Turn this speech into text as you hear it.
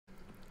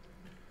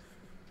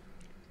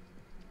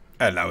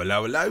Hello,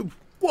 hello, hello.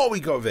 What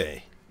we got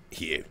there?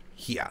 Here.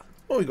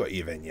 What we got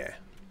here then, yeah?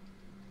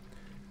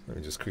 Let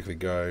me just quickly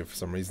go. For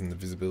some reason the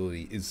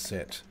visibility is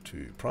set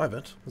to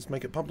private. Let's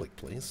make it public,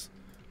 please.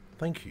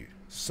 Thank you.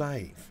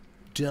 Save.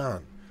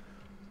 Done.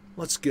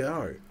 Let's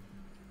go.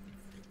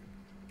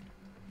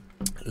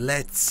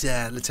 Let's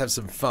have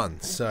some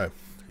fun. So,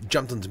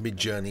 jumped onto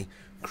Midjourney,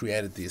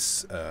 created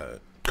this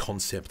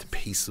concept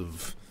piece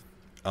of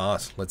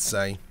art, let's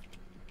say.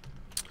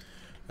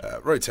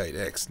 Rotate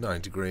X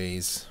 90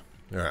 degrees.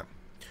 Alright.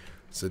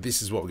 So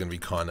this is what we're going to be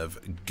kind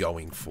of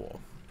going for.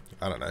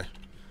 I don't know.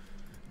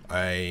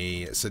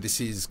 So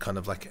this is kind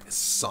of like a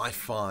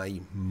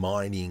sci-fi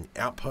mining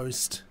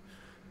outpost.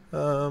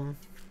 So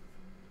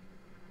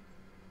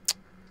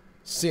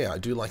yeah, I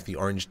do like the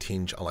orange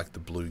tinge. I like the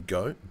blue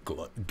go.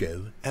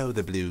 Oh,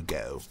 the blue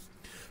go.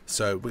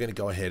 So we're going to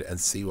go ahead and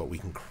see what we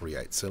can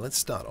create. So let's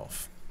start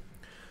off.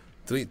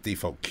 Delete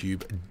default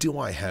cube. Do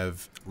I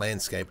have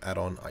landscape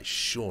add-on? I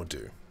sure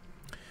do.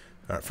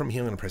 Alright, from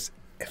here I'm going to press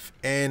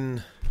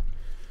FN.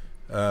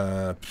 Do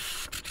I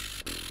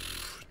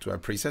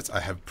have presets? I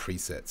have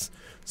presets.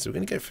 So we're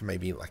going to go for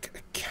maybe like a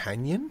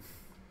canyon.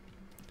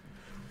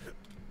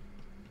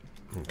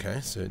 Okay,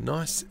 so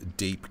nice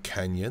deep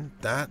canyon.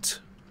 That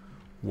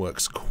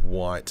works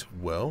quite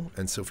well.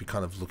 And so if we're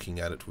kind of looking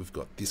at it, we've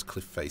got this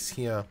cliff face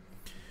here.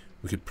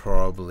 We could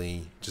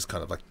probably just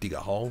kind of like dig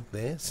a hole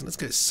there. So let's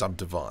go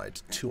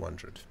subdivide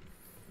 200.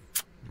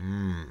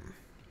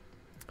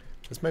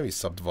 Let's maybe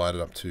subdivide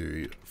it up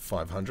to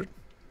 500.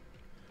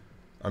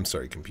 I'm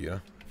sorry,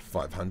 computer.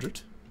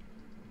 500.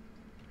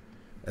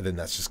 And then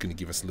that's just going to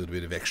give us a little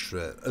bit of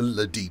extra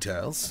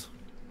details.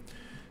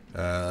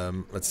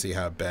 Let's see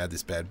how bad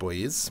this bad boy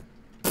is.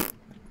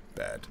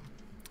 Bad.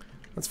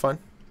 That's fine.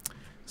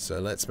 So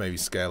let's maybe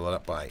scale it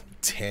up by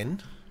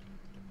 10.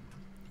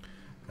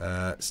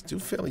 Still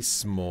fairly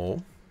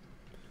small.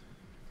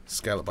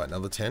 Scale it by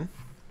another 10.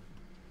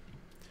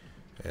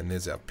 And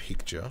there's our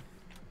picture.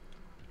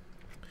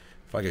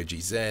 If I go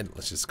GZ,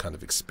 let's just kind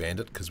of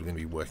expand it because we're going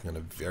to be working on a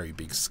very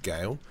big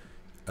scale.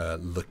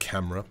 The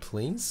camera,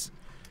 please.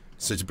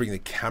 So to bring the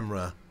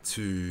camera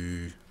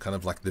to kind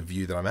of like the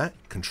view that I'm at,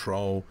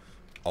 Control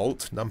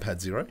Alt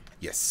numpad 0.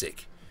 Yes,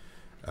 sick.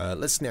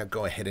 Let's now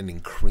go ahead and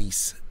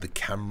increase the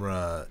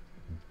camera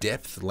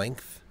depth,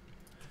 length.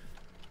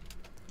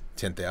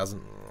 10,000.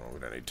 Oh, we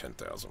don't need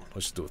 10,000.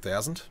 Let's just do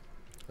 1,000.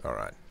 All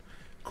right.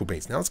 Cool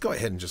beans. Now let's go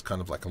ahead and just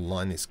kind of like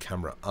align this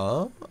camera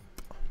up.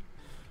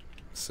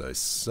 So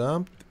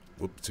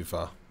whoop, too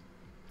far.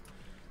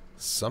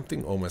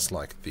 Something almost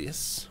like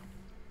this.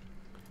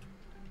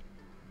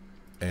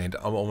 And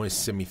I'm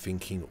almost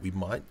semi-thinking we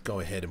might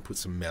go ahead and put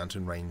some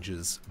mountain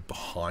ranges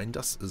behind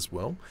us as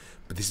well.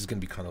 But this is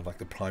going to be kind of like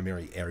the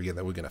primary area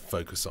that we're going to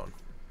focus on.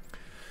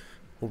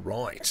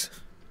 Alright.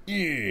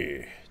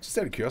 Yeah. Just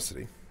out of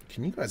curiosity,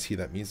 can you guys hear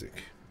that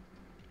music?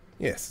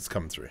 Yes, it's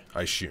coming through,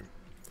 I assume.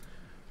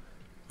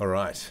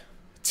 Alright.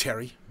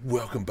 Terry,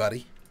 welcome,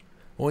 buddy.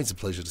 Always a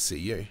pleasure to see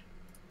you.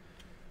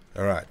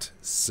 Alright,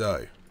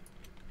 so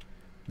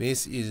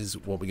this is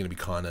what we're going to be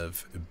kind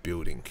of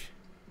building.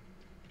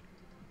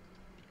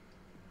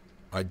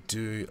 I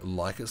do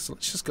like it, so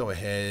let's just go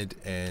ahead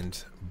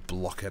and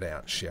block it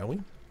out, shall we?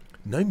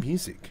 No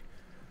music.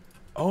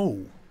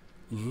 Oh,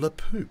 la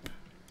poop.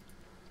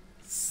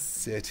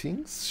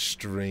 Settings,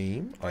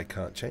 stream, I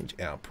can't change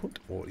output,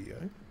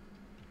 audio.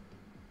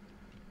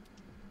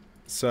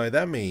 So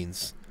that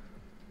means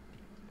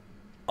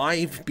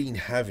I've been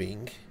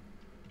having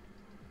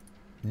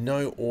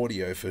no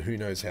audio for who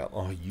knows how.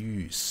 Oh,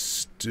 you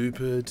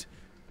stupid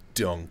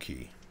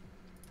donkey.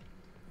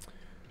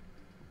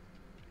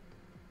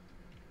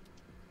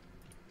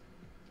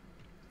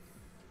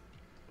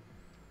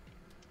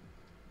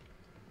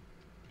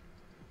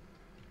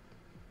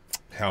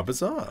 How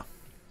bizarre.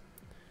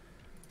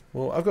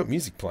 Well, I've got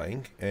music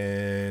playing,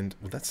 and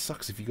well, that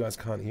sucks if you guys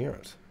can't hear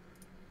it.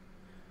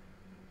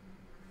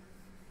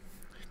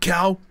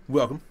 Cal,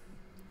 welcome.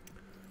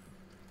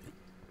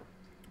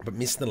 But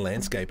missed the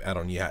landscape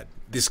add-on you had.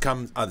 This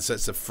comes, so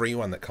it's a free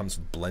one that comes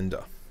with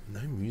Blender.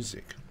 No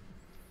music.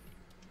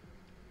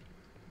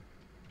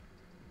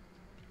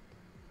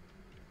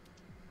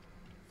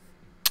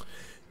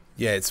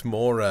 Yeah, it's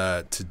more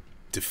to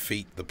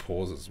defeat the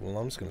pauses. Well,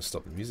 I'm just going to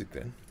stop the music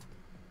then.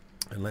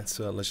 And let's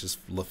just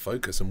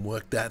focus and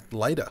work that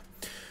later.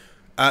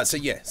 So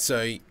yeah,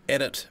 so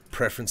edit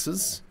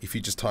preferences. If you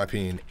just type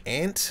in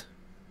ant,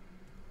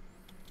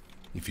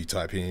 if you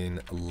type in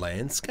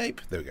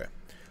landscape, there we go.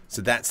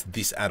 So that's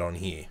this add-on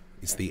here.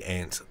 It's the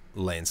ant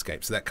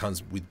landscape. So that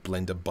comes with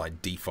Blender by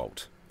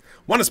default.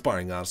 One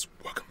aspiring artist,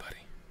 welcome, buddy.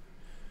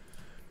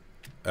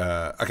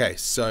 Okay,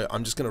 so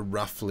I'm just going to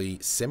roughly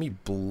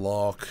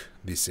semi-block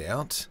this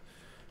out.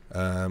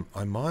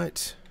 I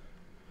might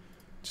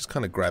just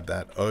kind of grab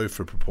that O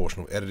for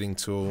proportional editing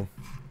tool,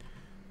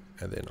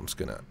 and then I'm just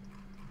going to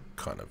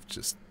kind of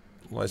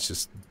let's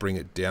just bring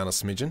it down a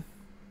smidgen.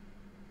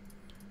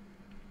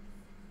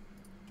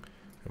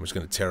 I'm just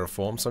going to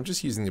terraform, so I'm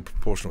just using the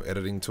proportional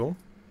editing tool.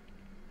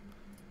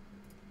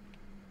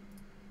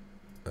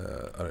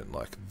 I don't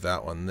like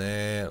that one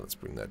there. Let's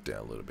bring that down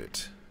a little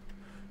bit.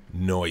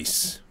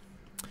 Nice.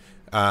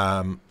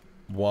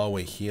 While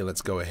we're here,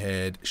 let's go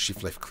ahead,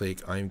 shift left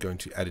click. I'm going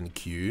to add in a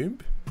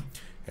cube.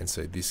 And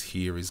so this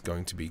here is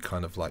going to be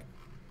kind of like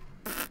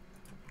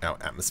our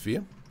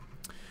atmosphere.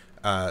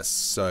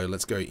 So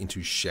let's go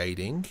into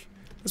shading.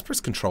 Let's press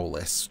Control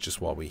S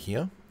just while we're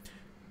here.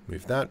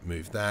 Move that,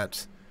 move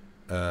that.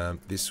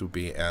 This will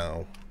be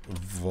our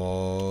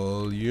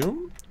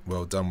volume.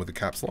 Well done with the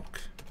caps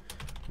lock.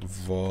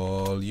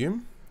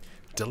 Volume.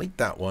 Delete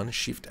that one.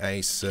 Shift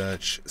A,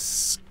 search,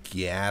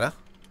 scatter.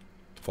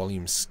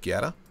 Volume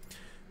scatter.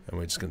 And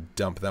we're just going to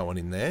dump that one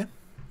in there.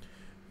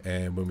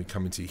 And when we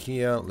come into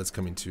here, let's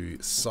come into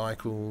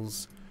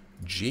cycles,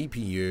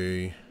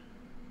 GPU.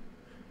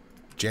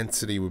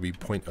 Density will be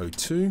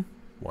 0.02.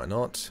 Why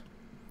not?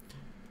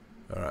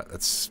 Alright,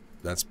 that's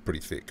pretty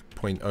thick.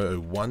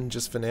 0.001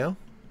 just for now.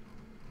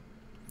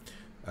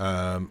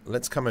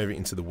 Let's come over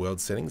into the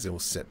world settings and we'll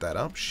set that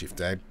up.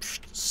 Shift A,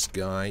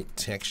 sky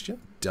texture.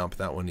 Dump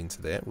that one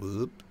into there.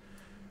 Whoop.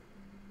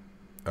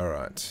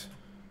 Alright.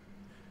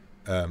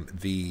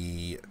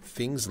 The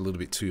thing's a little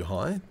bit too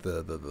high.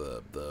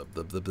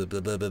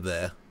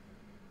 The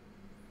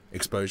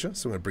exposure.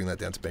 So I'm going to bring that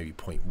down to maybe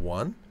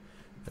 0.1.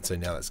 And so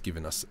now that's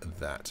given us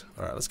that.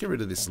 Alright, let's get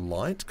rid of this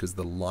light because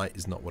the light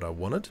is not what I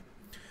wanted.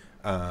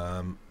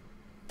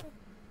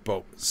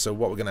 But so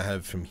what we're going to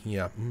have from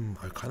here,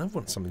 I kind of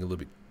want something a little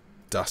bit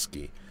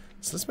dusky.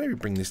 So let's maybe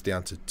bring this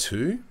down to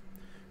 2.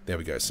 There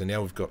we go. So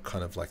now we've got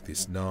kind of like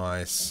this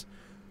nice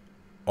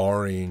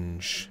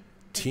orange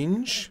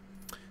tinge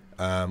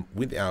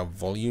with our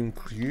volume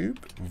cube.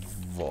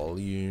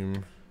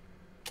 Volume,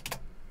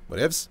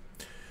 whatevs.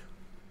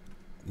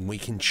 We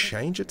can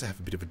change it to have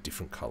a bit of a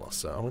different color.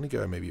 So I'm going to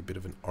go maybe a bit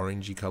of an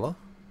orangey color.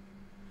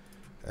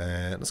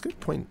 And let's go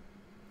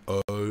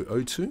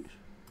 0.002.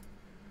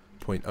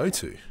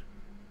 0.02.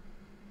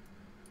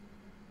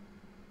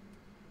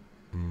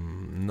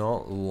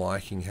 Not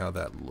liking how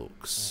that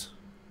looks.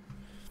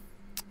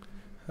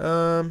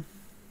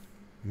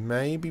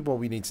 Maybe what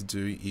we need to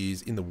do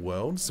is in the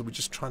world, so we're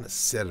just trying to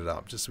set it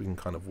up just so we can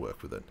kind of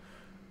work with it.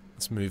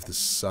 Let's move the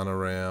sun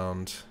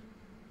around.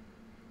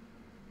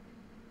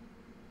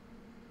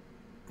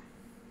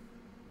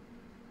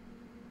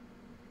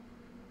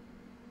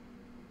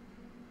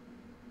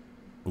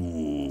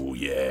 Ooh,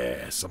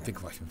 yeah, something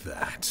like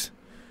that.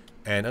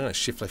 And I'm going to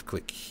shift left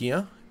click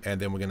here, and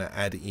then we're going to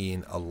add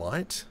in a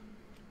light.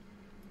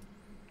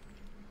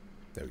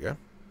 There we go.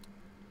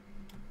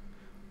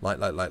 Light,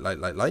 light, light, light,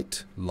 light,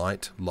 light,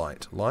 light,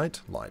 light,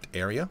 light, light,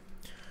 area.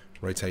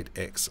 Rotate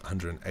X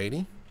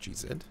 180,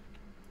 GZ.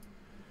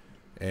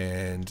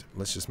 And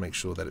let's just make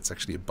sure that it's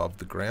actually above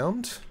the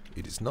ground.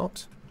 It is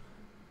not.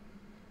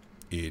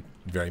 It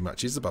very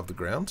much is above the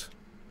ground.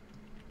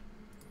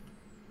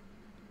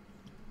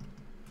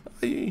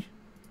 What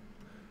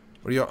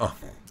are you? Oh,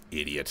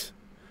 idiot.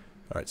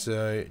 Alright,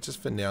 so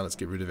just for now, let's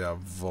get rid of our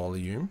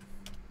volume.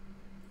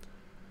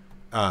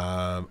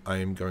 I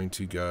am going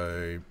to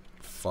go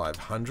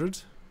 500.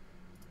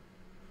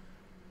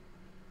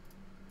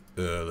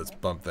 Let's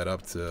bump that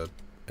up to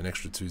an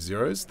extra 2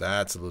 zeros.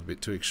 That's a little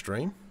bit too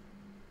extreme.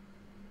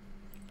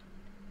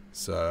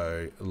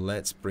 So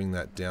let's bring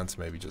that down to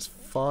maybe just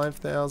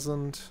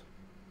 5,000.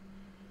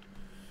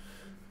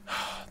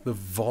 The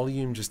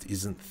volume just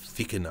isn't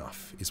thick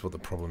enough, is what the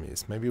problem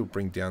is. Maybe we'll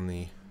bring down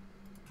the...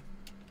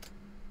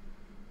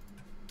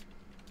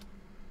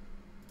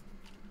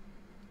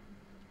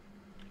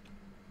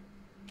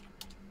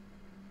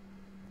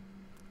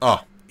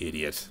 Oh,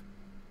 idiot.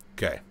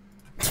 Okay.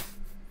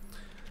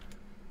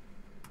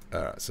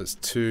 Alright, so it's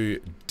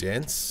too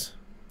dense.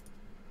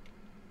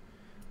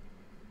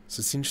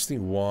 So it's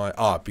interesting why...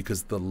 Ah,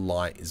 because the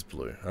light is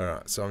blue.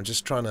 Alright, so I'm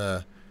just trying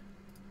to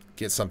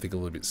get something a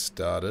little bit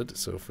started.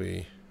 So if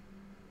we...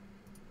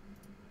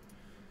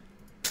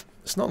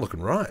 It's not looking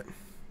right.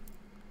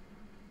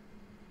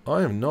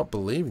 I am not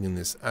believing in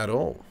this at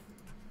all.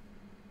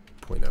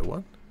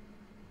 0.01.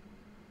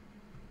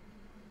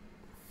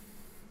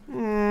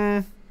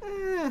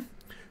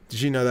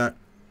 Did you know that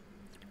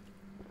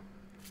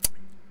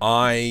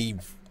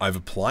I've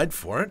applied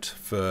for it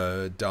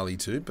for DALL-E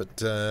 2,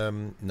 but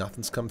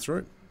nothing's come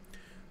through,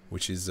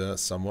 which is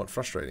somewhat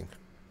frustrating.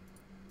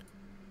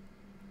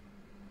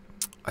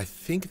 I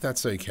think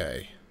that's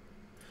okay.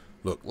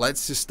 Look,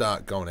 let's just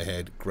start going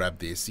ahead, grab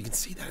this. You can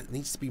see that it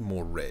needs to be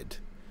more red.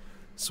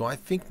 So I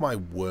think my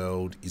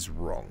world is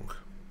wrong.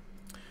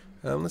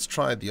 Let's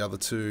try the other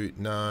two.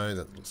 No,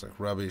 that looks like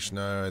rubbish.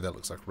 No, that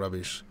looks like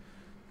rubbish.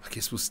 I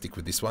guess we'll stick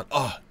with this one.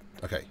 Oh,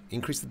 okay.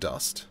 Increase the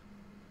dust.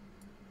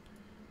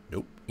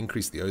 Nope.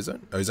 Increase the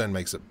ozone. Ozone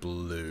makes it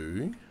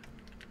blue.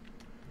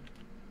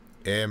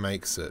 Air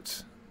makes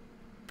it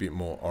a bit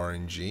more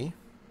orangey.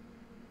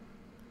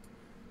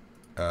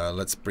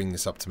 Let's bring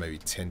this up to maybe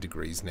 10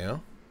 degrees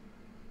now.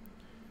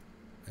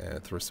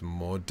 And throw some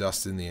more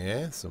dust in the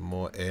air. Some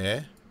more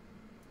air.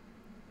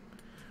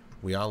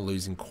 We are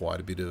losing quite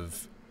a bit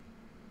of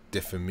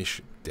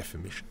definition.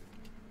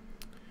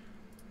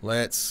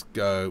 Let's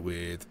go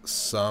with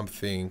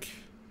something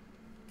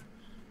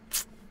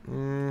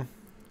I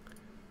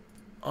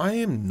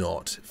am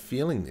not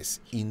feeling this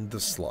in the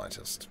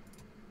slightest.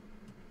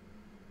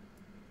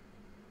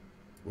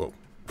 Whoa.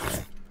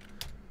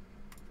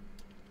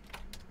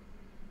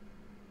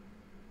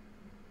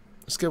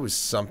 Let's go with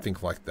something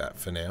like that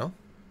for now.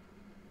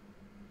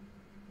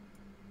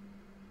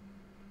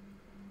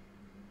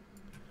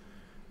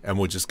 And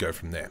we'll just go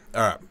from there.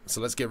 Alright, so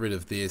let's get rid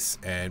of this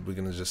and we're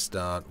going to just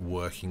start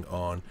working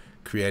on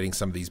creating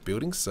some of these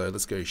buildings. So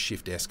let's go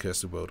Shift S,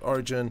 Cursor World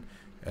Origin,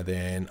 and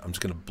then I'm just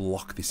going to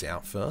block this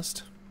out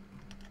first.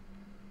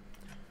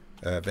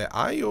 Where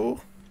are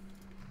you?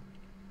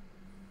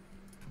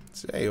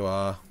 So there you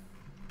are.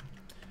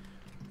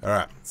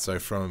 Alright, so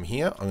from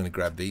here, I'm going to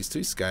grab these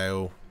two,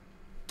 scale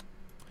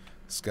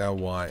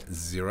Y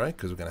 0,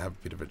 because we're going to have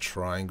a bit of a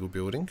triangle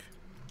building.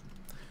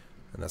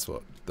 And that's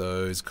what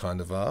those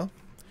kind of are.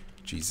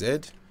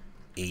 GZ,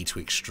 E to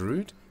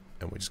extrude,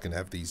 and we're just going to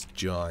have these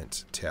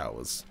giant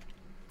towers.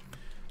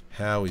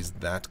 How is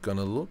that going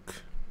to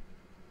look?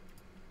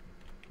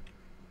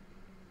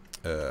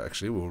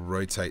 Actually, we'll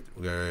rotate,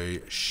 we'll go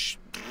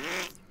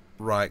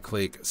right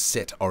click,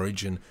 set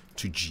origin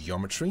to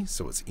geometry,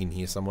 so it's in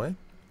here somewhere.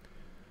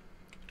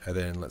 And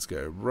then let's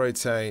go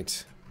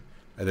rotate,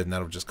 and then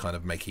that'll just kind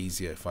of make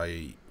easier if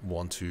I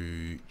want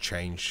to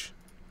change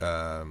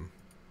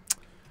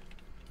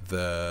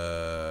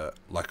the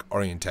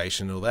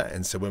orientation and all that.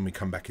 And so when we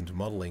come back into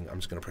modeling, I'm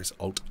just going to press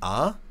Alt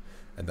R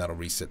and that'll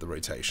reset the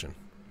rotation.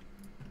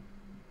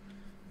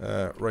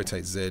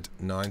 Rotate Z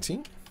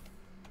 90.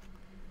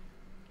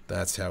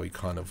 That's how we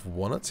kind of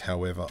want it.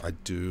 However, I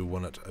do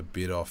want it a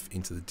bit off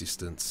into the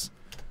distance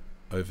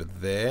over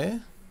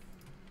there.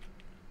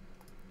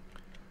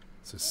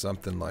 So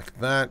something like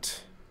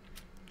that.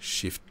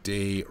 Shift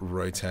D,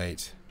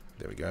 rotate.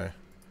 There we go.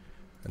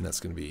 And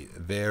that's going to be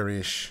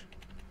there-ish.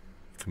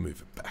 Can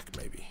move it back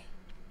maybe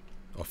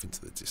off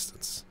into the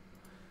distance,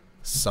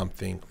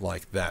 something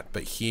like that.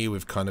 But here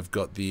we've kind of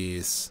got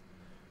this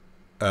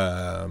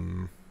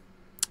kind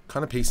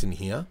of piece in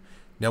here.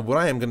 Now what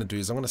I am going to do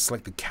is I'm going to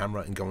select the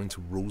camera and go into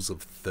rules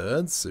of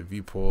thirds, so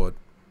viewport,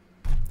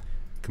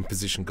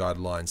 composition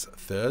guidelines,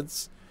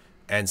 thirds,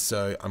 and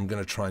so I'm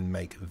going to try and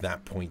make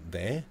that point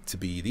there to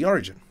be the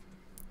origin.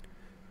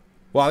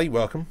 Wally,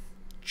 welcome.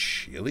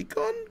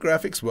 Chilicon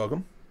graphics,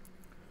 welcome.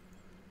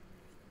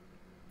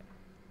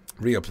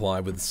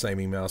 Reapply with the same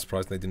email,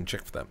 surprised they didn't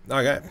check for that.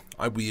 Okay,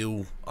 I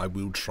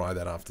will try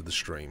that after the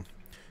stream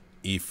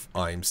if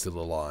I'm still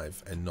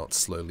alive and not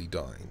slowly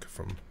dying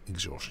from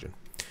exhaustion.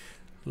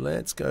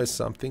 Let's go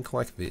something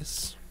like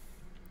this.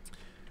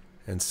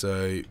 And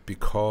so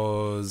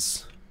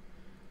because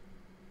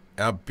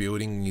our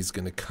building is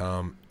going to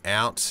come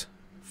out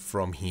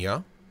from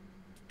here,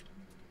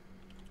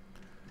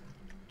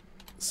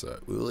 so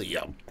let's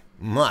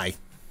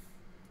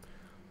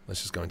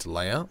just go into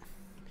layout.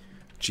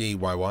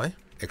 GYY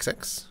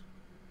XX.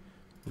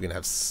 We're going to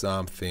have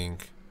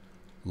something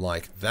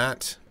like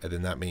that, and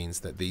then that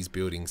means that these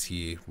buildings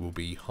here will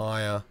be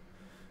higher.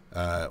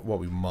 What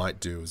we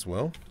might do as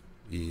well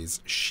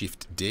is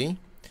Shift D,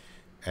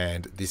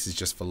 and this is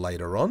just for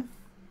later on.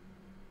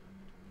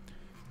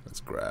 Let's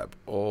grab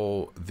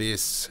all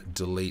this,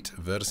 delete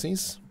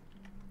vertices,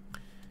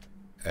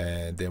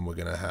 and then we're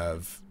going to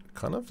have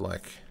kind of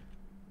like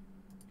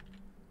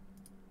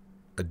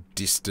a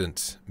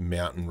distant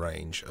mountain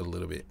range a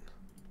little bit.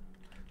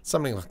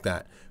 Something like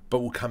that, but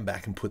we'll come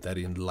back and put that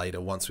in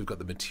later once we've got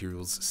the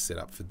materials set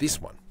up for this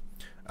one.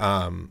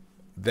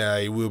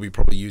 They will be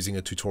probably using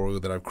a tutorial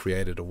that I've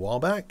created a while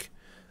back.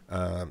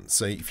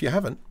 So if you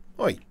haven't,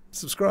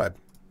 subscribe.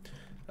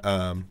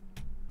 And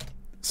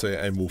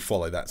we'll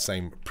follow that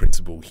same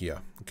principle here.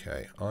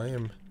 Okay, I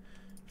am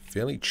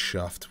fairly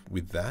chuffed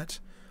with that.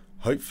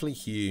 Hopefully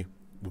here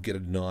we'll get a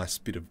nice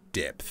bit of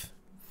depth.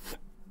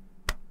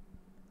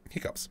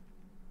 Hiccups.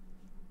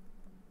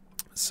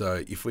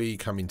 So if we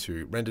come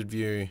into rendered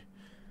view,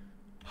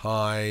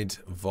 hide,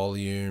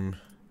 volume,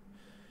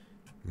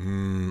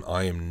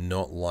 I am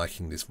not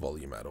liking this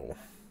volume at all.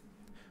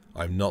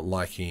 I'm not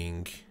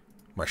liking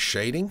my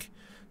shading.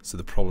 So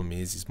the problem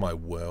is my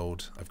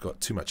world, I've got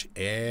too much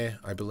air,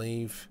 I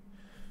believe.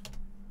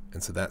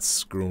 And so that's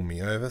screwing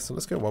me over. So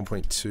let's go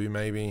 1.2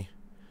 maybe.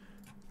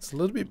 It's a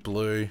little bit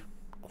blue,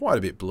 quite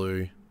a bit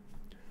blue.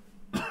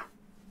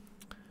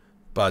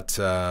 But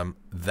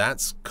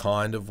that's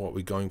kind of what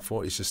we're going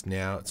for. It's just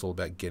now it's all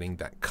about getting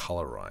that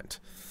color right.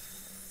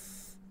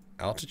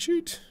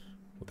 Altitude,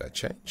 will that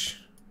change?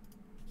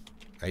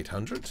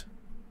 800?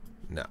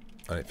 No,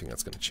 I don't think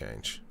that's going to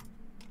change.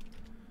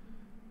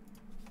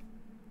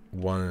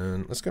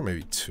 1, let's go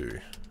maybe 2.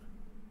 And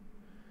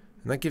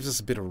that gives us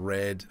a bit of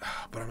red,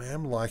 but I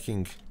am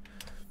liking,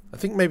 I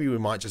think maybe we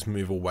might just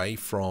move away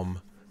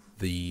from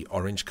the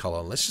orange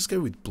color. Let's just go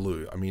with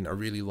blue. I mean, I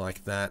really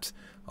like that.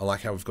 I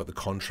like how we've got the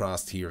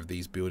contrast here of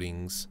these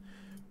buildings.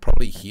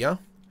 Probably here,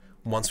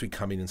 once we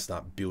come in and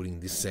start building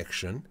this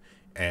section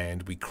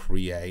and we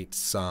create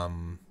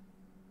some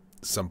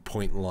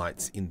point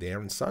lights in there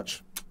and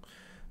such.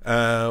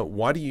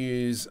 Why do you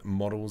use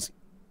models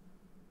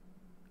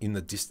in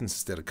the distance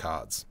instead of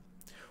cards?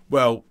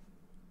 Well,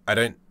 I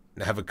don't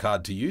have a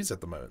card to use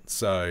at the moment.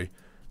 So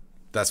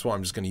that's why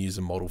I'm just going to use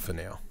a model for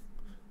now.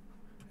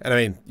 And I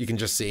mean, you can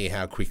just see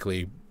how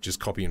quickly just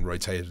copy and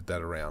rotated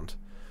that around.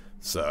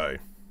 So,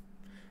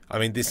 I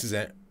mean, this is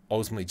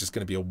ultimately just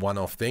going to be a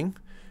one-off thing.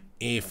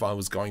 If I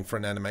was going for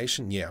an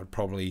animation, yeah, I'd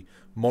probably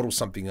model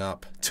something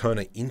up, turn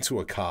it into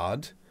a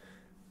card,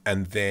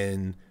 and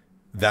then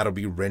that'll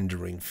be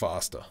rendering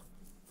faster.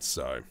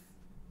 So,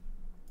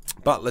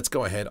 but let's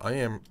go ahead. I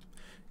am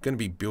going to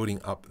be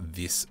building up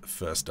this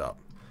first up.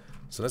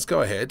 So let's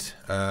go ahead.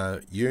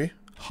 You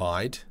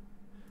hide,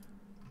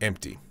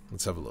 empty.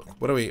 Let's have a look.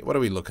 What are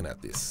we looking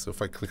at this? So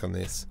if I click on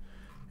this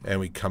and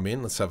we come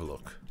in, let's have a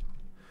look.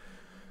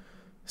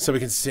 So we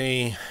can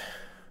see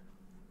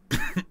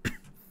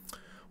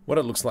what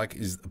it looks like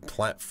is the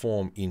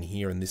platform in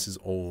here, and this is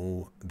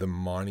all the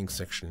mining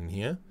section in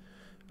here.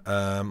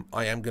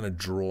 I am going to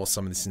draw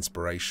some of this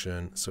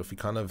inspiration. So if we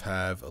kind of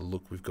have a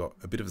look, we've got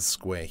a bit of a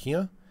square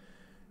here,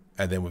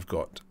 and then we've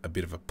got a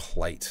bit of a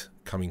plate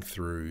coming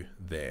through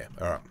there.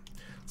 All right,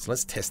 so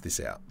let's test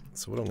this out.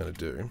 So what I'm going to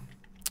do,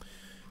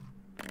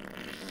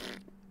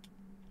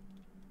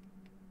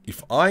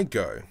 if I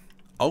go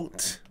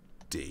Alt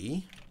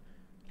D,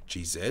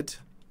 GZ,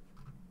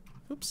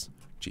 oops,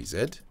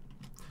 GZ,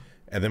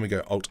 and then we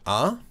go Alt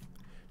R.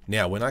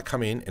 Now, when I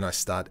come in and I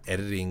start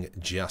editing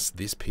just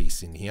this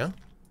piece in here,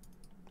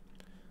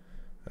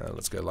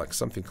 let's go like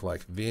something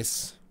like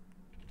this.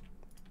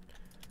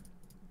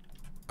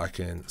 I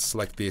can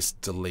select this,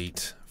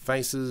 delete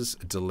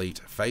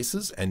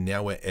faces, and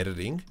now we're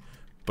editing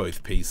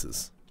both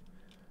pieces.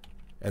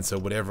 And so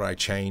whatever I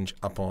change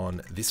up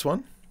on this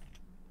one,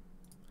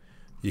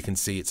 you can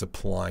see it's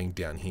applying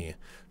down here.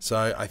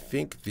 So I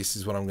think this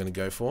is what I'm going to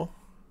go for.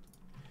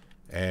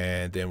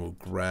 And then we'll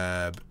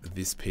grab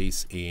this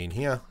piece in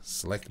here,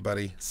 select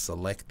buddy,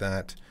 select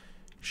that,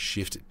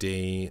 Shift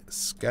D,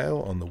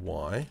 scale on the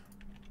Y.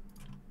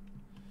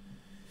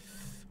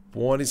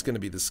 What is going to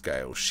be the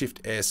scale?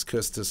 Shift S,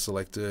 cursor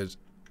selected,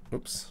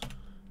 oops,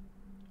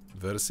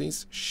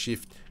 vertices,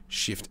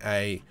 Shift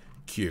A,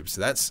 cube. So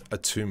that's a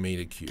 2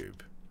 meter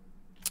cube.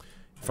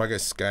 If I go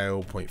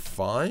scale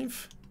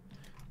 0.5,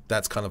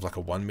 that's kind of like a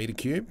 1 meter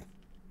cube,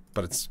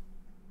 but it's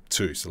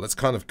 2. So let's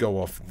kind of go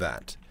off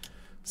that.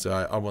 So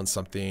I want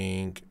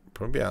something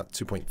probably about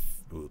 2.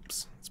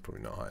 Oops, it's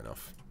probably not high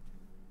enough.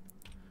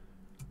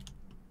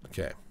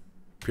 Okay,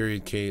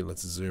 period key,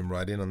 let's zoom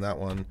right in on that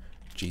one.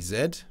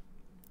 GZ,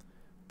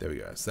 there we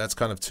go. So that's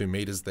kind of 2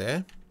 meters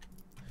there.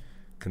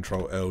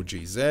 Control L,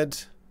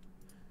 GZ.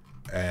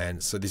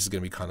 And so this is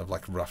going to be kind of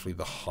like roughly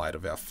the height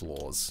of our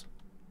floors.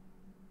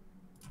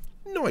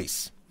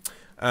 Nice.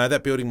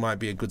 That building might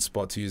be a good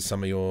spot to use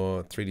some of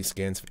your 3D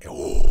scans.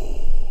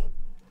 Oh.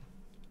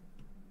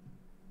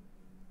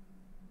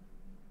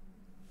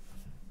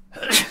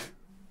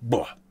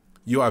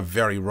 You are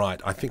very right.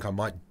 I think I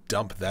might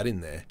dump that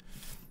in there.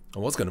 I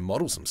was going to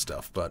model some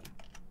stuff, but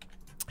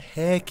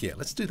heck yeah,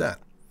 let's do that.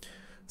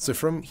 So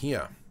from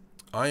here,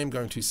 I am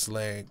going to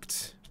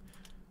select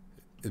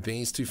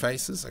these 2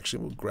 faces.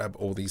 Actually, we'll grab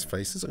all these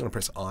faces. I'm going to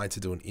press I to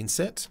do an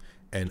inset,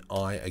 and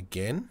I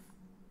again.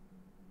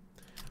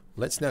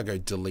 Let's now go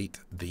delete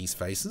these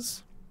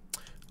faces.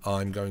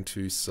 I'm going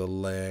to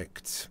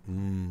select,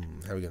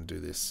 how are we going to do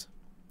this?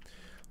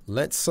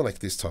 Let's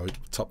select this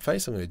top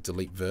face. I'm going to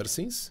delete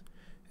vertices,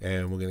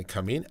 and we're going to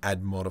come in,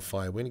 add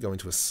modifier. We're going to go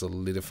into a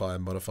solidifier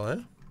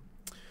modifier.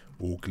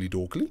 Oakley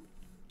dokley.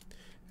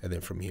 And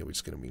then from here, we're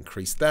just going to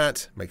increase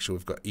that, make sure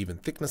we've got even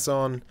thickness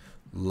on.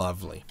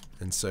 Lovely.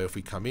 And so if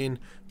we come in,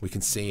 we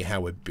can see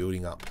how we're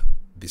building up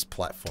this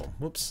platform.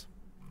 Whoops.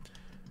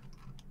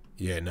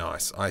 Yeah,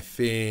 nice. I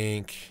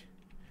think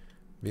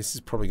this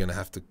is probably going to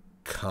have to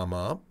come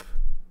up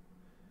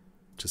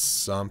to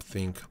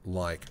something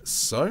like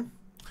so.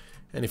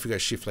 And if we go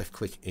shift left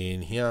click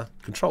in here,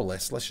 control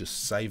S, let's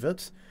just save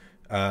it.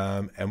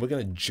 And we're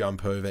going to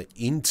jump over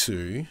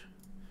into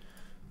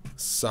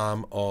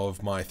some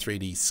of my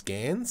 3D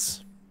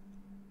scans.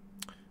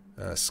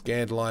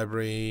 Scanned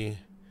library.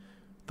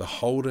 The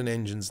Holden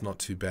engine's not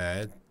too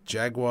bad.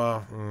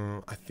 Jaguar,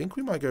 I think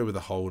we might go with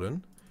the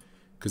Holden.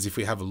 Because if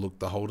we have a look,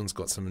 the Holden's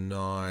got some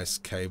nice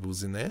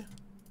cables in there.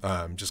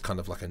 Just kind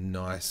of like a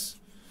nice,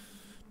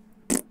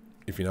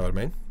 if you know what I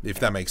mean. If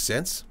that makes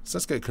sense. So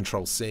let's go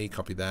Control C,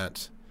 copy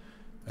that.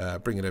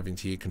 Bring it over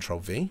into here, Control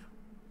V.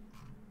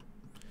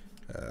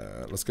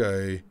 Let's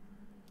go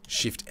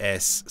Shift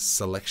S,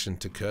 selection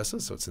to cursor,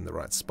 so it's in the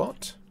right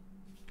spot.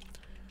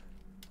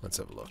 Let's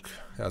have a look.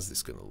 How's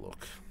this going to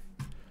look?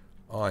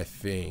 I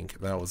think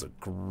that was a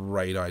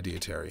great idea,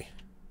 Terry.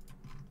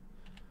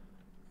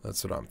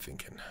 That's what I'm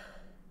thinking.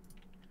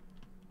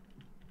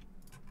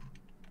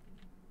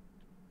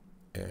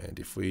 And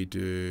if we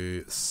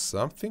do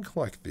something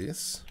like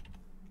this,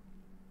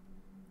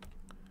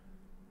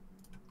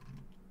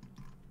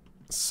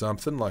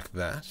 something like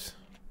that,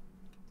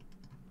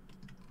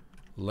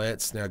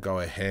 let's now go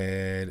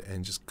ahead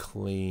and just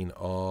clean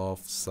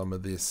off some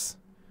of this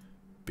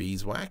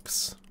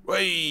beeswax.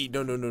 Wait,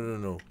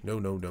 no.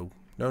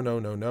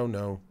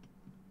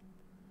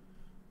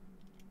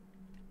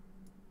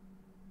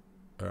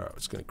 Alright, I'm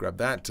just going to grab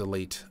that,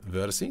 delete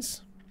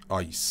vertices. Oh,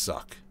 you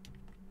suck.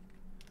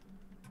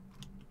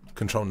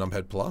 Control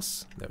numpad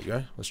plus. There we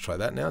go. Let's try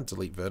that now.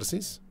 Delete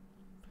vertices.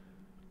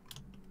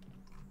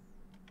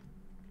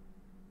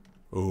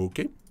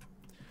 Okay.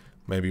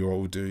 Maybe what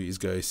we'll do is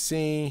go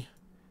C,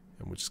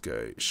 and we'll just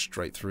go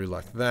straight through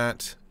like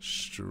that.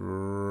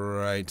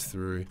 Straight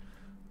through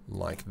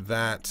like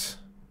that.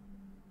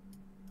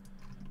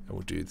 And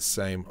we'll do the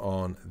same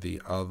on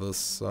the other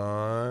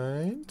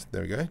side.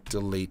 There we go.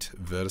 Delete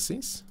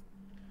vertices.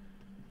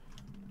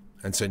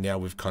 And so now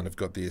we've kind of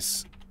got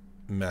this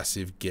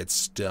massive get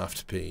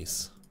stuffed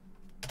piece.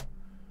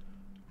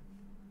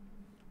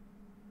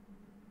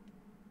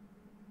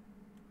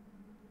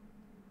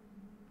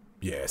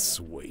 Yeah,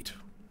 sweet.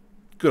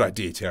 Good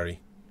idea,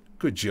 Terry.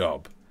 Good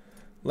job.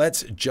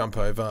 Let's jump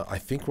over. I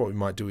think what we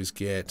might do is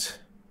get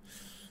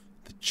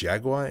the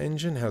Jaguar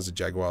engine. How's the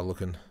Jaguar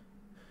looking?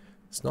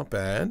 It's not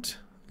bad.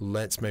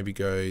 Let's maybe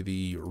go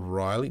the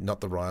Riley, not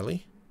the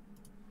Riley.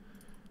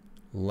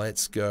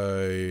 Let's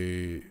go,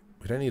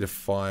 we don't need a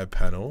fire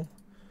panel.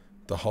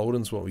 The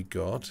Holden's what we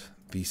got.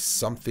 The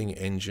something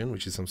engine,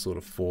 which is some sort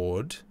of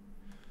Ford.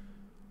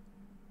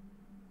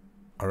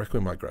 I reckon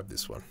we might grab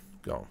this one.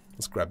 Go on,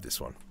 let's grab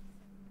this one.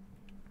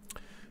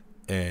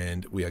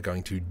 And we are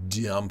going to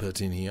dump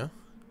it in here.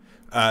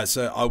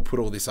 So I'll put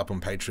all this up on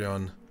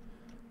Patreon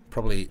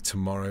probably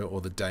tomorrow or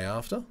the day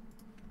after.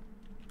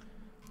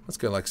 Let's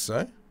go like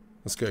so.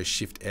 Let's go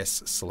Shift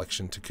S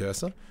selection to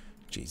cursor.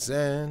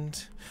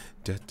 GZ.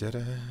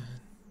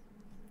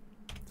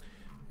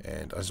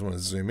 And I just want to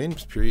zoom in.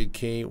 Period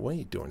key. What are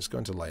you doing? Just go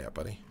into layout,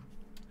 buddy.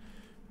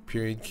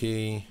 Period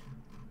key.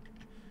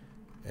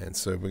 And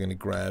so we're going to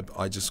grab,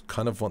 I just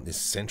kind of want this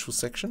central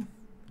section.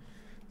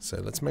 So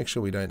let's make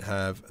sure we don't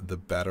have the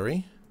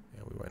battery.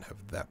 And we won't have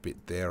that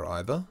bit there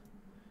either.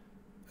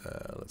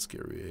 Let's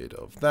get rid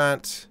of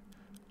that.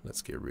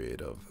 Let's get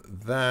rid of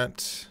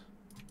that.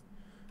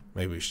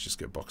 Maybe we should just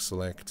go box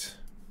select.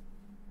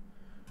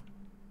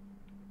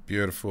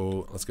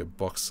 Beautiful. Let's go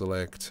box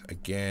select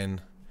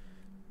again.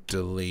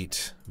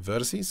 Delete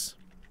vertices.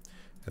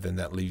 And then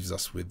that leaves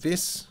us with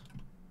this.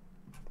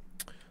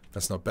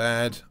 That's not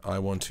bad. I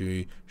want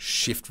to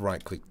shift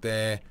right click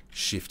there.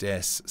 Shift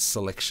S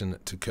selection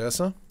to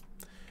cursor.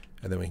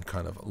 And then we can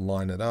kind of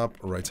line it up.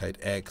 Rotate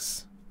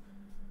X.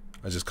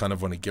 I just kind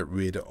of want to get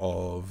rid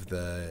of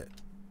the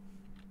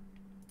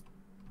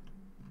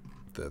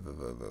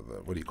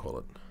what do you call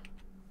it?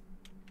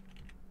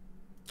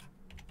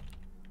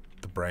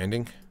 The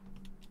branding.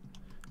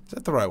 Is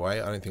that the right way?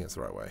 I don't think it's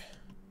the right way.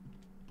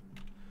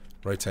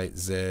 Rotate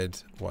Z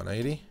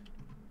 180.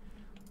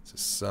 So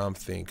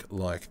something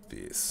like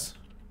this.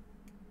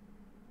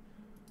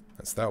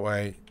 That's that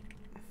way.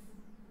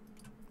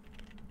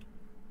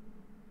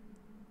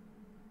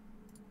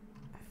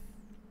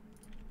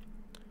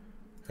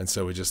 And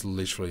so we're just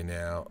literally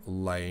now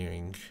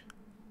layering.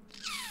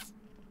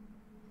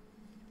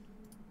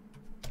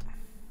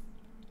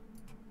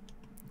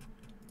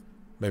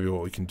 Maybe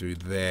what we can do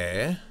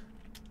there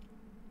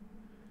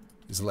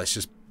is let's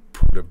just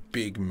put a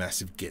big,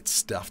 massive get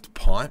stuffed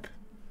pipe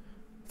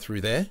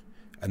through there,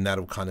 and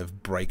that'll kind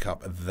of break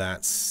up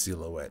that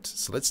silhouette.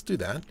 So let's do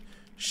that.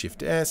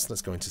 Shift S,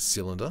 let's go into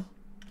cylinder,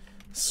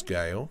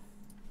 scale,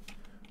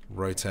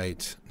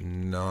 rotate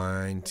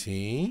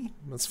 90,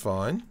 that's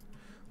fine.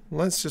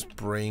 Let's just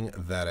bring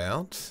that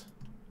out.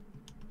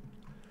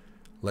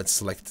 Let's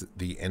select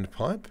the end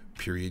pipe,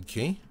 period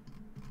key.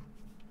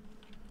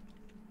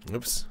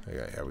 Oops,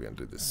 okay, how are we going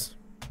to do this?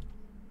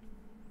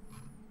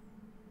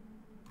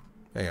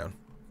 Hang on.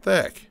 What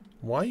the heck?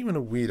 Why are you in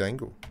a weird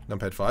angle?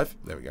 Numpad 5,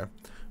 there we go.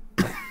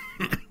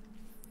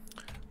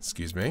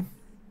 Excuse me.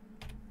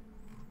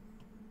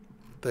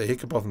 What the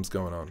hiccupotham's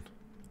going on?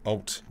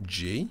 Alt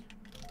G.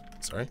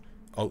 Sorry.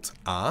 Alt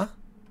R.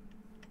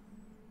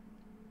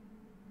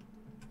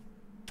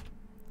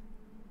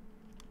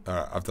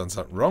 Alright, I've done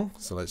something wrong,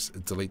 so let's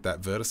delete that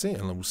vertex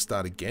and we'll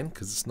start again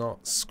because it's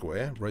not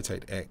square.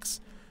 Rotate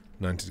X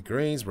 90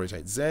 degrees,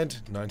 rotate Z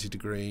 90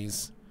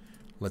 degrees.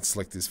 Let's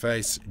select this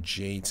face,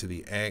 G to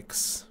the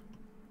X.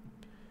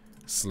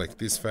 Select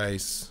this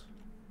face.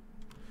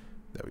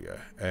 There we go.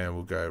 And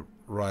we'll go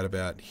right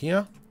about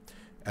here.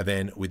 And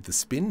then with the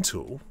spin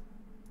tool,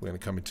 we're going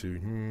to come into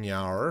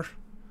Nyar.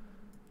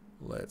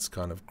 Let's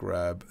kind of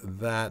grab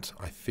that.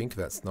 I think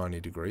that's 90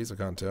 degrees. I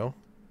can't tell.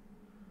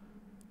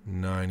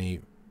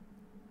 90.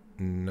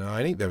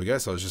 There we go.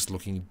 So I was just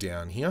looking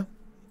down here.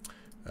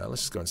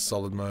 Let's just go in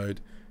solid mode.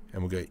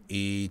 And we'll go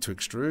E to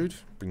extrude.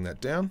 Bring that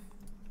down.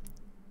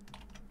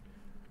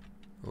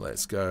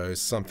 Let's go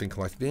something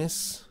like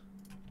this.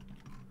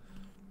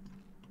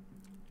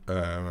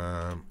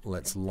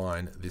 Let's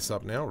line this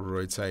up now.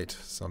 Rotate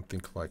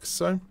something like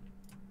so.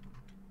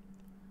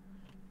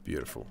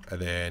 Beautiful.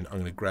 And then I'm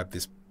going to grab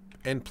this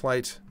end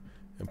plate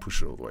and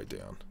push it all the way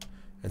down.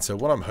 And so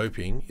what I'm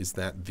hoping is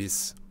that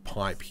this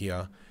pipe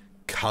here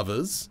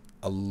covers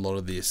a lot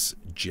of this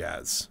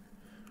jazz.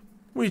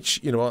 Which,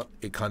 you know what,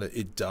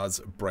 it does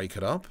break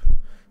it up.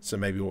 So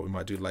maybe what we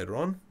might do later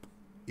on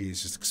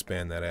is just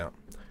expand that out.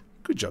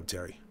 Good job,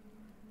 Terry.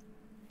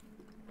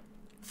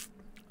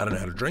 I don't know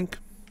how to drink.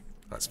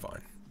 That's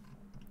fine.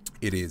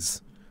 It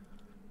is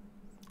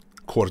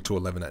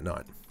 11:15 at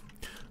night.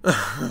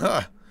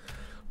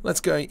 Let's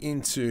go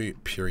into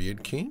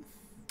period key.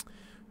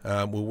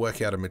 We'll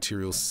work out a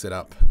material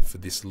setup for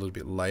this a little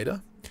bit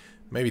later.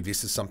 Maybe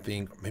this is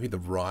something, maybe the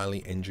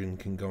Riley engine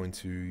can go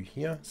into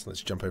here. So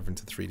let's jump over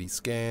into 3D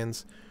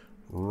scans.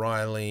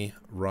 Riley,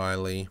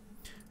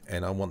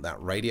 and I want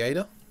that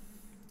radiator.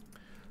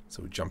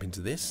 So we jump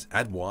into this,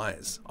 add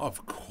wires.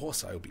 Of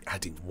course I will be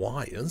adding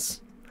wires.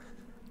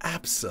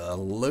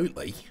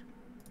 Absolutely.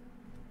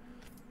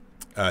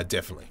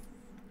 Definitely.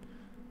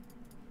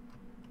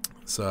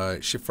 So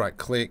shift right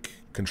click,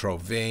 control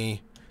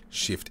V,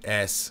 shift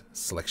S,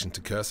 selection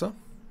to cursor.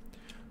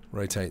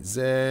 Rotate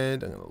Z, I'm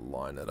going to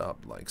line it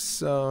up like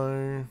so.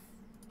 And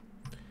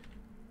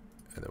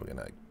then we're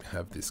going to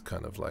have this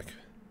kind of like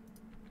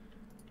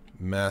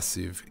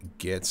massive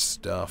get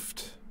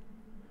stuffed.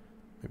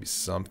 Maybe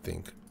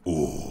something.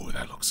 Ooh,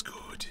 that looks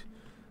good.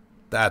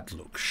 That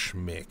looks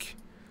schmick.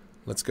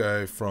 Let's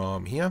go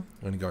from here.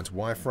 I'm going to go into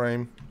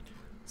wireframe.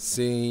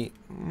 C.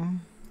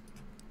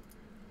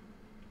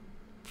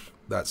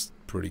 That's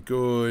pretty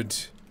good.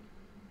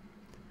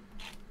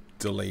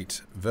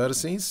 Delete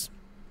vertices.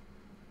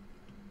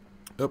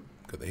 Oh,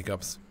 got the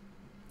hiccups.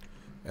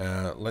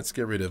 Let's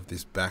get rid of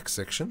this back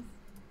section.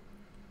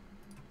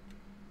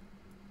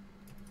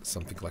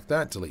 Something like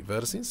that. Delete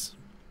vertices.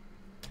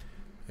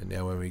 And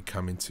now when we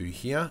come into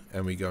here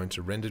and we go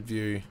into rendered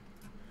view,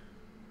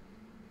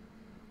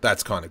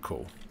 that's kind of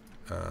cool.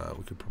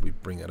 We could probably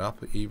bring it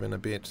up even a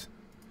bit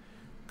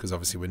because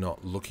obviously we're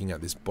not looking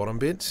at this bottom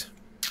bit.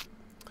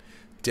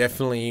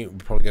 Definitely, we're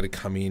probably going to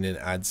come in and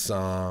add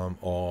some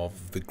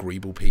of the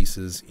greeble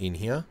pieces in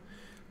here.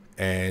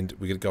 And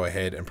we're going to go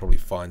ahead and probably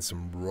find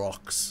some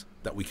rocks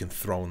that we can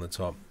throw on the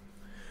top.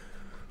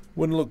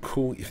 Wouldn't it look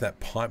cool if that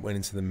pipe went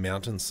into the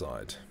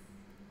mountainside?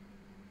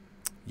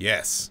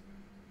 Yes.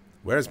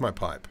 Where is my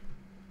pipe?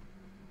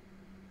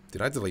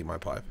 Did I delete my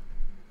pipe?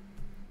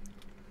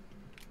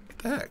 What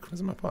the heck?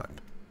 Where's my pipe?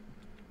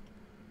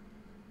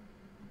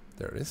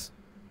 There it is.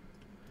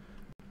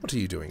 What are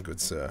you doing,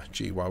 good sir?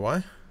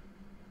 GYY.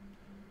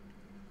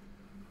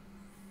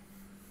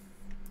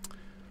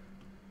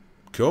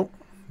 Cool.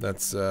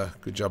 That's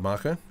good job,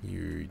 Marco.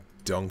 You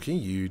donkey.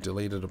 You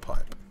deleted a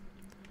pipe.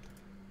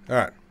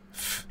 Alright.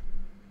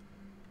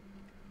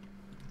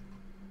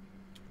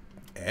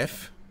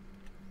 F.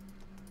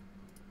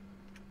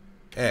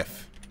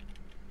 F.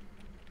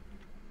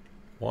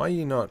 Why are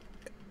you not...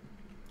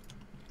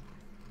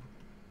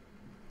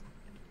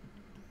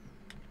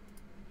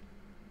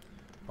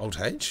 Alt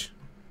H?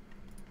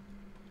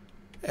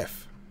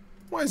 F.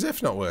 Why is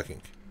F not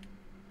working?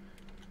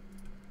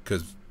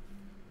 Because...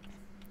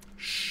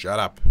 Shut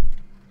up.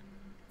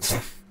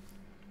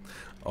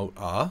 Alt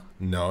R?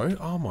 No.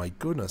 Oh my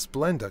goodness.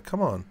 Blender,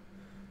 come on.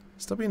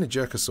 Stop being a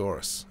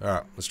jerkosaurus.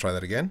 Alright, let's try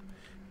that again.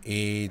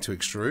 E to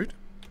extrude.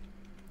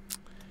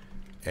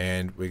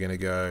 And we're going to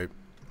go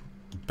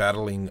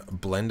battling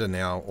Blender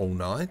now all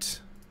night.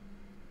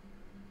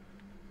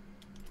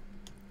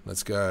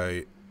 Let's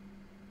go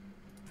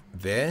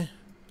there.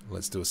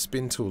 Let's do a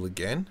spin tool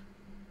again.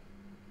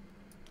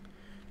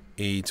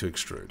 E to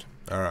extrude.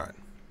 Alright.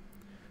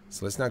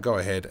 So let's now go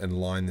ahead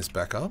and line this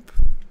back up.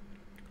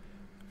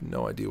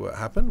 No idea what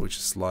happened, which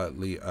is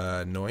slightly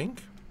annoying.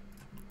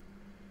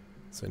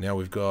 So now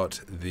we've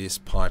got this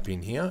pipe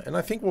in here. And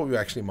I think what we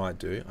actually might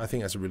do, I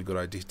think that's a really good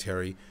idea,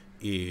 Terry,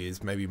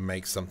 is maybe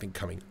make something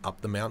coming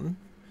up the mountain.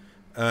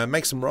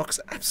 Make some rocks.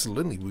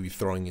 Absolutely, we'll be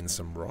throwing in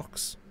some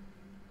rocks.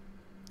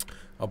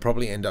 I'll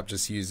probably end up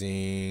just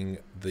using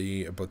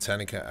the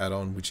Botanica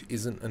add-on, which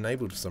isn't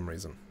enabled for some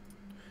reason.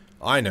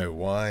 I know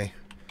why.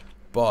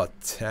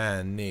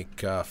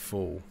 Botanica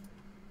full.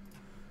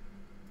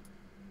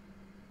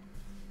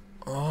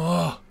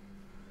 Oh!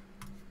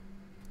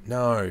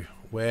 No.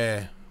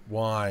 Where?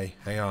 Why?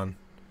 Hang on.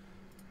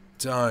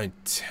 Don't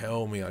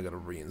tell me I gotta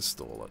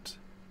reinstall it.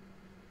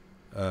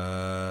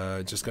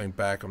 Just going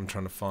back, I'm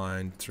trying to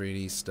find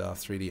 3D stuff,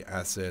 3D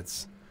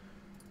assets.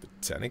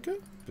 Botanica?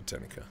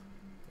 Botanica.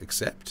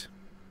 Accept.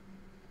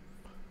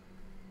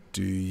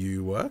 Do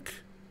you work?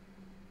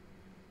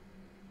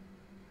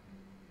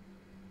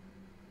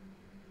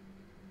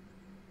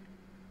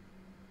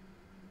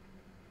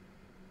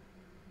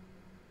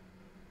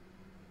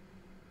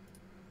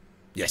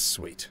 Yes,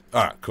 sweet.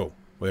 Alright, cool.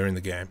 We're in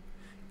the game.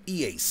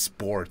 EA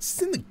Sports.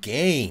 It's in the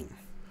game.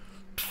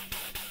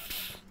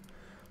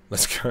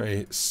 Let's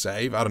go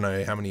save. I don't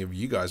know how many of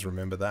you guys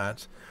remember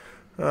that.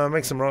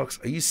 Make some rocks.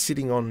 Are you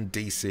sitting on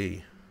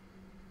DC?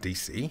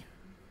 DC?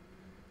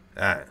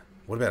 Ah,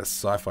 what about a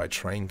sci-fi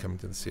train coming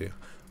to the city?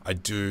 I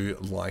do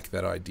like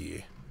that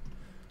idea.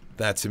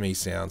 That to me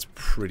sounds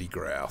pretty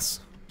grouse.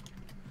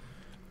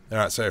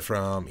 Alright, so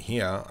from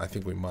here, I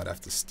think we might have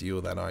to steal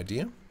that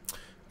idea.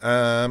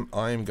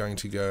 I'm going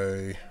to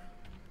go...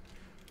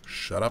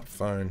 Shut up,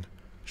 phone.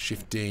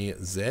 Shift D,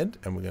 Z,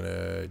 and we're going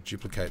to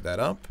duplicate that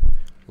up.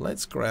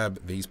 Let's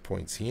grab these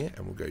points here,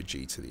 and we'll go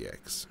G to the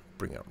X.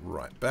 Bring it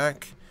right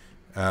back.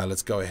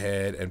 Let's go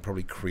ahead and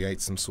probably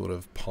create some sort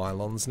of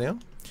pylons now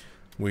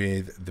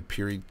with the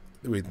period,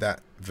 with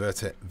that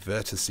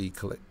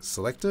vertice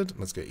selected.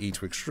 Let's go E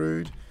to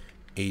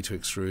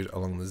extrude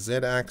along the Z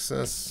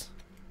axis.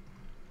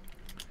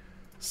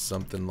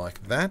 Something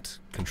like that.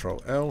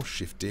 Control L,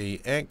 Shift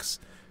D, X,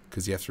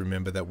 because you have to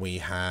remember that we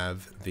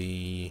have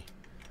the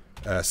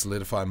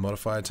solidify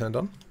modifier turned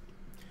on.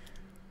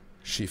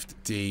 Shift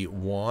D,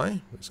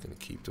 Y. We're just going to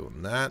keep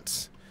doing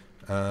that.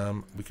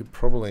 We could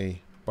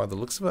probably, by the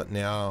looks of it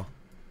now,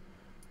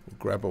 we'll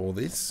grab all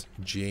this,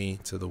 G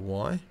to the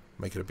Y,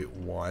 make it a bit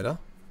wider,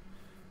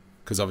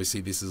 because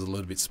obviously this is a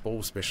little bit small,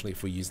 especially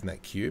if we're using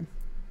that cube.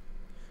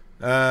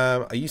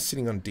 Are you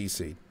sitting on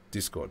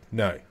Discord?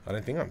 No, I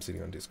don't think I'm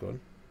sitting on Discord.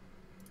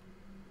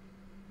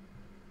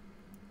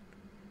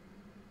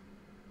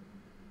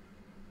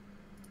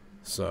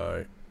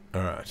 So,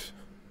 alright.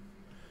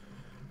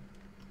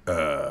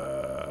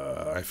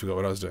 I forgot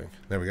what I was doing.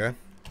 There we go.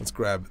 Let's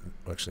grab,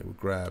 actually we'll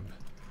grab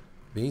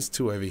these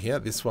two over here,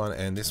 this one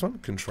and this one.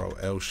 Control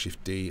L,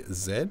 Shift D,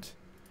 Z.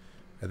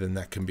 And then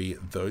that can be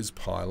those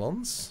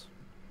pylons.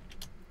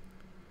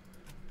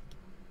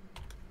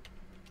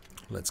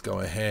 Let's go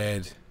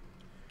ahead,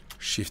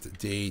 Shift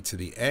D to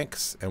the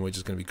X, and we're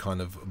just going to be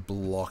kind of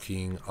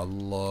blocking a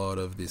lot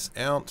of this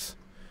out.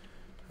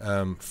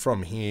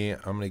 From here,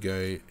 I'm going to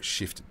go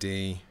Shift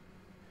D,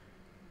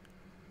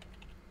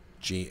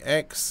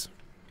 GX,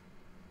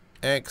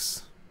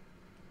 X.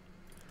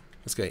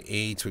 Let's go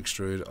E to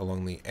extrude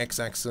along the X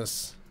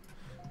axis.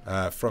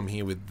 From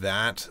here, with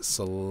that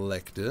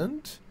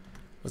selected,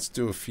 let's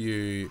do a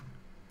few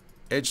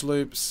edge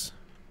loops.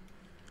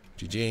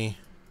 GG,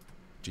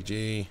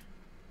 GG,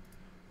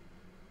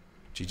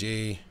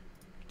 GG,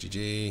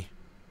 GG,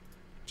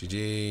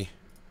 GG,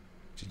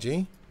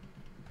 GG.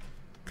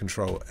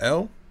 Control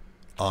L,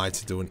 I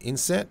to do an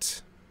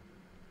inset.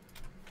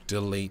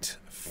 Delete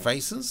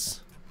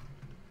faces.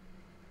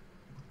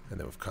 And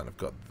then we've kind of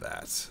got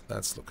that.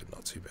 That's looking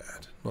not too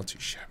bad. Not too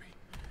shabby.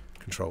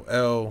 Control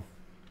L.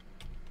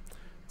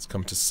 Let's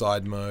come to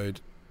side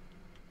mode.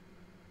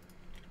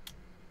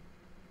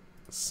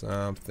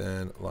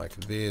 Something like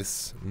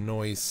this.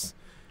 Noise.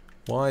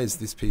 Why is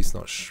this piece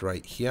not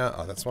straight here?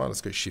 Oh, that's why.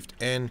 Let's go Shift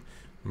N.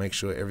 Make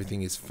sure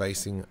everything is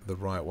facing the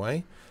right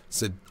way.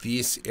 So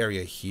this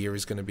area here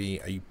is going to be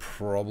a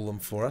problem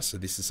for us. So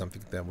this is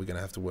something that we're going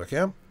to have to work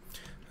out.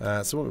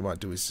 So what we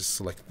might do is just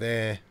select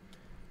there,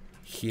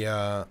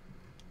 here,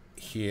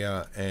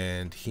 here,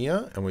 and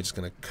here. And we're just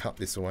going to cut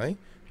this away.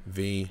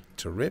 V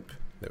to rip.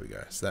 There we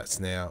go. So that's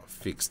now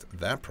fixed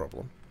that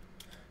problem.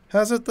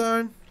 Has it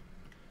though?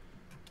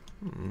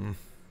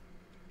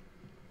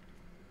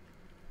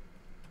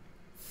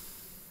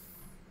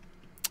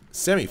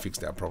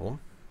 Semi-fixed our problem.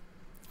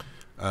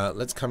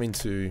 Let's come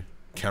into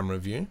camera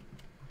view.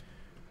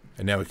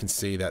 And now we can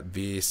see that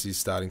this is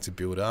starting to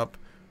build up.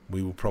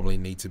 We will probably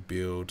need to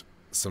build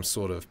some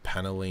sort of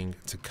paneling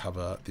to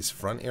cover this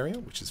front area,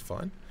 which is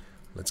fine.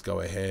 Let's go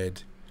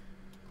ahead.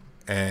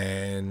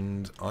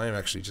 And I am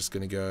actually just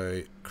going to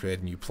go create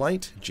a new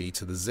plate. G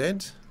to the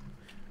Z.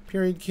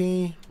 Period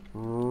key.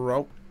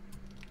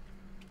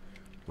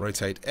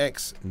 Rotate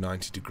X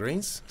 90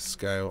 degrees.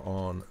 Scale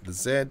on the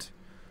Z.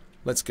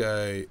 Let's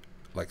go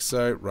like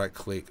so. Right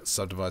click.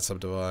 Subdivide.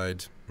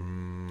 Subdivide.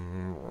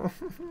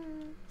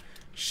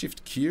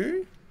 Shift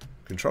Q.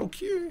 Control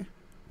Q.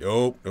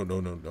 Nope. No, no,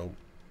 no, no.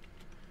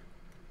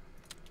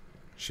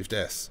 Shift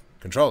S.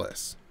 Control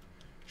S.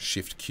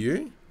 Shift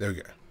Q. There we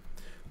go.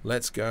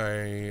 Let's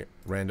go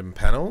random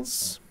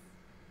panels.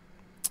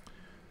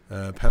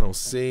 Panel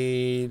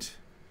seed.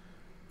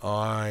 No,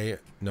 I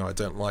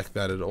don't like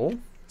that at all.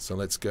 So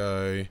let's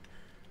go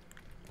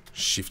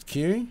Shift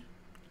Q.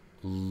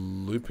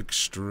 Loop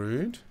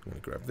extrude. I'm going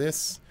to grab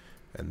this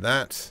and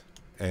that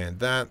and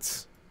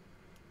that.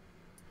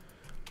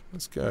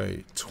 Let's go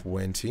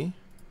 20.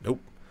 Nope.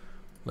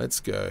 Let's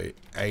go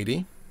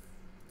 80.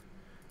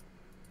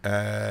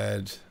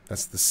 Add,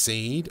 that's the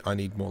seed. I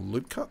need more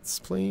loop cuts,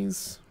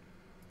 please.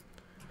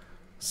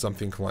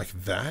 Something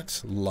like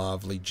that.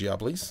 Lovely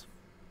jubblies.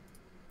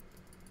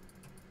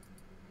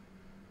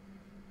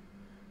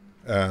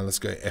 Let's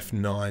go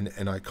F9,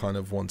 and I kind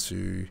of want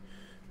to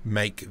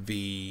make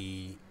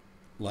the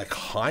like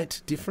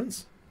height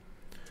difference.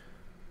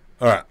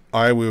 All right,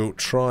 I will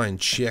try and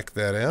check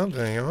that out.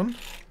 Hang on.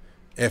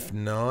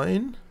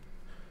 F9.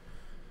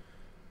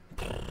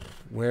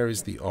 Where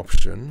is the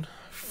option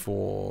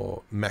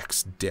for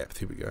max depth?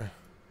 Here we go.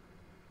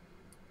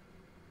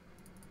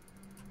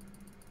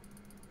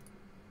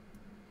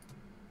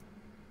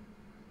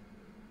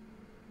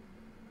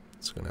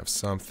 It's going to have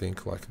something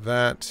like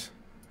that.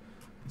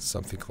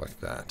 Something like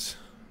that.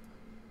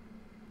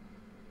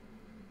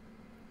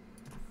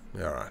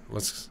 All right,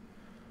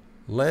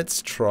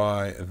 let's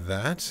try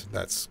that.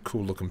 That's a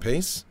cool looking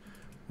piece.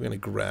 We're going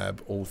to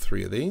grab all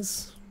three of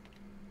these.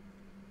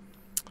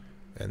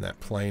 And that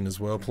plane as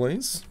well,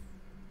 please.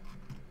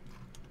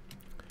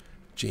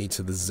 G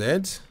to the Z.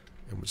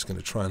 And we're just going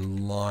to try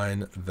and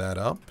line that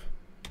up.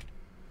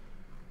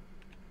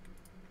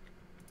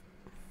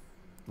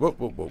 Whoa,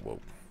 whoa, whoa, whoa.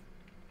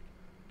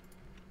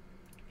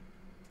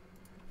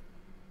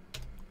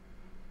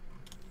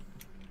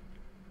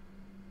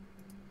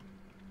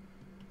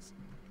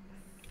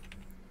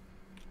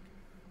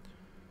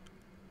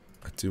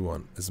 do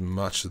want as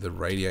much of the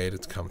radiator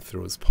to come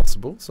through as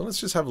possible. So let's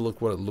just have a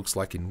look what it looks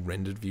like in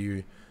rendered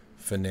view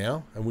for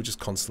now. And we'll just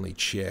constantly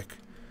check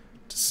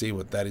to see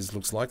what that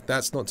looks like.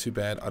 That's not too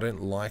bad. I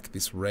don't like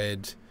this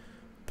red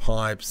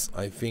pipes.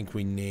 I think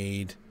we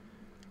need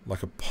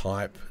like a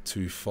pipe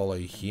to follow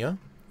here.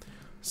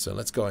 So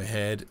let's go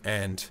ahead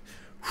and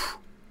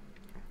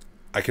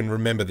I can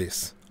remember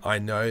this. I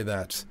know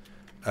that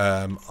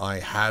I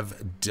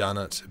have done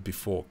it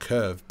before.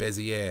 Curve,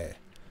 Bezier.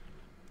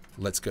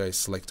 Let's go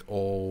select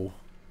all.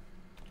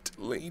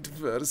 Delete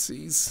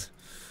vertices.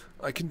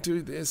 I can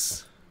do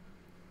this.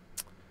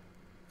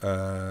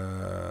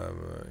 Curve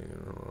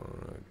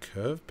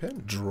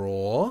pen.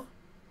 Draw.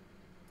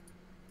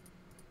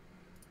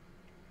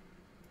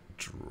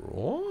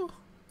 Draw.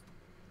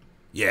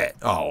 Yeah.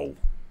 Oh.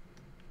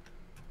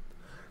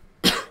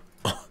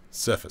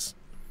 Surface.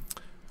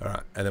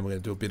 Alright, and then we're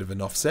going to do a bit of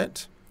an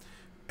offset.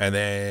 And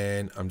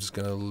then I'm just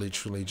going to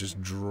literally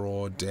just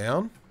draw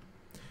down.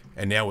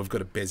 And now we've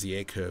got a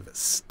Bezier curve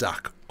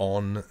stuck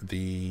on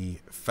the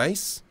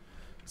face.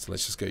 So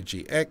let's just go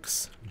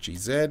GX,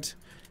 GZ.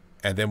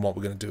 And then what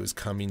we're going to do is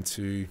come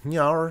into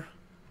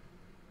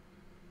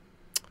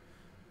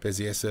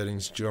Bezier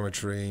settings,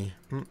 geometry.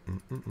 And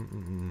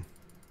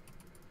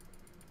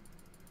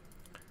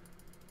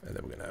then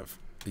we're going to have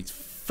these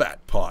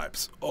fat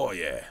pipes. Oh,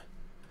 yeah.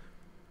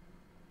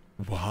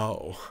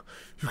 Wow,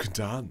 you can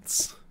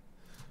dance.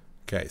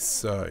 Okay,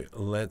 so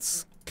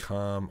let's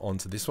come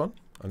onto this one.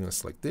 I'm going to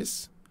select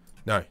this.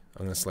 No, I'm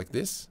going to select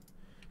this.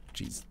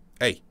 GZ.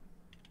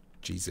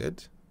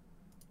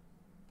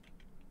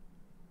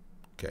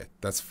 Okay,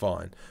 that's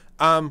fine.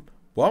 While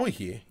we're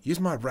here, use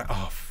my rope.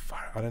 Oh,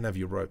 fuck, I don't have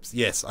your ropes.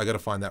 Yes, I got to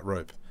find that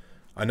rope.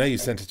 I know you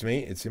sent it to me.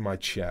 It's in my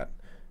chat.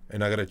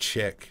 And I got to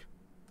check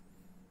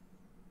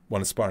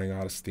one aspiring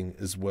artist thing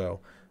as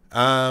well.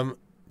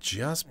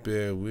 Just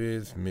bear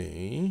with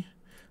me.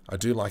 I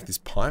do like this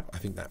pipe. I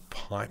think that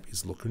pipe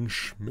is looking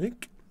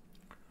schmick.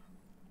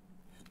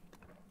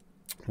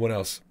 What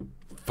else?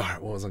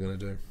 What was I going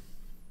to do?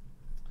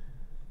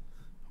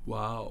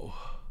 Wow.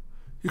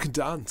 You can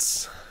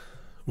dance.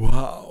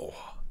 Wow.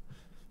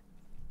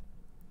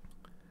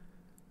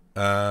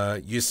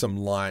 Use some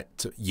light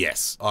to...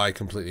 Yes, I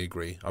completely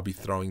agree. I'll be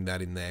throwing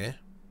that in there.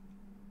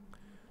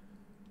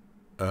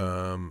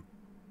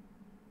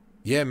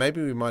 Yeah,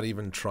 maybe we might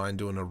even try and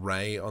do an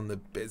array on the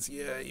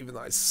Bezier, even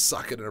though I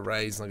suck at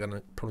arrays, and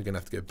I'm probably going to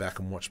have to go back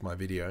and watch my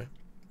video.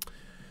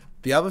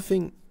 The other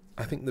thing,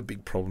 I think the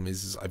big problem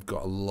is I've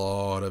got a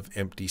lot of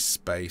empty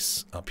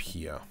space up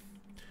here.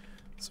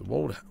 So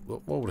what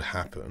would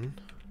happen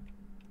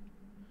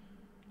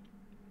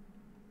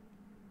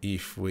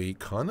if we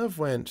kind of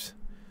went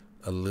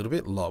a little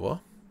bit lower?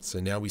 So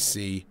now we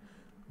see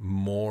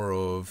more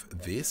of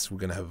this. We're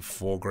going to have a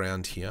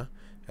foreground here.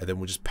 And then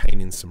we'll just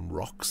paint in some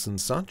rocks and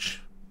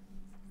such.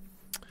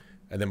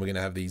 And then we're going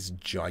to have these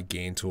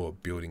gigantor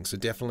buildings. So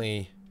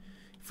definitely,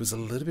 if it was a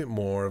little bit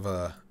more of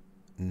a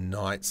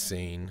night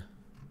scene,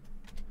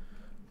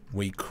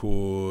 we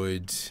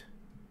could...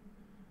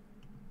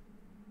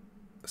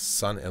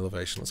 Sun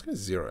elevation, let's go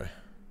 0.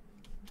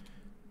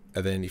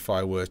 And then if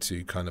I were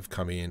to kind of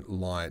come in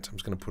light, I'm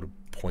just going to put a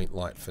point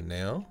light for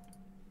now.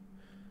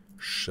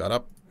 Shut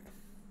up.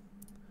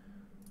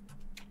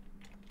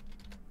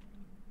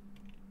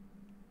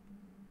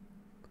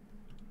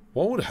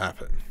 What would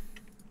happen?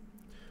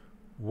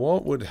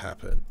 What would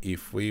happen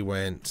if we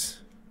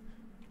went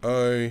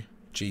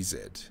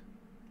OGZ?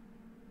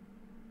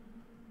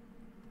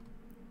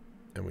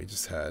 And we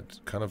just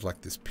had kind of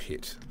like this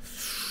pit.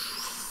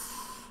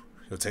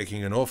 You're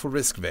taking an awful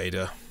risk,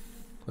 Vader.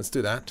 Let's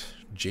do that.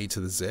 G to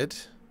the Z.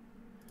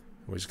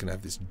 We're just going to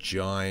have this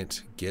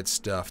giant get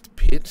stuffed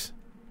pit.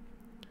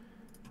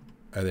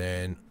 And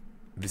then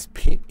this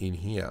pit in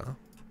here.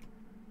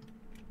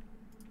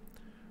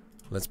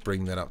 Let's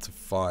bring that up to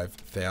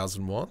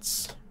 5,000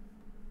 watts.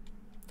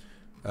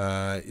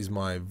 Is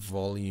my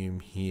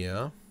volume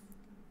here.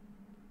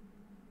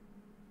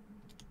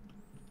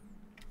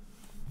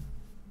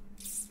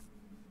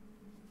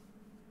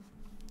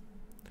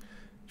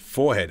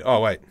 Forehead.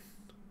 Oh, wait.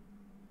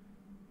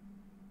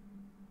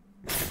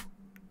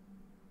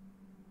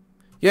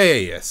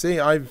 Yeah. See,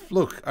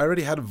 look, I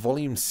already had a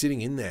volume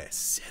sitting in there.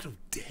 Settle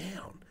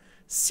down.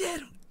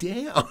 Settle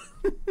down.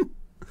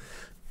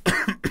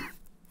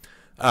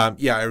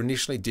 Yeah, I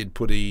initially did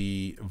put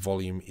a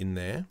volume in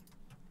there.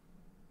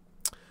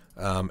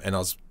 And I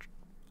was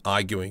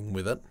arguing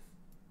with it.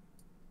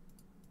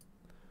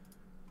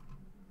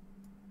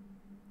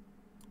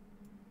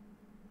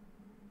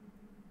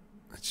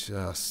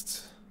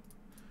 Just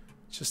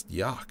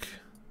yuck.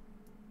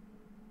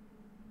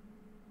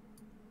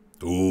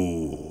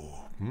 Ooh.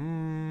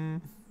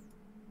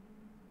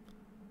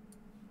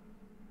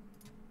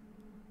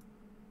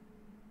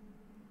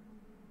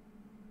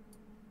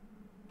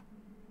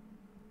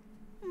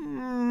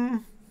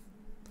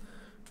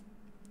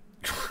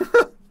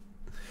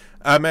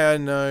 May I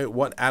know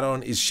what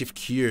add-on is Shift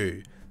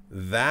Q?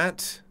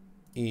 That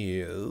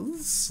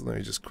is... Let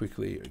me just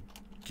quickly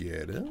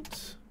get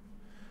it.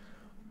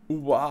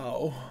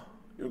 Wow.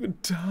 You're looking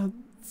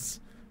tons.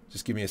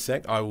 Just give me a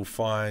sec. I will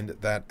find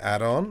that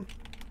add-on.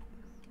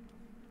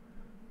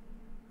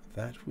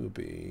 That will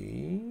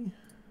be,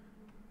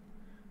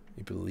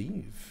 I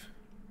believe,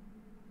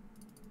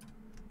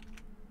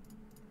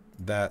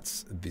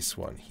 that's this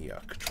one here.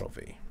 Control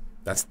V.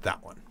 That's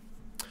that one.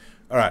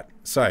 All right.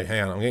 So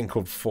hang on. I'm getting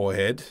called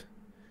forehead.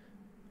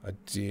 I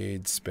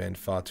did spend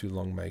far too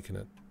long making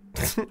it.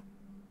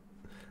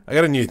 I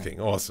got a new thing.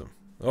 Awesome.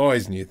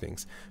 Always new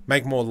things.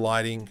 Make more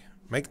lighting.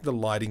 Make the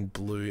lighting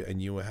blue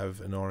and you will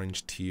have an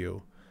orange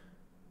teal.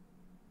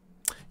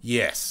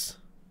 Yes.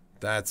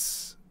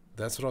 That's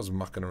what I was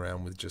mucking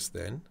around with just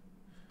then.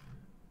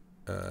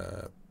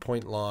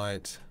 Point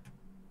light.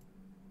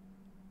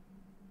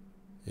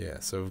 Yeah,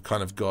 so we've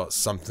kind of got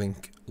something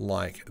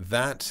like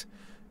that.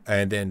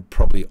 And then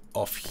probably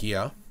off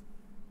here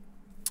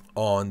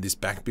on this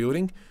back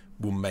building,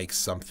 we'll make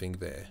something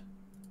there.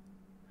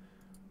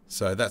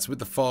 So that's with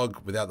the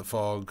fog, without the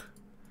fog.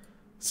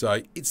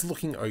 So it's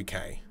looking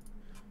okay.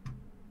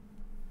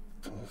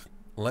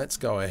 Let's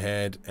go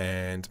ahead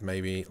and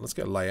maybe, let's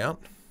go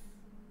layout.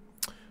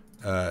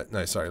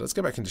 No, sorry, let's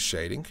go back into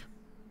shading.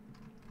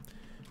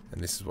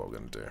 And this is what we're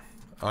going to do.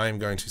 I am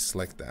going to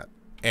select that.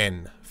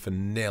 N for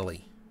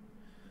Nelly.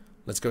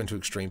 Let's go into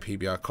Extreme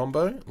PBR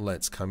Combo.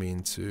 Let's come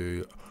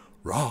into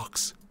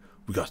rocks.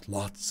 We got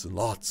lots and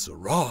lots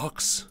of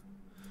rocks.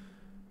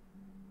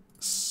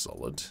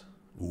 Solid.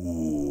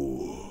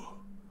 Ooh.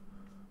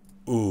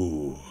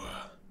 Ooh.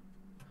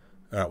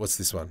 Alright, what's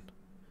this one?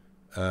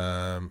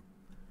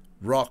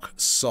 Rock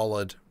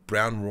solid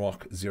brown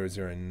rock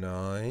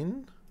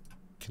 009.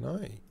 Can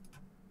I?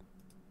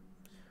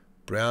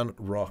 Brown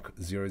rock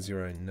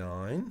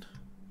 009.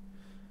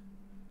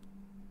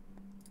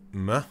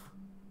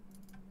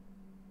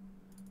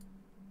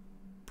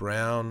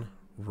 Brown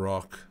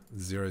rock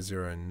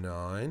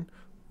 009.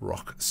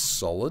 Rock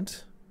solid.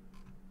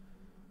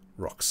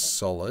 Rock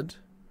solid.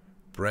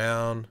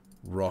 Brown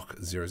rock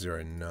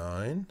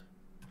 009.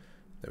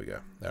 There we go.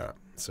 All right.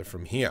 So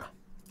from here,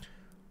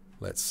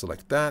 let's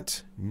select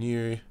that.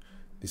 New.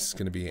 This is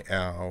going to be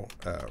our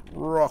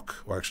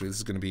rock. Well, actually, this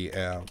is going to be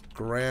our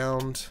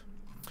ground.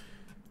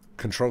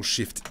 Control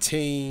Shift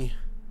T.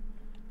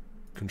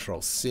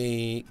 Control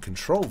C.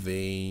 Control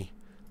V.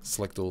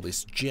 Select all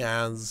this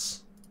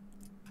jazz.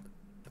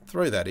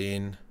 Throw that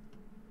in.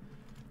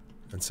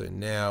 And so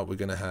now we're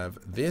going to have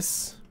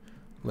this.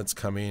 Let's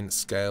come in,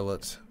 scale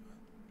it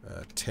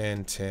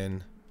 10,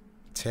 10,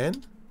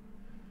 10.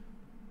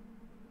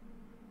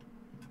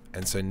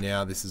 And so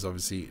now this has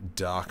obviously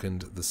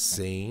darkened the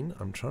scene.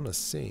 I'm trying to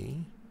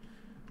see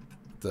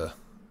the...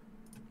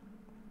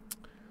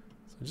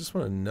 So I just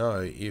want to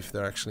know if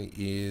there actually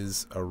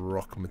is a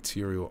rock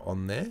material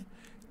on there.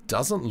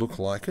 Doesn't look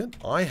like it.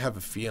 I have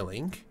a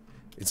feeling,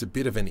 it's a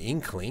bit of an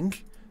inkling,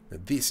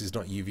 that this is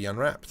not UV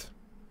unwrapped.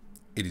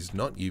 It is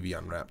not UV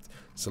unwrapped.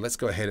 So let's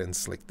go ahead and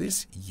select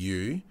this.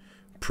 U,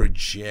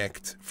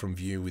 project from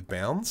view with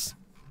bounds.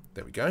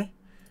 There we go.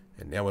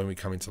 And now when we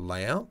come into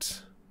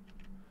layout...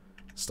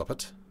 Stop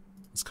it.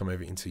 Let's come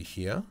over into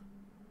here.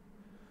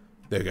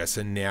 There we go.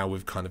 So now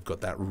we've kind of got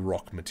that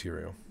rock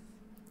material.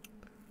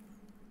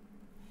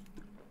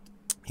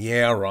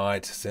 Yeah,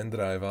 right. Send it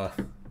over.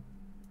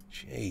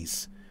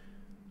 Jeez.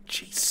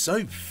 Jeez,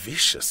 so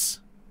vicious.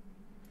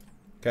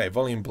 Okay,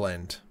 volume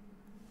blend.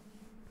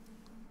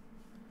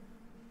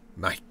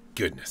 My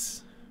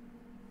goodness.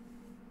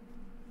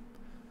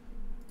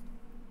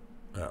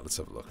 Alright, let's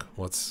have a look.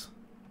 What's...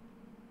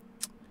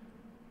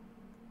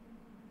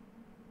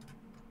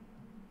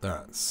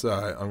 Alright, so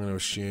I'm going to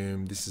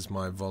assume this is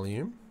my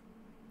volume.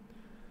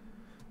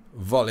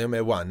 Volume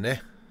è 1, eh?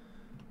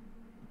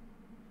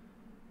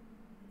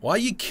 Why are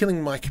you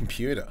killing my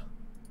computer?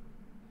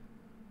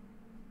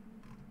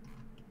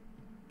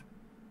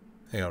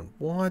 Hang on,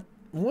 what?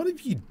 What have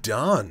you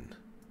done?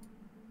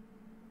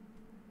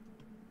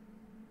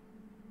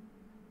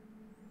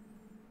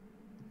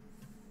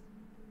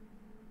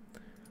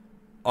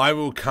 I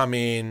will come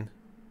in...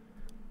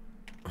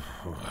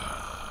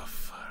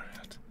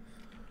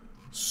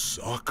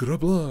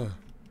 Sakrabla.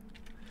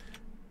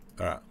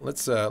 Alright,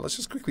 let's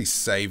just quickly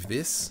save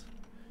this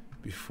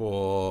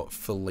before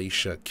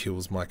Felicia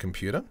kills my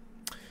computer.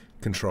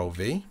 Control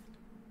V.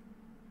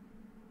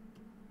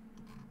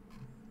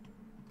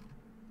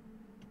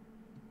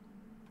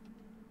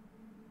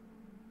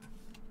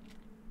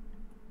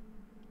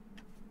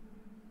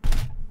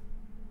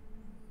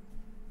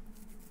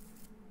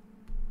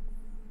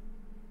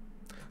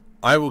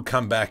 I will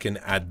come back and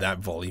add that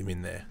volume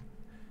in there.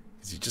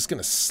 Because you're just going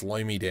to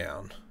slow me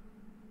down.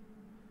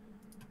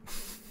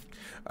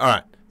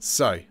 Alright,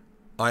 so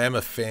I am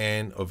a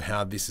fan of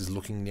how this is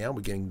looking now.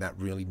 We're getting that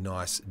really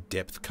nice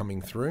depth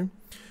coming through.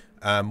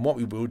 What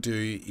we will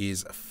do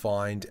is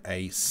find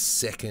a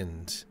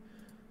second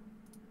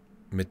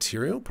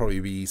material. Probably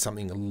be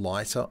something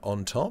lighter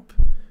on top.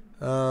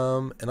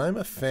 And I'm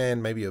a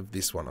fan maybe of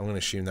this one. I'm going to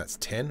assume that's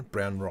 10.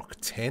 Brown rock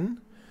 10.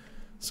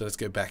 So let's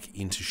go back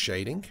into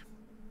shading.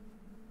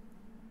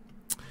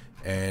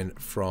 And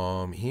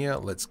from here,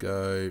 let's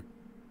go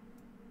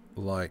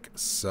like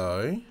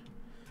so.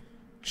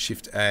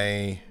 Shift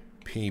A,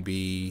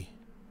 PB,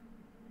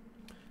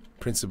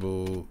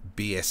 principal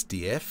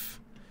BSDF,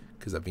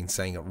 because I've been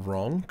saying it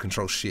wrong.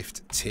 Control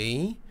Shift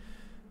T,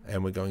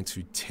 and we're going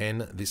to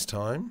 10 this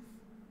time.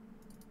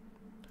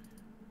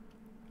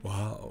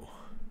 Wow,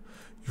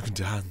 you can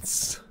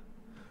dance.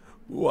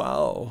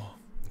 Wow.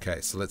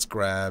 Okay, so let's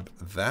grab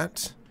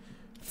that.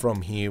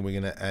 From here, we're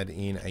going to add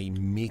in a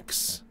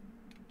mix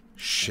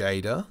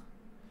shader.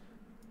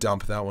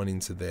 Dump that one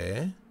into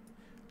there.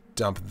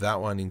 Dump that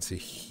one into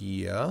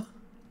here.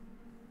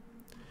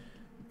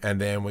 And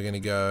then we're going to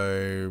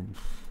go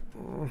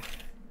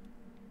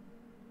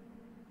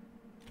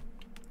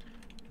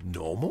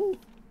normal?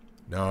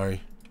 No.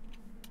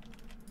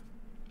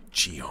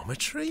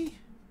 Geometry?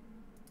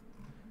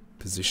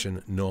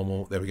 Position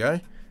normal. There we go.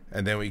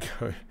 And then we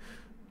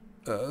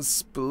go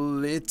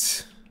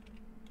split.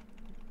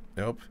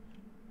 Nope.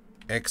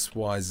 X,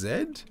 Y,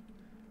 Z.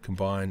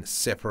 Combine,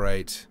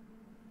 separate.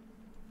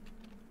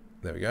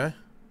 There we go.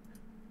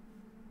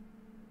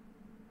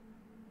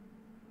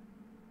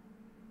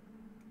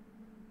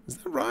 Is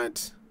that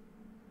right?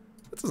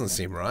 That doesn't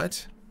seem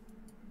right.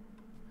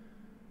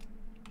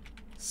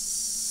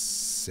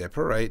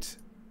 Separate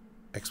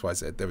X, Y,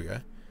 Z. There we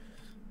go.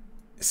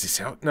 Is this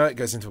how? No, it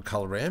goes into a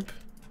color ramp.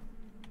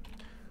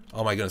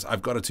 Oh my goodness,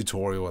 I've got a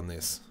tutorial on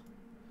this.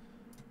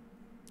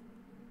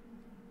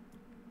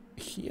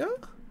 Here?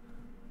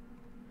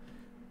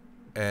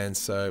 And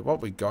so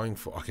what we're going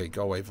for, okay,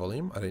 go away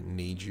volume. I don't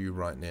need you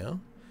right now.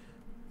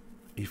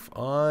 If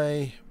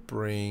I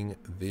bring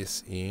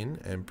this in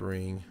and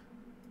bring,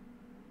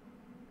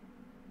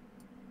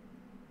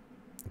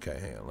 okay,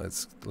 hang on,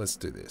 let's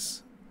do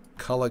this.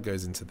 Color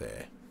goes into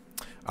there.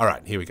 All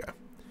right, here we go.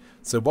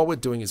 So what we're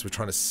doing is we're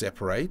trying to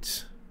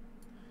separate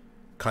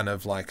kind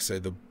of like, so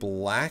the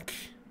black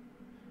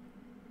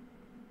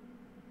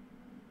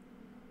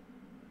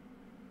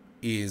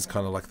is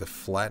kind of like the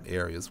flat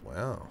areas.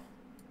 Wow.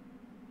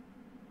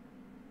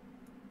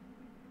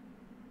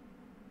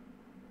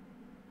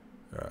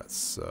 Alright,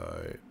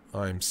 so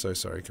I'm so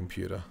sorry,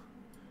 computer.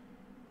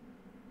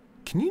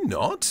 Can you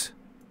not?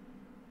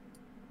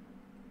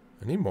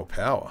 I need more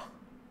power.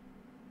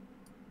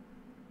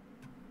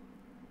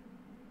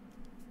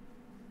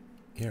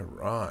 Yeah,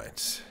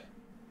 right.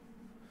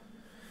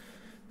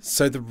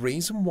 So the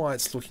reason why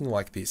it's looking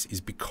like this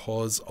is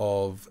because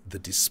of the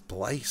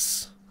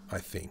displace, I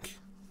think.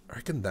 I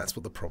reckon that's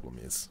what the problem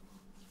is.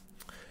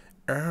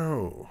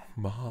 Oh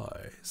my.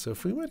 So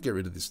if we were to get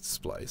rid of this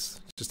displace,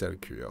 just out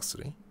of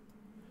curiosity,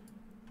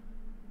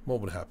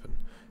 what would happen?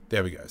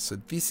 There we go. So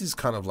this is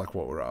kind of like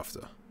what we're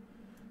after.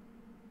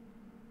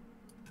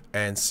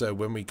 And so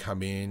when we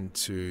come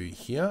into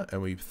here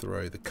and we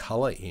throw the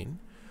color in,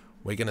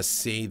 we're going to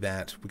see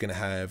that we're going to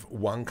have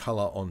one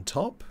color on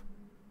top.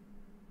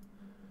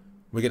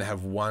 We're going to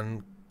have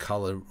one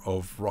color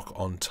of rock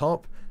on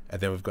top. And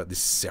then we've got this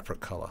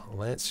separate color.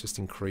 Let's just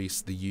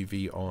increase the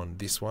UV on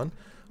this one.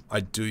 I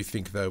do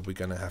think, though, we're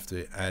going to have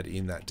to add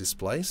in that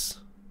displace.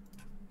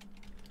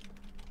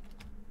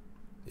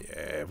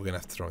 Yeah, we're going to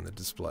have to throw in the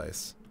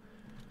displace.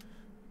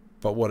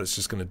 But what it's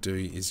just going to do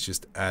is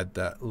just add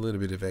that little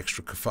bit of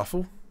extra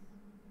kerfuffle.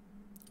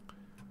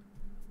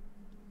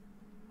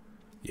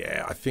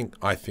 Yeah, I think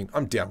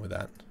I'm down with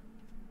that.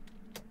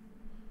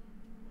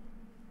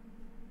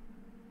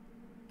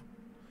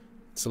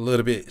 It's a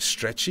little bit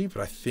stretchy,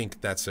 but I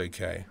think that's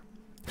okay.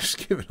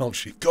 Just give it all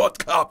shit. God,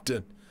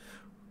 Captain!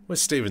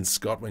 Where's Stephen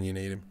Scott when you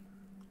need him?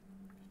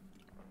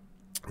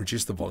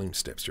 Reduce the volume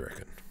steps, you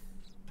reckon?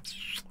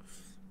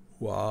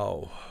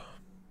 Wow.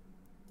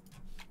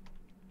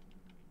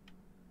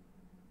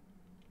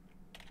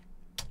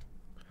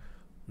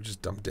 We'll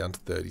just dump it down to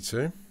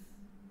 32.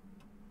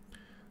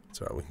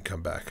 It's alright, we can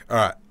come back.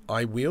 Alright,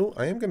 I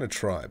am going to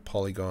try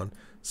polygon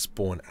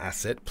spawn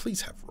asset.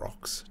 Please have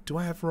rocks. Do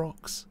I have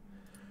rocks?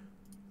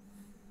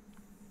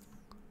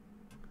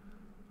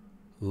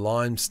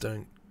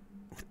 Limestone.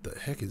 What the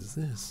heck is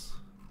this?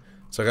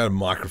 So I got a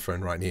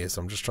microphone right here,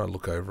 so I'm just trying to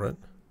look over it.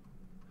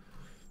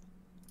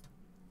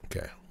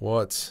 Okay,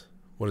 what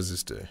does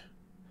this do?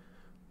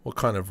 What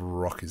kind of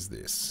rock is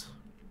this?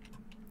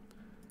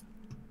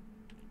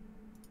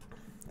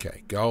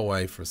 Okay, go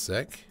away for a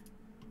sec.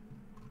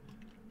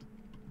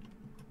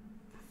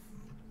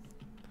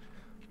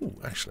 Ooh,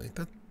 actually,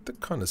 that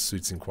kind of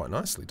suits in quite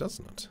nicely,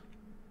 doesn't it?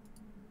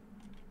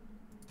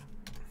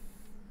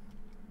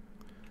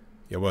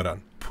 Yeah, well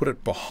done. Put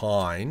it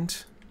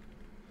behind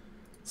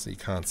so you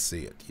can't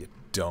see it, you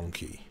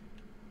donkey.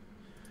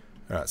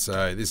 Alright,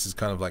 so this is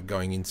kind of like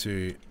going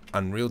into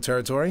Unreal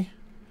territory.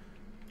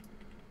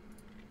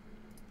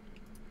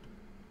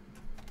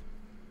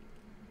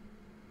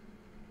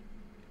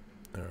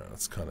 Alright,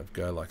 let's kind of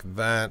go like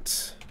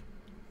that.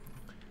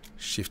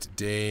 Shift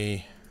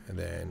D, and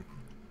then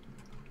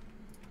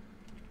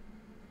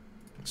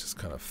just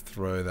kind of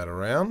throw that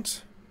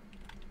around.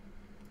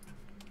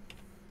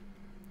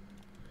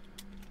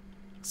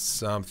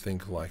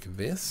 Something like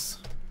this.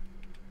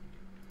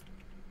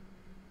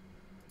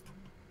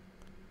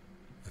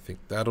 I think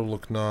that'll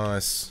look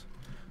nice.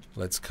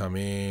 Let's come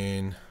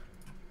in.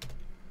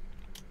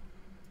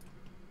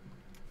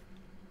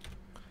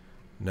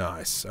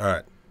 Nice. All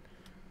right.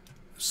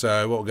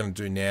 So what we're going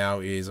to do now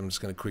is I'm just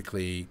going to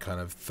quickly kind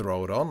of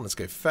throw it on. Let's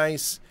go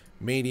face,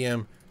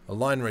 medium,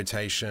 align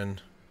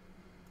rotation.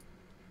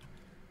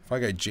 If I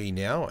go G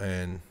now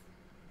and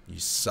you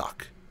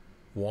suck.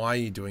 Why are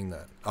you doing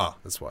that? Ah,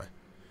 that's why.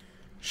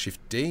 Shift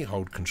D,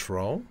 hold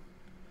control.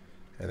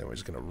 And then we're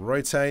just going to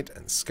rotate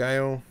and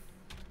scale.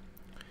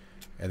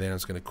 And then I'm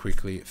just going to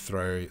quickly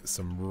throw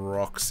some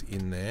rocks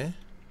in there.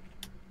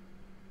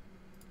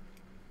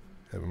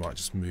 And we might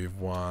just move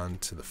one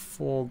to the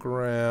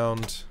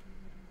foreground.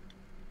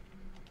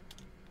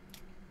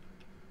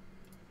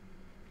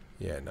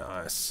 Yeah,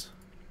 nice.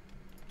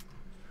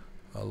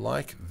 I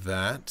like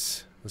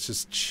that. Let's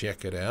just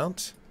check it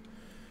out.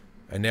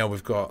 And now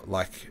we've got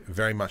like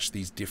very much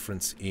these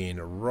difference in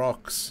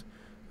rocks.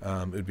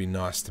 It would be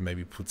nice to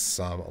maybe put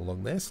some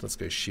along there. So let's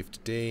go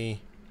Shift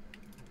D.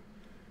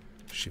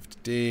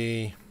 Shift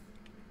D.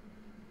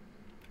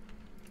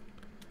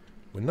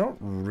 We're not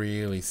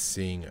really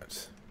seeing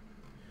it.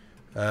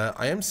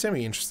 I am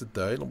semi-interested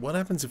though. What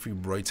happens if we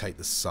rotate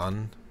the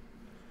sun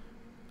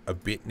a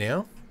bit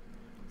now?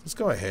 Let's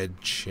go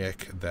ahead,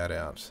 check that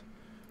out.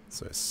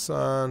 So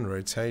sun,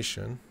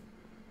 rotation.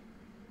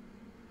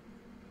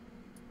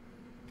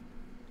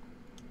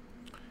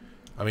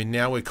 I mean,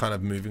 now we're kind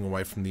of moving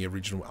away from the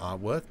original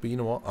artwork, but you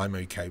know what? I'm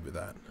okay with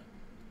that.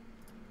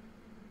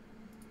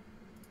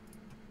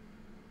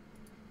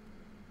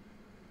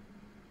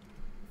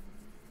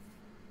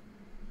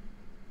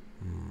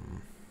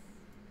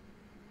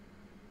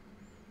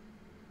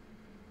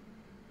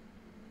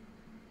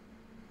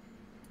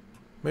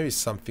 Maybe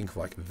something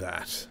like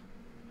that,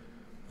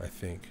 I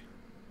think.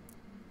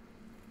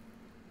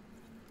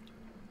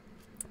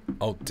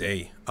 Alt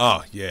D.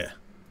 Oh, yeah.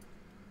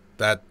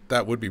 That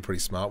would be pretty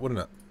smart, wouldn't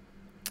it?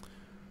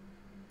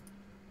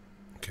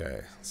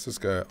 Okay, let's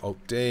just go Alt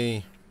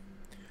D,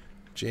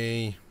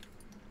 G.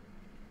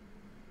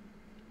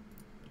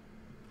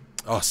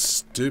 Oh,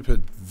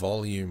 stupid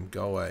volume.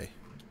 Go away.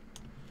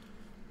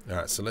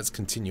 Alright, so let's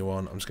continue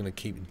on. I'm just going to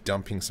keep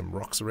dumping some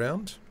rocks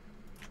around.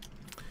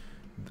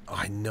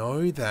 I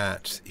know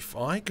that if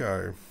I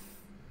go...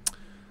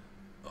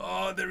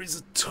 Oh, there is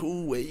a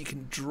tool where you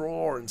can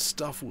draw and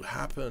stuff will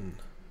happen.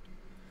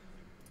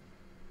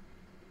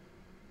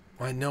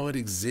 I know it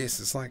exists.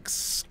 It's like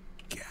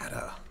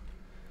scatter.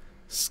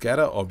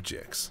 Scatter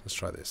objects. Let's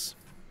try this.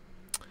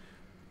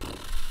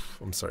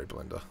 I'm sorry,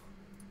 Blender.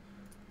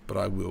 But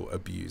I will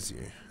abuse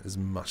you as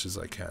much as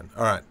I can.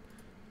 Alright.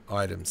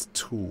 Items,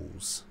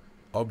 tools,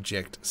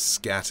 object,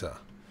 scatter.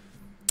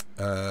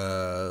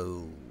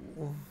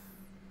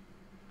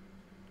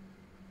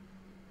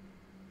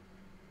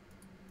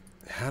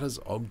 How does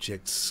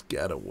object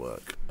scatter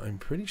work? I'm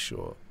pretty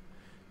sure.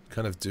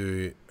 Kind of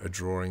do a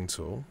drawing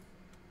tool.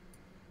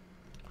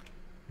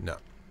 No.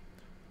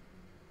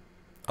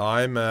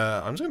 I'm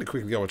just going to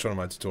quickly go watch one of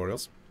my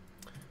tutorials.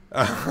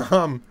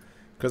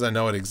 Because I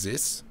know it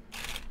exists.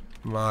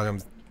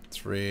 Amalgam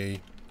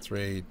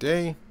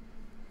 3D.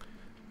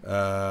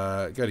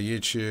 Go to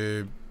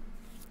YouTube.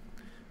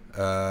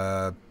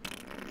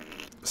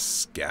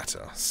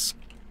 Scatter.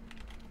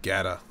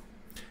 Scatter.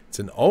 It's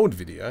an old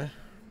video.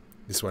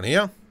 This one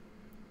here.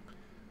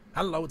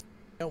 Hello.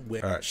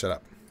 Alright, shut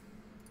up.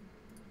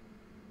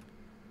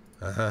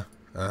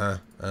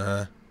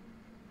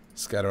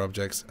 Scatter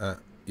objects.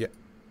 Yeah.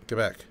 Go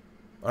back.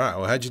 Alright,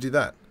 well, how'd you do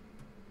that?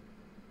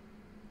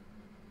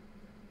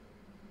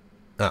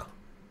 Ah.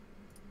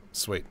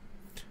 Sweet.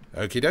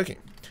 Okie dokie.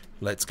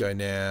 Let's go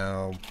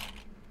now.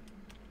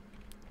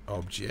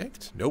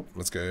 Object. Nope.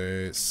 Let's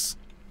go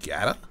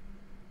scatter.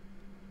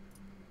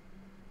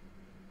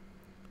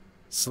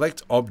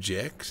 Select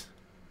object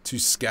to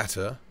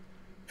scatter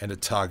and a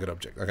target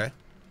object. Okay.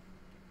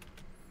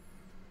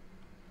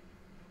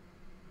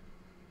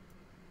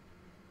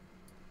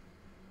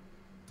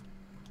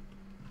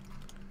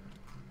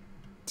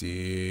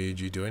 Did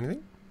you do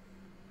anything?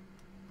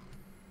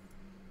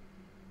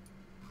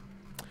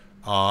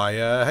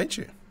 I hate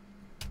you.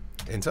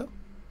 Enter.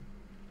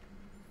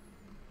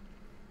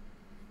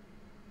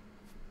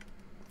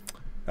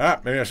 Ah,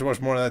 maybe I should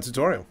watch more of that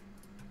tutorial.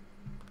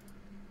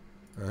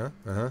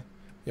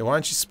 Yeah, why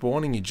aren't you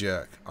spawning, you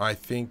jerk? I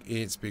think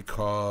it's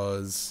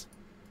because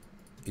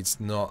it's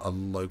not a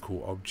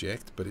local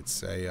object, but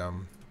it's a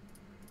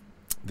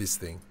this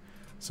thing.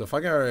 So if I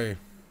go,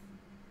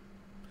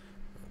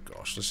 oh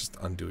gosh, let's just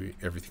undo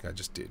everything I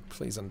just did.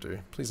 Please undo.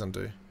 Please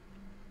undo.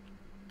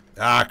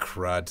 Ah,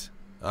 crud.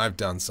 I've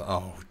done so.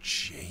 Oh,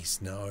 jeez,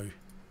 no.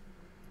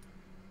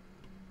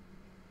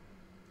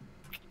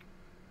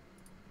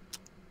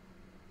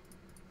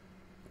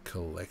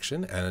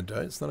 Collection.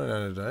 Antidote. It's not an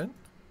antidote.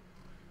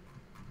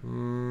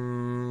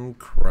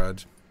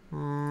 Crud.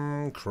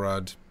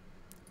 Crud.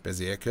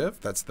 Bezier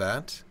curve. That's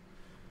that.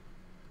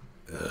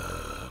 What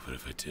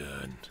have I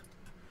done?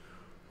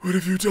 What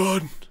have you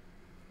done?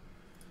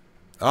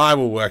 I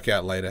will work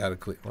out later how to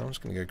click. Well, I'm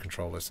just going to go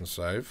Control S and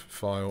save.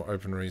 File,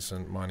 open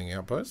recent mining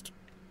outpost.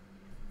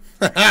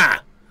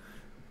 Ha!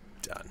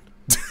 Done.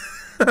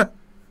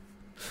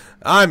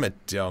 I'm a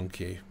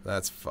donkey.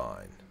 That's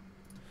fine.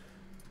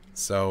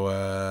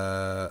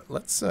 So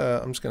let's,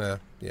 I'm just gonna,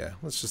 yeah,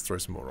 let's just throw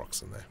some more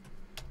rocks in there.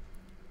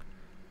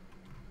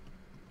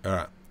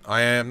 Alright,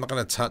 I am not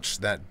gonna touch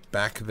that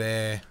back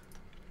there.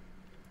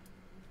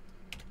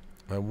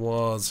 I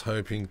was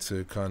hoping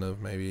to kind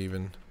of maybe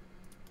even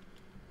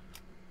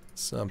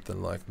something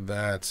like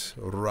that,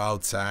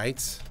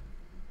 rotate.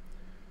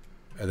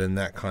 And then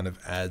that kind of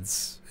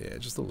adds, yeah,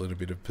 just a little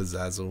bit of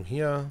pizzazzle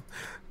here.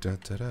 Da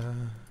da da,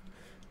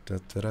 da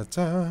da da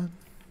da.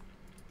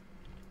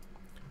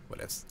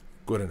 What else?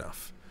 Good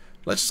enough.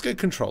 Let's just go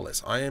Control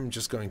S. I am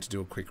just going to do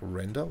a quick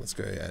render. Let's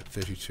go at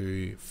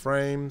 32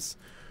 frames,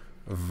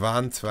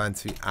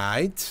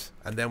 128,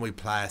 and then we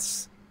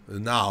place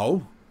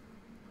now.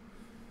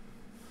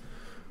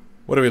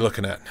 What are we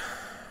looking at?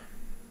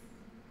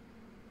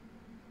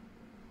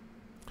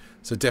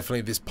 So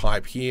definitely this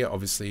pipe here,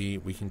 obviously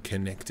we can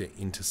connect it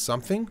into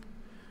something,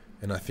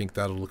 and I think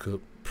that'll look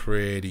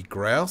pretty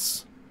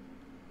grouse.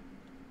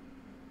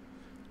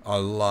 I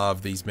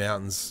love these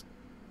mountains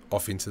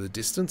off into the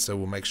distance, so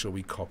we'll make sure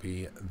we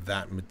copy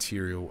that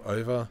material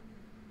over.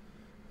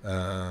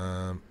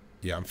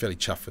 Yeah, I'm fairly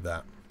chuffed with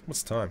that.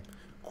 What's the time?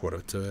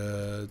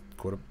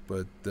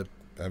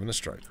 Having a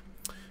stroke.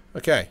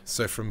 Okay,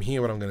 so from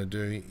here what I'm going to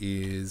do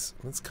is,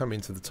 let's come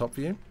into the top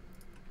view.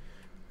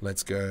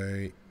 Let's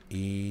go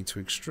E to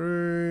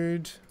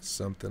extrude,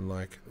 something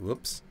like,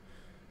 whoops,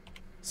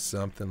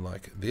 something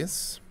like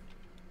this.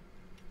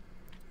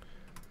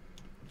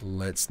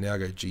 Let's now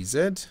go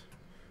GZ,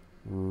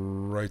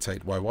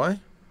 rotate YY,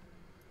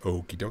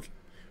 okie dokie,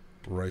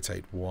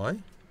 rotate Y,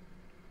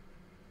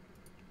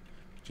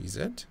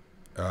 GZ.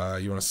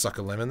 You want to suck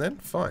a lemon then?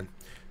 Fine.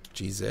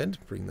 GZ,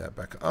 bring that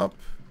back up.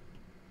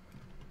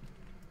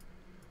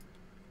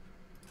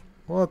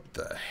 What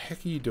the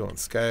heck are you doing?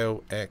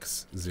 Scale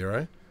X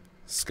 0,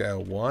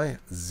 scale Y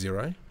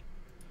 0.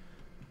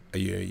 Are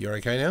you're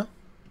okay now?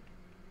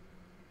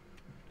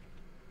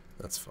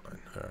 That's fine.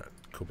 All right,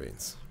 cool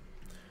beans.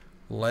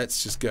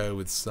 Let's just go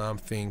with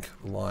something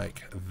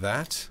like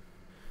that,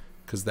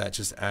 because that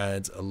just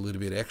adds a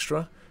little bit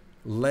extra.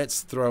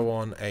 Let's throw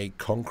on a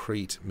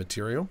concrete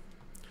material.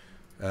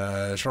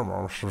 Let's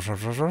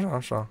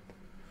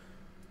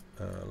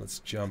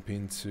jump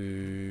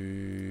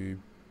into,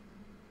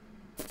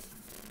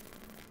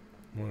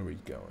 where are we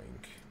going?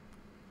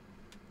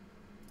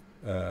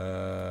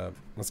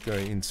 Let's go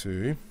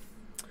into,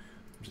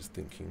 I'm just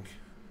thinking.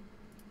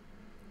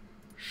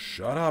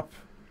 Shut up.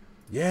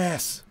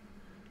 Yes.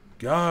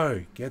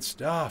 Go. Get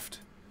stuffed.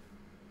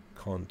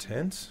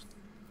 Content.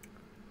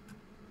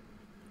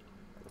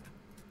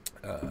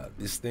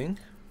 This thing.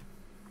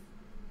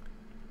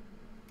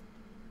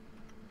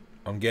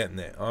 I'm getting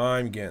there.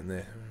 I'm getting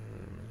there.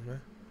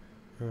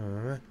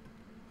 Oh,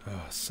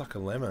 suck a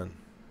lemon.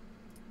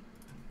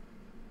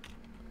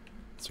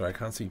 Sorry, I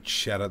can't see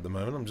chat at the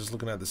moment. I'm just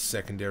looking at the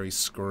secondary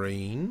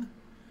screen.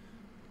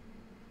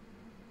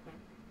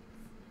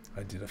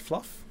 I did a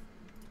fluff.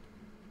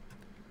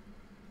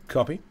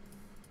 Copy.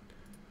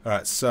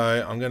 Alright,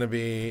 so I'm going to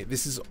be...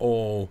 This is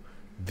all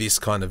this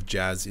kind of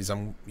jazz. Is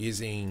I'm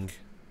using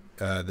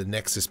the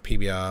Nexus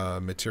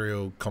PBR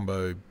material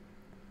combo,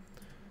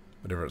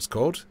 whatever it's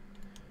called.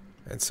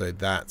 And so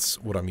that's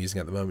what I'm using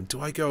at the moment.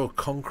 Do I go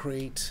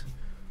concrete?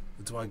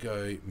 Or do I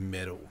go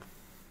metal?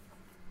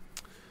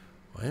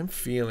 I am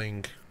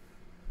feeling...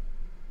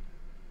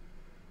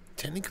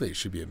 Technically it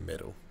should be a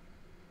metal.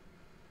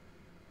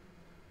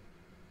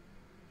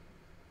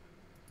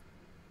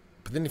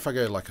 But then if I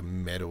go like a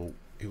metal,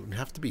 it would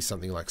have to be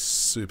something like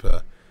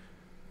super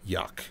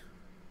yuck.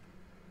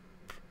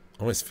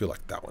 I always feel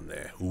like that one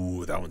there.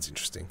 Ooh, that one's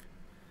interesting.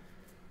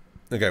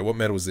 Okay, what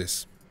metal is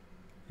this?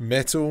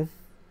 Metal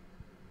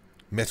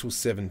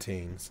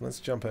 17. So let's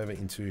jump over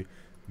into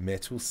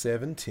metal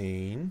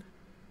 17.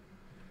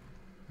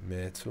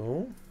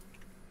 Metal.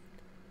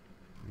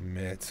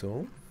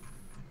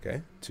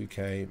 Okay,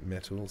 2K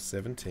metal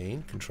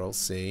 17. Control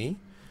C.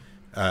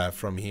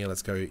 From here,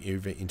 let's go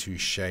over into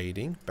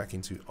shading, back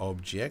into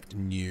object,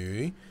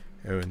 new,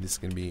 and this is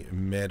going to be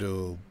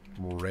metal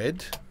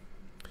red.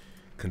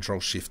 Control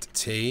Shift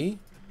T,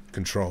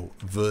 Control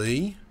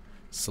V,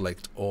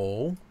 select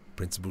all,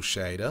 principal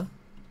shader.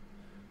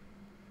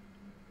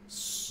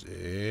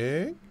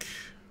 Sick.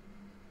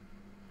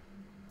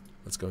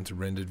 Let's go into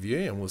rendered view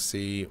and we'll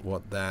see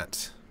what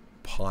that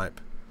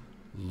pipe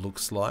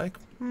looks like.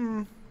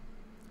 It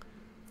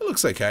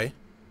looks okay.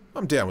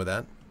 I'm down with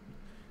that.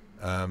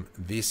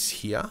 This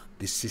here,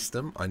 this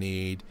system, I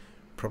need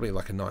probably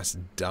like a nice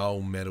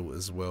dull metal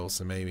as well.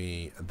 So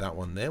maybe that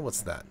one there.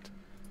 What's that?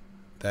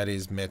 That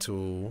is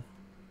metal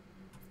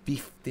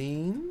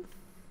 15.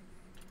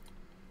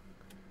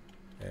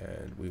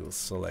 And we will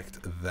select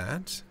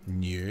that,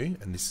 new,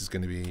 and this is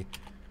going to be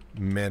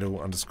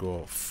metal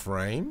underscore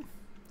frame.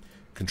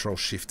 Control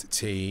Shift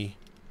T,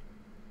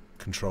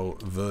 Control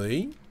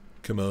V,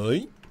 come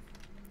on.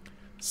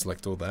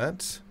 Select all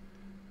that.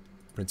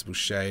 Principal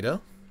shader.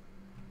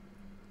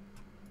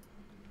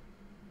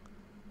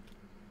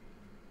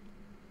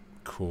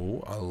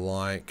 Cool. I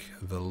like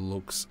the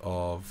looks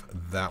of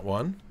that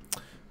one.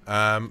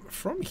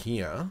 From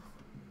here,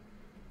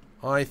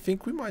 I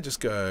think we might just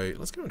go,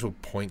 let's go into a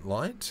point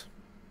light.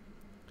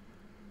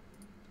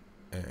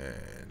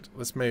 And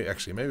let's maybe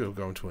we'll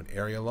go into an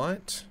area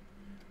light.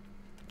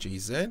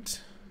 GZ.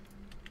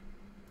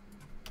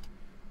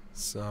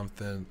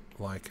 Something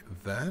like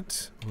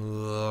that.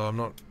 I'm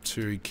not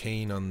too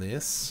keen on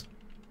this.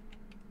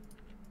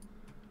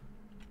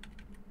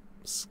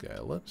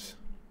 Scale it.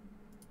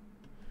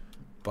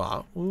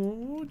 But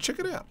we'll check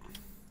it out.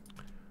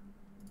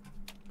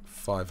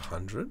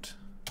 500.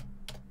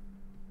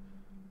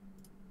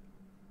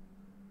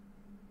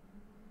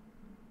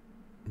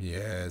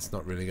 Yeah, it's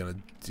not really going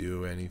to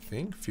do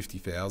anything.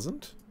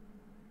 50,000.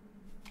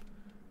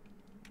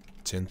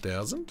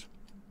 10,000.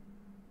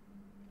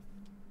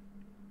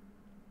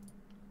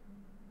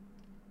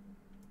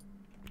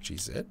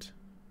 GZ.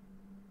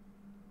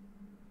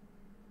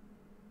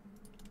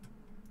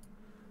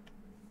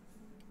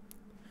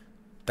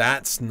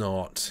 That's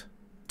not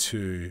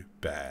too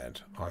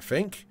bad, I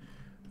think.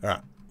 All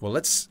right. Well,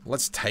 let's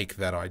take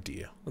that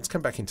idea. Let's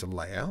come back into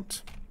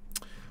layout.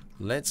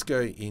 Let's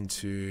go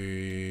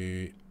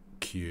into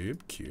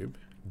cube,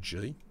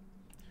 G.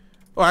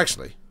 Oh,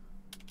 actually,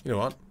 you know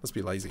what? Let's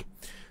be lazy.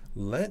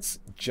 Let's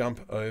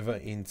jump over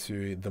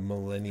into the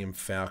Millennium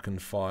Falcon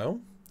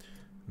file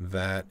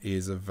that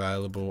is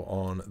available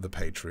on the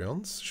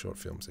Patreons. Short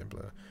films,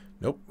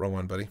 nope, wrong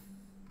one, buddy.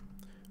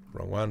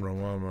 Wrong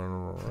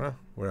one.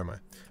 Where am I?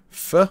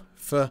 For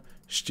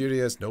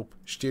Studios. Nope.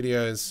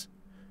 Studios.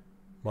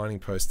 Mining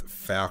Post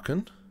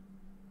Falcon.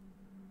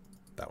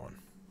 That one.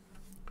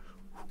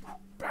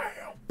 Bam,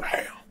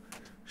 bam.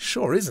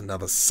 Sure is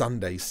another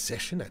Sunday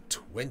session at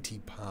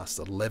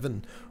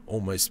 11,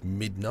 almost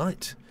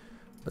midnight.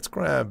 Let's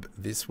grab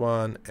this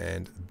one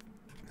and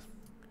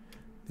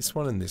this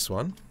one and this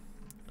one.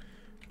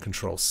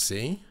 Control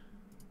C.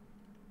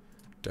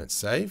 Don't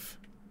save.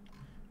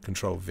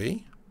 Control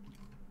V.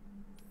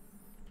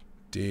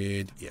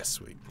 Yes,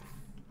 sweet.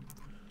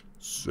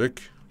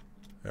 Sick.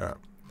 Alright.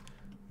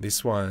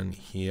 This one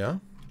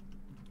here.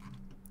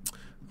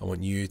 I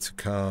want you to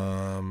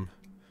come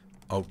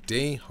Alt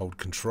D, hold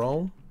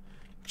Control,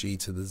 G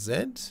to the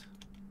Z.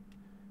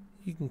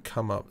 You can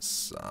come up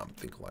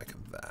something like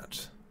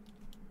that.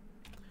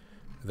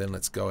 Then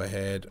let's go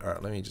ahead.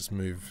 Alright, let me just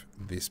move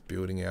this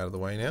building out of the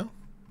way now.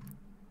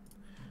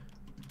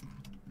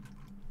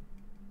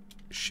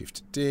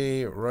 Shift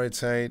D,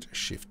 rotate,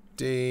 Shift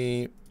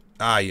D.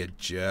 Ah, you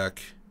jerk.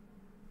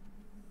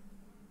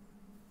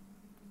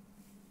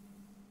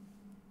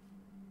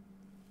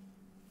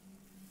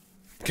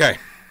 Okay.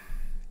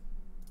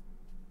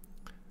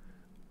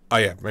 Oh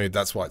yeah, maybe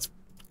that's why it's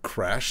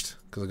crashed,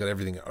 because I got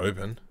everything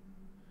open.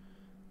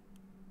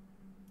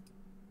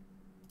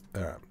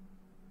 Alright.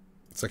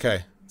 It's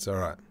okay. It's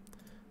alright.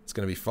 It's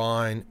gonna be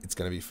fine. It's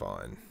gonna be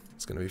fine.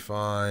 It's gonna be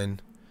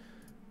fine.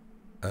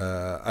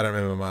 I don't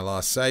remember what my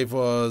last save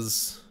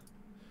was.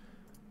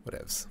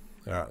 Whatevs.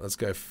 Alright, let's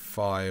go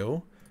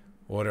File,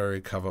 Auto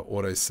Recover,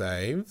 Auto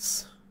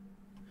Saves.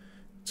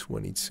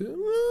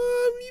 22.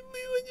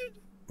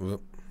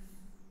 Whoop.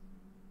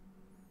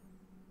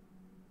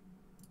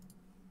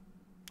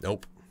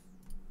 Nope.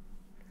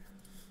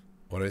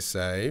 Auto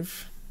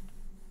Save.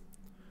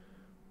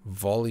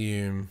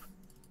 Volume.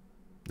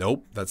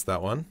 Nope, that's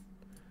that one.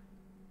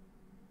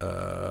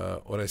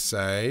 Auto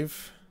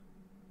Save.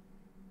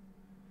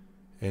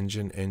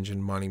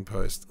 Engine, Mining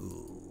Post.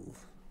 Ooh.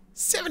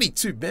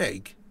 72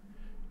 meg.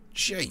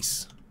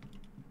 Jeez.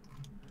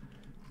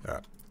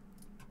 Alright.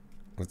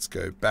 Let's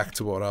go back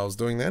to what I was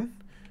doing then.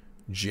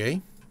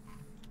 G.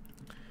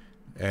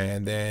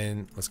 And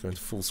then let's go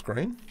into full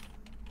screen.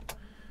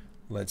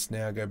 Let's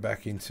now go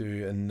back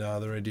into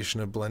another edition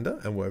of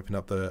Blender and we'll open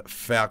up the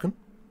Falcon.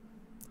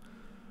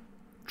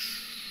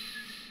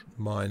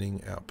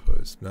 Mining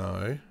Outpost.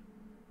 No.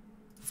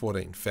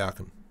 14.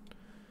 Falcon.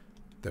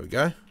 There we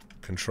go.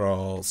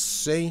 Control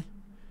C.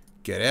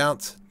 Get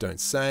out. Don't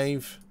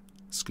save.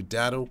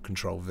 Skedaddle.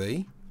 Control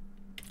V.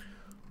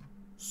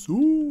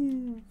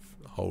 So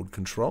hold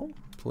Control,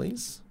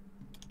 please.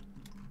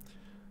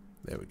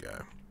 There we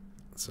go.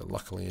 So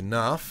luckily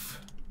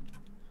enough.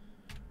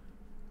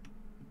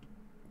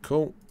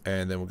 Cool.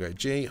 And then we'll go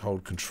G.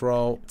 Hold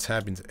Control.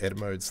 Tab into edit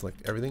mode.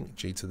 Select everything.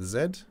 G to the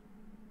Z.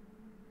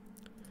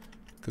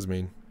 Because I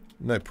mean,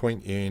 no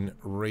point in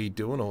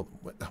redoing all.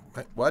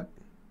 What?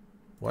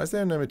 Why is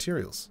there no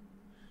materials?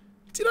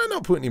 Did I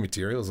not put any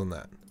materials on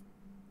that?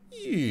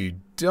 You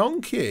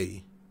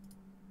donkey.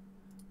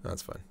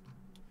 That's fine.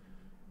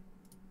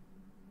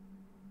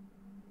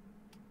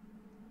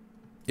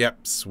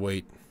 Yep,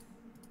 sweet.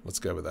 Let's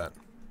go with that.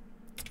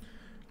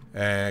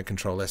 And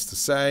Control S to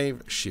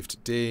save.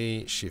 Shift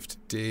D. Shift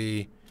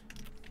D.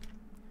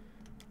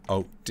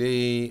 Alt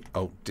D.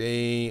 Alt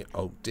D.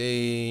 Alt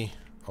D.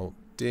 Alt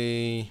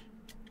D.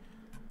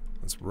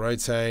 Let's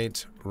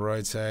rotate.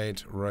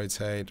 Rotate.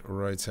 Rotate.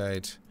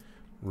 Rotate.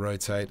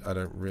 Rotate. I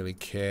don't really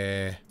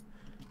care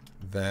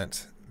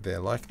that they're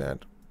like that.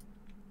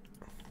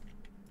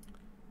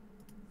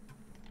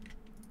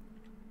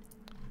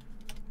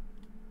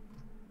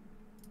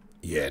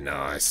 Yeah,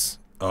 nice.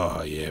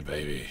 Oh, yeah,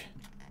 baby.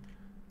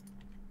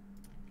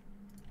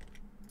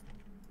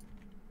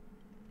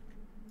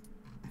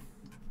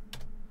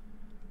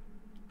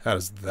 How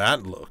does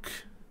that look?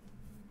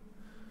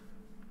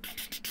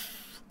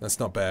 That's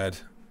not bad.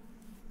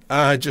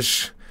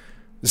 Just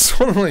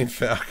Sonoline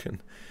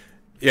Falcon.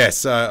 Yeah,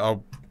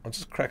 so I'll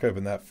just crack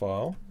open that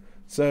file.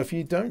 So if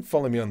you don't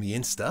follow me on the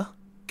Insta,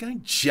 go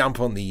jump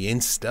on the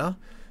Insta,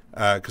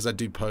 because I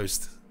do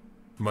post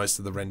most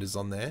of the renders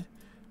on there.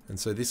 And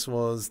so this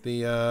was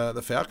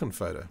the Falcon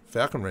photo,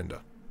 Falcon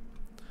render.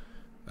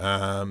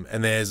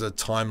 And there's a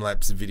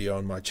time-lapse video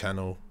on my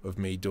channel of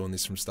me doing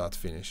this from start to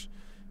finish.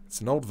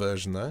 It's an old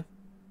version though,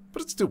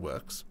 but it still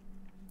works.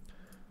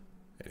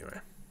 Anyway.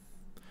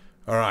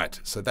 Alright,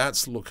 so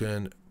that's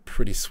looking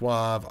pretty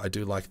suave. I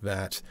do like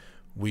that.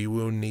 We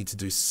will need to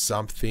do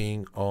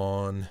something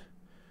on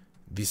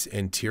this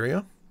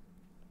interior.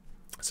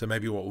 So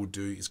maybe what we'll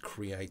do is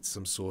create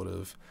some sort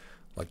of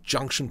like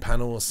junction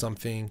panel or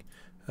something.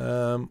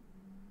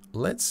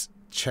 Let's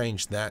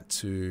change that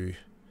to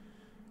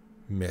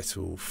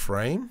metal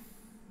frame.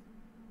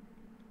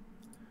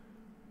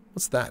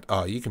 What's that?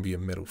 Oh, you can be a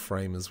metal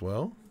frame as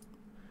well.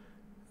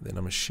 Then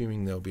I'm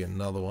assuming there'll be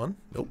another one.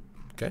 Nope.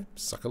 Okay,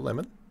 suck a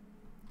lemon.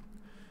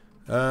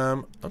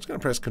 I'm just going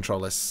to press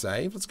Control S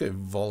save. Let's go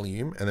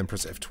volume and then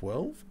press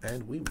F12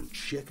 and we will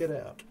check it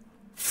out.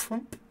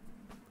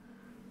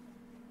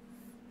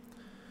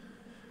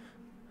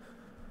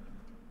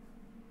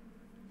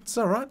 It's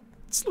alright.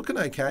 It's looking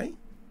okay.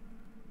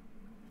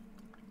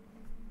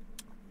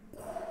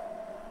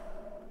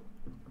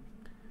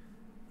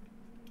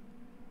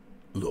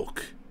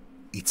 Look,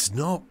 it's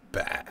not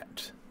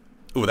bad.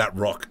 Oh, that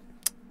rock.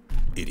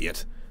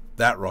 Idiot.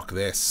 That rock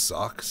there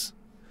sucks.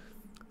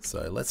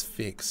 So let's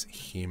fix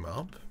him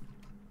up.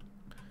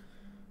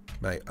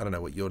 Mate, I don't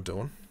know what you're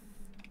doing.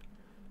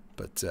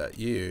 But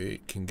you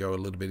can go a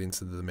little bit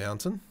into the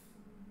mountain.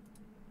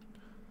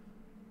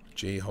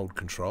 G, hold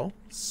control.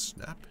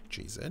 Snap,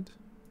 GZ.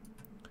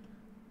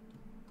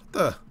 What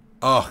the?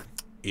 Oh,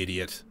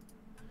 idiot.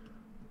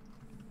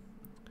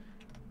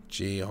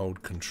 G,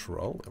 hold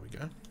control. There we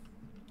go.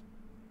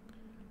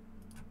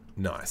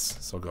 Nice.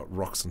 So I've got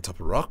rocks on top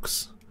of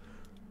rocks.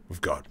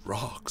 We've got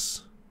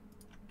rocks.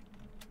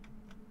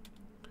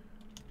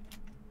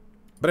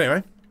 But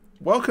anyway,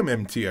 welcome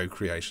MTO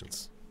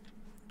Creations.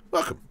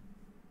 Welcome.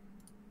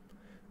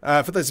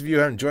 For those of you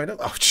who haven't joined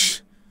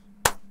us,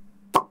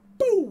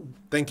 boom,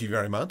 thank you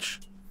very much.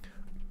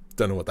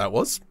 Don't know what that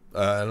was.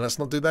 Let's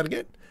not do that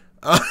again.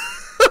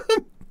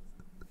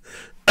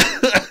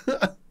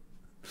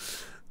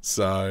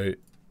 So,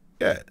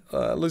 yeah,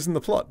 losing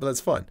the plot, but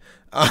that's fine.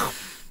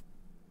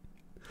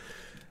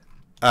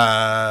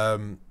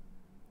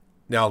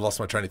 Now I've lost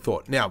my train of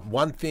thought. Now,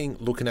 one thing,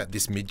 looking at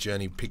this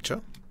Midjourney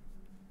picture,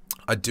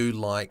 I do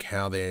like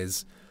how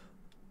there's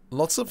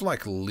lots of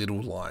like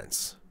little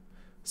lines.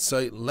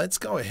 So let's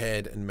go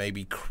ahead and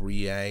maybe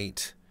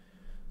create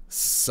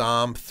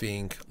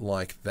something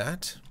like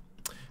that.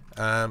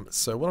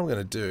 So what I'm going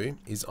to do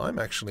is I'm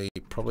actually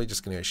probably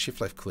just going to go shift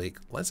left click.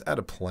 Let's add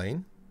a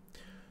plane.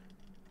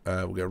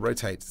 We'll go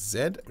rotate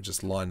Z. We'll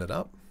just line it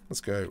up.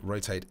 Let's go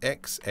rotate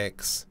X,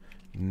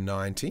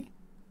 90.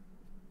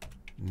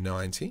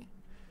 90.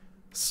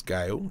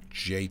 Scale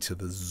G to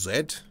the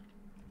Z.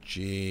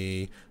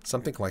 G,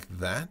 something like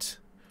that.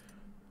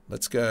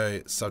 Let's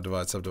go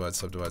subdivide, subdivide,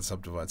 subdivide,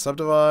 subdivide,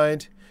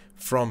 subdivide.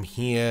 From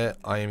here,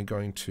 I am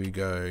going to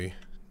go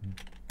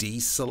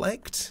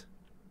deselect.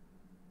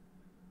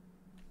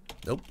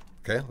 Nope.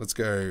 Okay, let's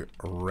go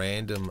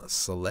random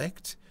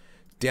select.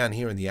 Down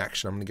here in the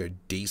action, I'm going to go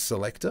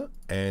deselector,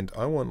 and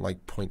I want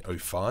like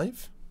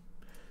 0.05.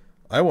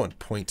 I want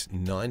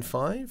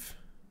 0.95.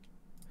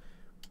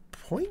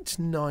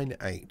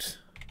 0.98.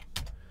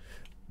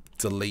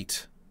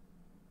 Delete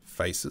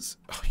faces.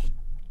 Oh,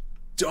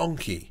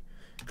 donkey.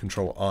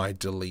 Control I,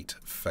 delete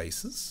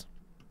faces.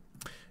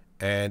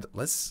 And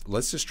let's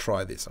just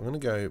try this. I'm going to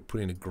go put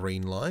in a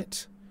green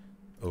light.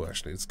 Oh,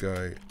 actually, let's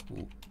go.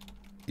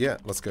 Yeah,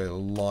 let's go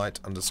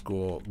light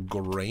underscore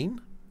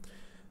green.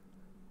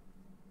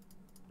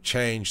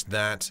 Change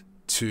that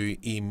to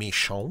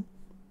emission.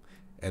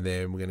 And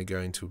then we're going to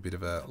go into a bit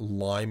of a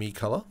limey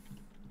color.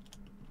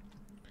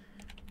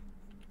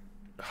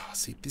 Oh,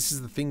 see, this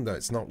is the thing though.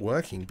 It's not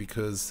working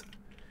because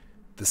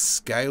the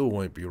scale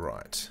won't be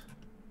right.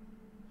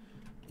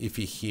 If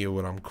you hear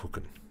what I'm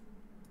cooking.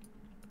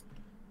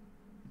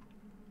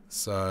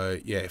 So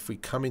yeah, if we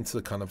come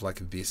into kind of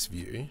like this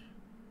view,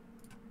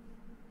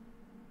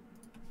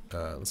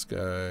 let's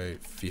go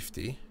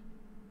 50.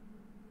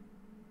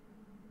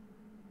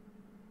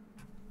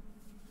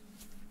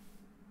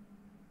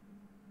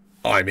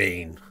 I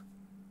mean,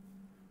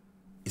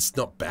 it's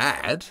not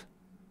bad.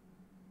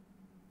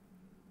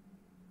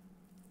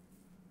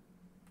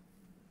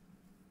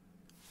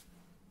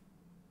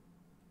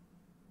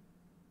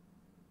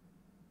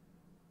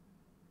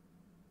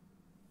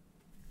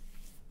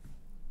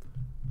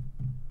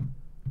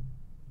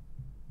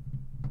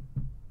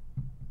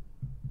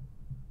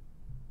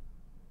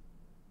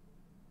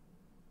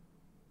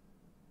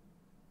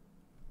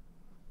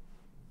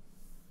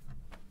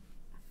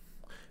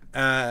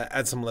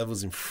 Add some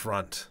levels in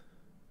front.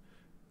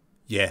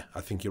 Yeah,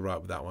 I think you're right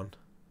with that one.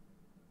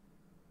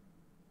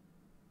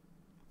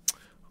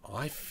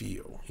 I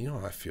feel, you know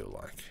what I feel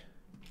like?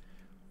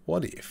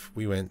 What if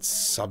we went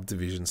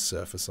subdivision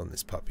surface on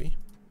this puppy,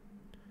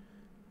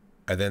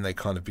 and then they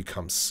kind of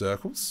become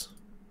circles?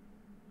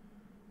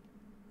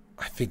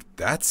 I think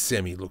that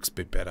semi looks a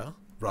bit better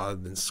rather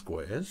than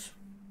squares.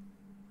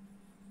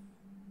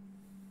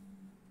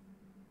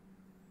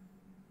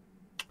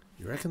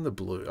 You reckon the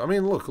blue? I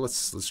mean, look,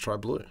 let's try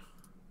blue.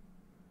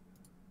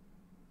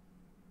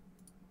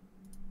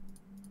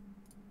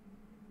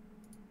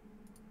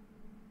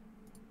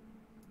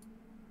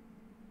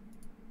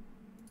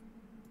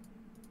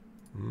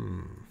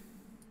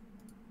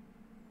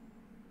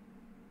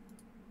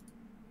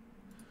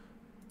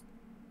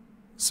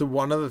 So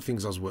one of the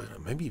things I was working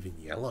on, maybe even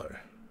yellow.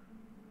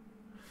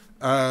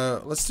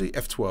 Let's do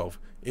F12.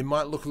 It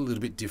might look a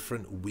little bit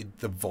different with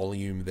the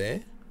volume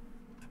there.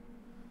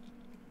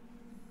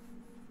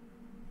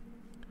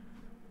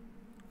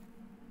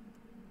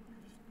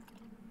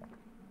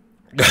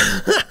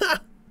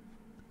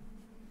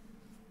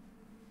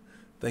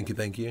 Thank you,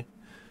 thank you.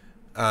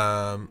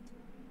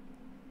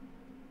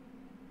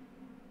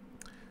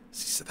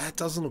 See, so that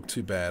doesn't look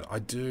too bad. I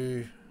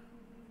do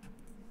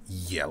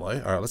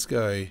yellow. All right, let's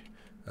go.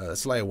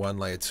 Let's layer 1,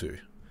 layer 2.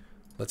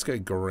 Let's go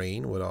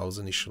green, what I was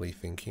initially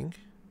thinking.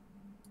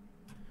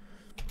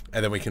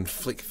 And then we can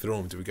flick through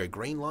them. Do we go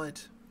green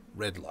light,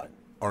 red light,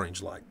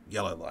 orange light,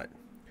 yellow light?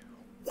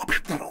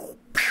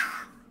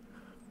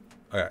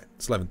 Alright,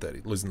 it's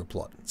 11:30. Losing the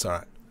plot. It's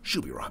alright.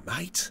 She'll be right,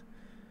 mate.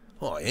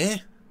 Oh, yeah?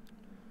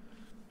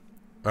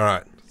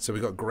 Alright, so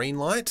we got green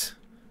light.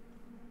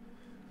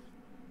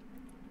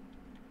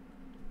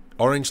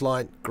 Orange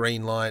light,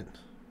 green light.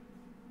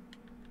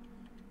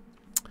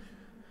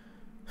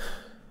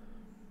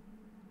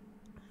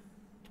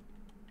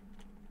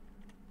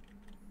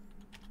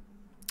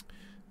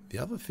 The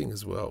other thing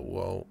as well,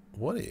 well,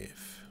 what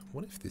if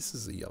this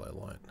is a yellow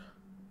light?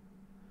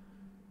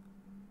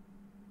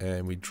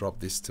 And we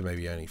drop this to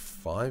maybe only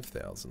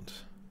 5,000.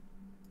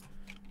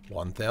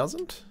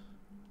 1,000?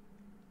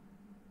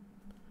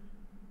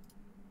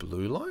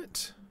 Blue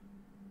light?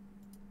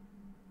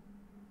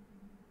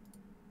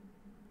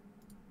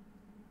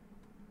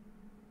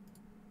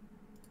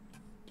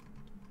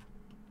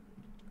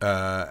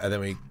 And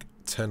then we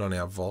turn on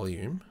our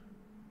volume.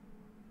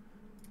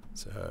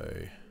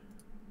 So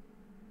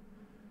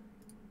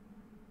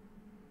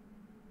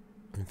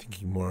I'm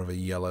thinking more of a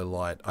yellow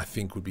light, I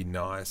think would be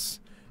nice.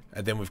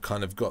 And then we've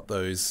kind of got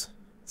those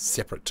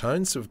separate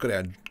tones. So we've got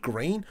our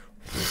green,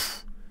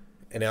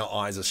 and our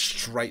eyes are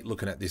straight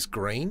looking at this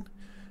green,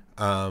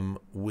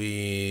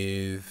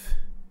 with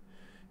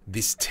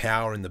this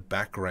tower in the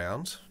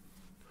background.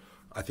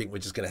 I think we're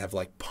just going to have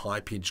like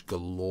pipage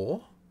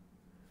galore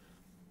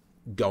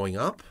going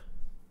up.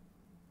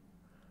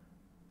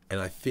 And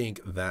I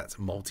think that's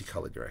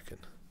multicolored, you reckon?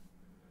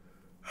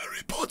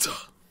 Harry Potter!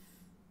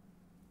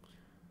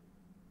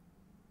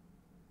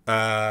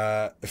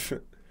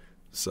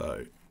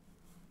 So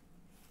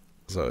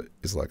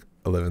it's like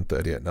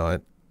 11:30 at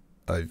night.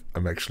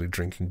 I'm actually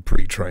drinking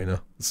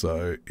pre-trainer,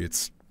 so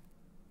it's,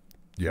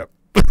 yep.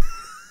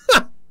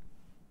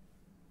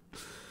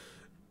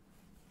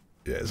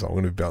 Yeah, so I'm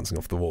going to be bouncing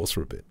off the walls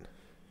for a bit,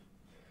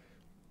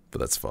 but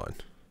that's fine.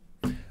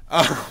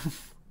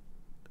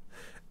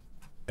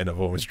 And I've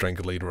almost drank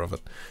a liter of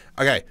it.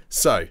 Okay,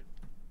 so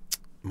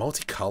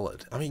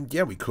multicolored. I mean,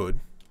 yeah, we could.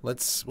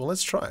 Let's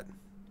try it.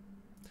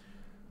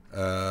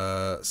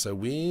 So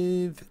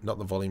with not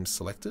the volume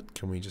selected,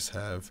 can we just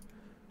have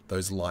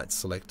those lights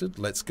selected?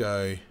 Let's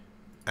go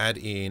add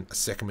in a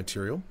second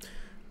material.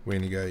 We're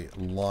going to go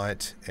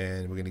light,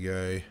 and we're going to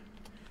go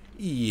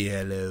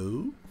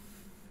yellow.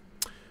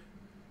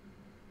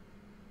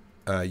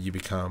 You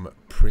become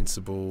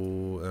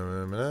principal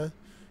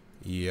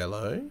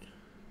yellow.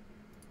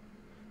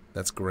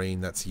 That's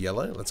green, that's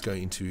yellow. Let's go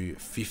into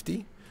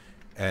 50,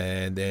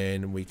 and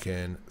then we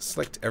can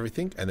select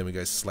everything, and then we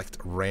go select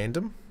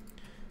random.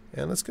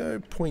 And let's go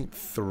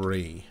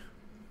 0.3.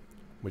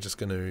 We're just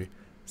going to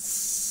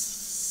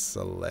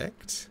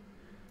select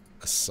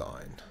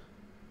assign.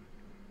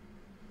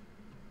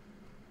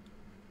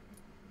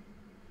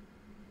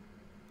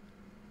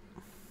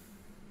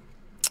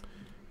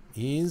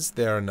 Is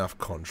there enough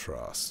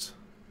contrast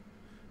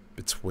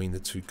between the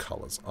two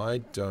colors? I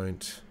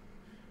don't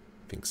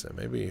think so.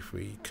 Maybe if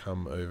we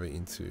come over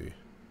into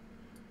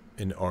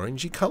an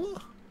orangey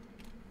color,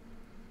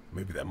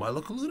 maybe that might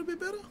look a little bit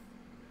better.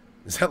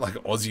 Is that like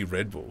Aussie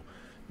Red Bull?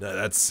 No,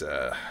 that's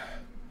no.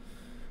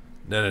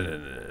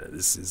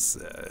 This is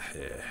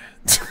yeah.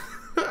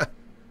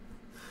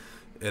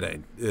 It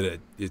ain't.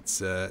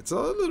 It's a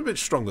little bit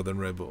stronger than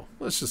Red Bull.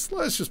 Let's just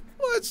put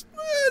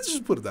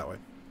it that way.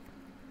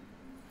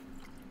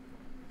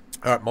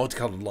 All right,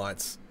 multicolored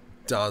lights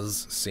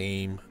does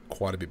seem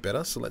quite a bit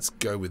better, so let's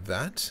go with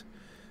that.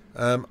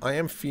 I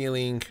am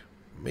feeling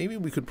maybe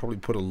we could probably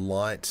put a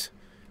light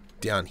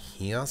down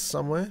here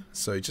somewhere,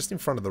 so just in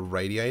front of the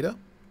radiator.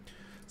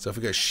 So if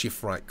we go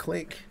shift right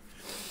click,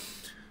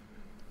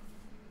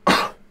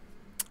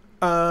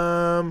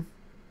 oh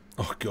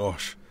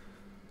gosh,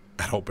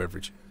 adult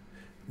beverage.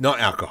 Not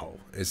alcohol.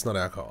 It's not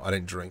alcohol. I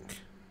don't drink.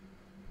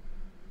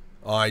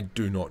 I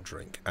do not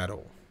drink at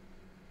all.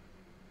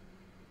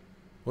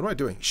 What am I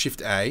doing?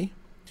 Shift A.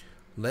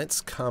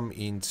 Let's come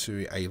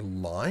into a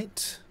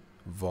light.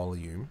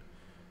 Volume.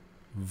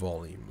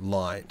 Volume.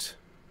 Light.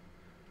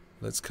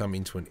 Let's come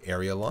into an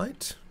area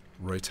light.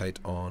 Rotate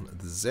on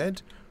the Z.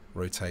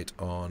 Rotate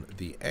on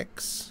the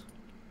X.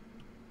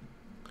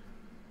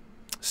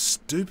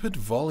 Stupid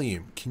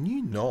volume. Can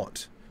you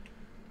not?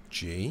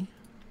 G.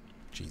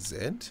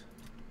 GZ.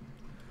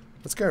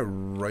 Let's go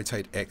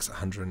rotate X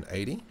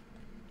 180.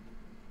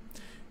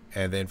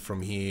 And then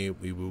from here,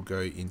 we will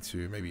go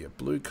into maybe a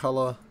blue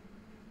color.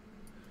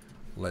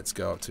 Let's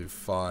go up to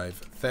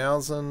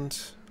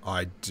 5,000.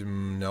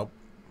 Nope.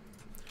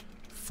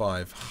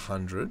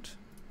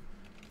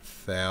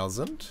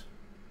 500,000.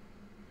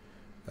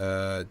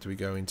 Do we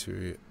go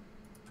into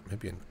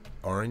maybe an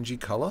orangey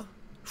color?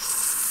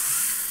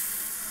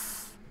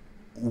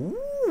 Ooh.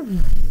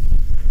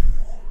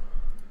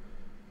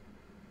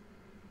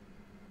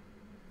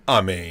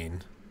 I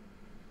mean,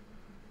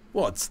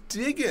 what's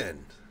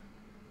digging?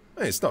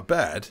 Hey, it's not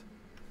bad.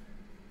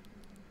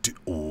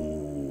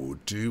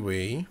 Do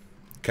we?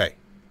 Okay,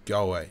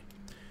 go away.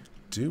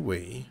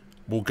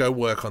 We'll go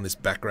work on this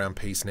background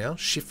piece now.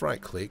 Shift right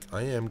click.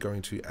 I am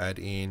going to add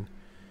in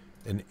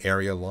an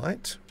area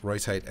light.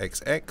 Rotate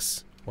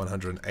XX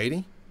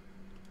 180.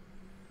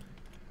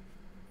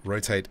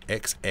 Rotate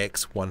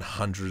XX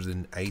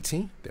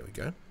 180. There we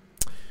go.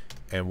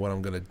 And what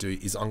I'm going to do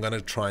is I'm going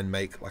to try and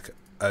make like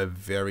a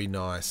very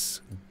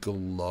nice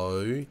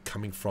glow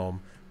coming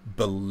from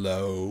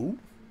below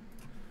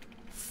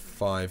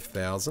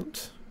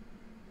 5,000.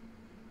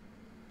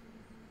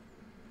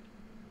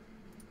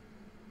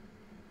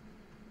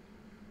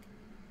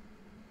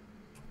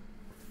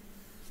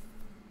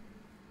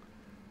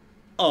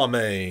 I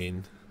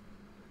mean,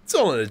 it's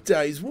all in a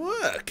day's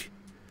work.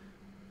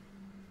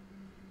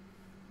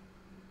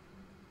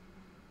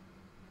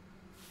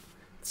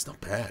 It's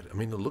not bad. I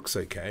mean, it looks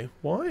okay.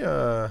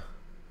 Why,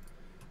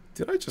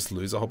 did I just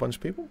lose a whole bunch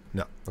of people?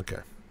 No, okay.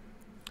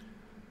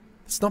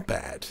 It's not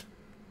bad.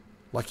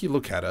 Like, you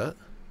look at it,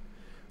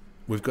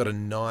 we've got a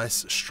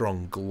nice,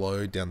 strong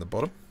glow down the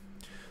bottom.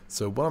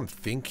 So what I'm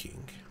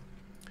thinking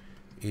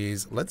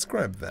is, let's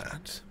grab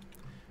that.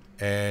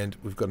 And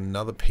we've got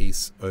another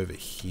piece over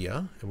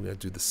here, and we're going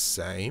to do the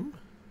same.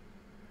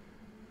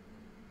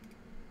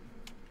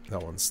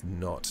 That one's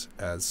not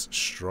as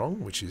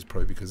strong, which is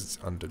probably because it's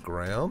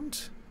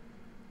underground.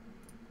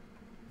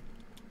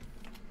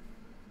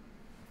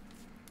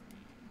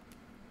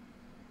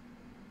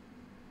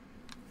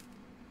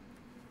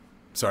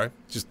 Sorry,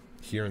 just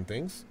hearing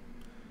things.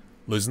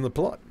 Losing the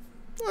plot.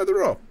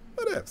 Either or.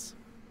 What else?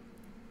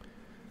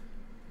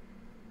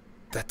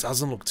 That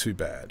doesn't look too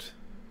bad.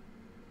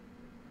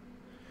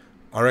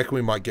 I reckon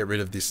we might get rid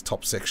of this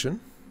top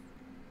section.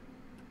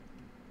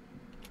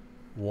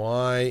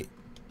 Why?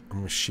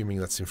 I'm assuming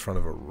that's in front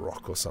of a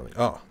rock or something.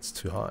 Oh, it's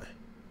too high.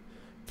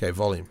 Okay,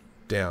 volume.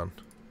 Down.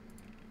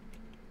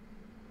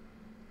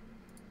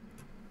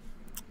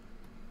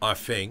 I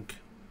think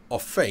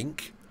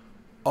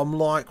I'm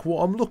like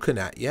what I'm looking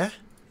at, yeah?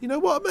 You know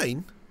what I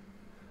mean?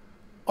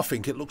 I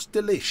think it looks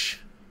delish.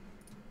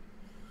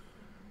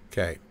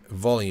 Okay,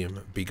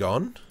 volume be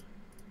gone.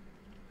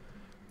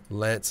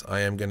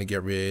 I am going to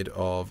get rid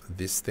of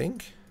this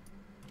thing.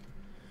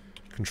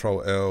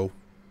 Control L,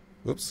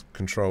 whoops,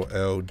 Control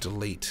L,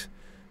 delete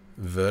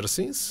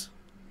vertices.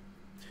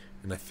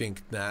 And I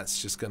think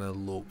that's just going to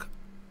look,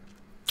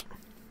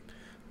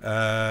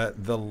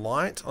 the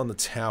light on the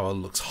tower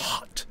looks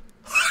hot.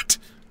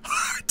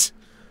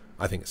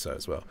 I think so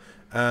as well.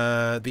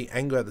 The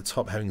angle at the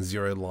top having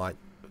zero light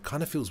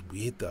kind of feels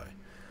weird though.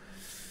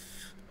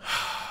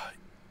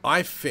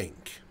 I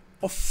think,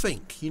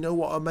 you know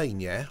what I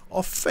mean, yeah?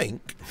 I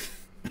think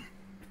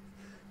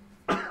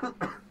that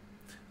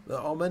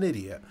I'm an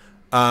idiot.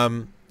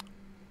 I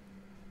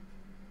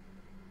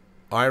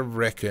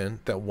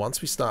reckon that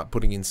once we start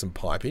putting in some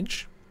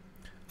pipage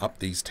up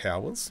these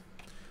towers,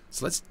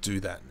 so let's do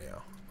that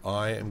now.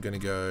 I am going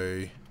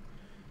to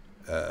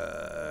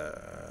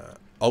go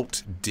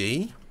Alt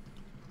D.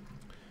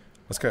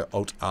 Let's go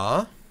Alt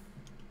R.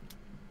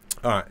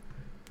 Alright,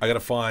 I gotta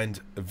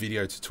find a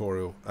video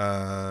tutorial.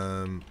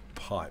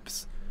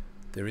 Pipes.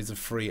 There is a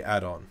free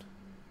add-on.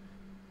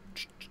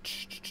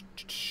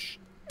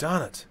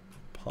 Darn it.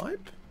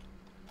 Pipe?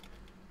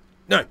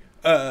 No.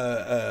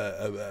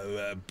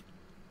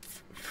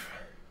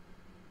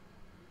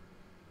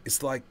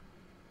 It's like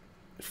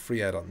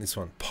free add-on. This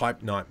one.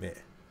 Pipe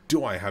Nightmare.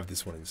 Do I have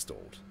this one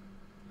installed?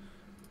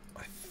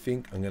 I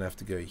think I'm going to have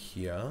to go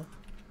here.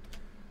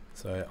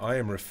 So I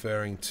am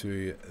referring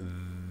to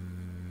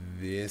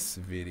this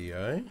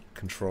video.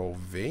 Control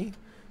V.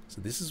 So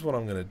this is what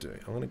I'm going to do.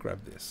 I'm going to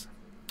grab this.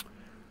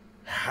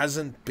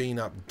 Hasn't been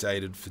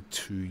updated for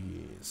 2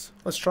 years.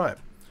 Let's try it.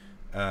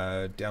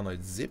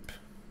 Download zip.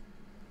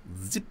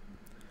 Zip.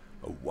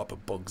 A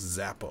Whopperbug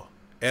Zapper.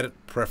 Edit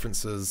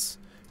preferences.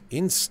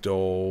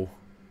 Install.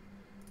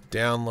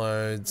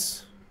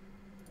 Downloads.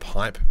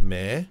 Pipe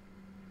Mare.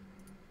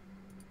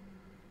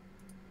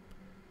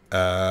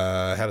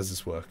 How does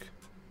this work?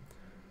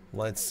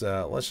 Let's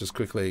just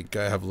quickly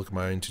go have a look at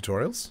my own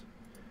tutorials.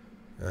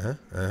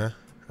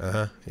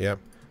 Yep.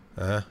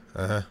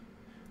 Alright,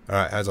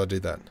 how do I do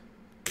that?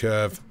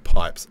 Curve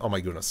pipes. Oh my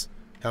goodness.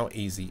 How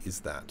easy is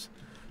that?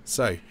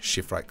 So,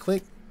 shift right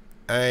click,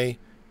 A,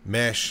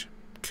 mesh,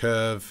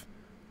 curve,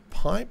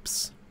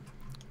 pipes.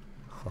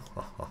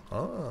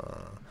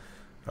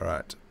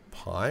 Alright,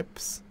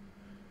 pipes.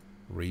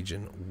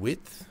 Region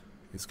width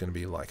is going to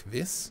be like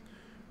this.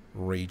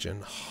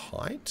 Region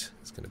height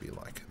is going to be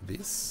like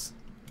this.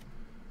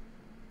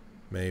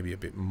 Maybe a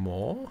bit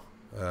more.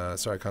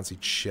 Sorry, I can't see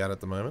chat at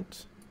the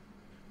moment.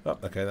 Oh,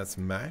 okay, that's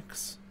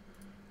max.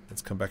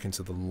 Let's come back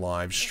into the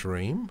live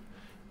stream.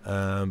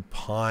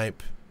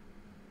 Pipe.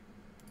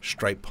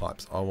 Straight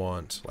pipes. I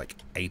want like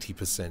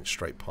 80%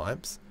 straight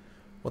pipes.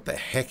 What the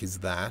heck is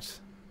that?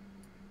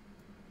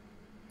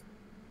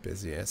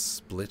 Bezier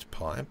split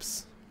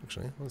pipes.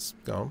 Actually, let's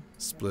go on.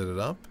 Split it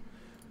up.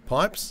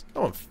 Pipes? I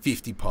want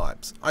 50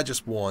 pipes. I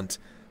just want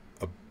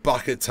a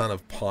bucket ton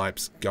of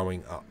pipes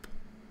going up.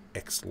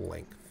 X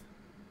length.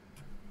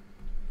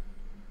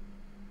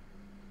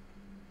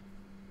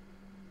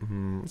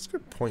 Let's go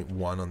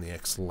 0.1 on the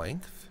X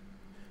length.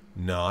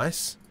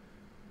 Nice.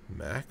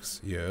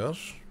 Max,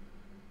 yes.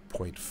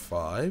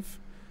 0.5.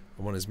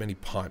 I want as many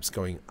pipes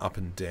going up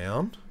and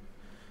down.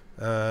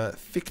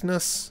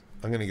 Thickness,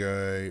 I'm going to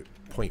go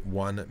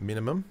 0.1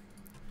 minimum.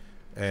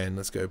 And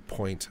let's go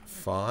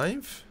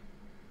 0.5.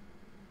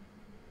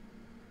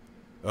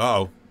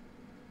 Oh.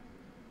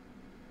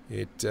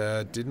 It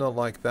did not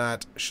like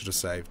that. Should have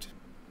saved.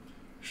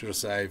 Should have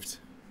saved.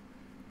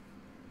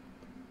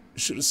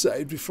 Should have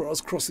saved before I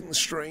was crossing the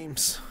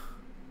streams.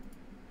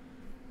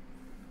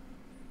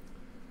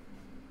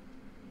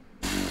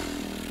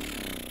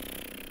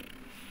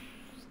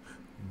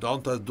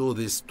 Don't do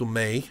this to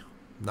me.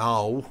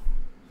 No.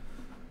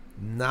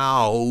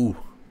 No.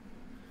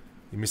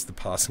 You missed the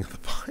passing of the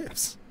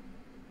pipes.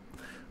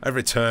 I've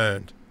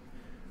returned.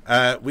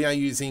 We are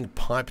using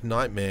Pipe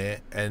Nightmare,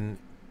 and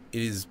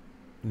it is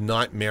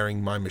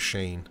nightmaring my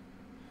machine.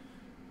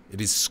 It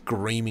is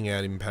screaming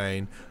out in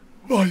pain.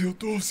 Why you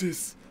do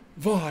this?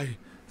 Why?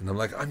 And I'm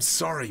like, I'm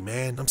sorry,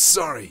 man. I'm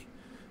sorry.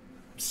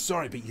 I'm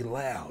sorry, but you're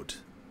loud.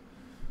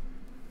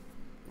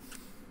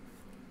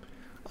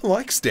 I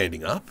like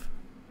standing up.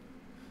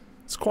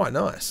 It's quite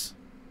nice.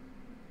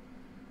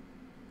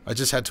 I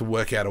just had to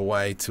work out a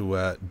way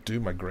to do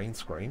my green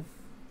screen.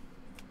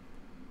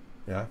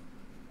 Yeah.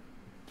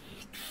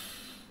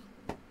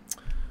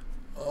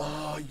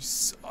 Oh, you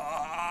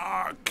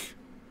suck.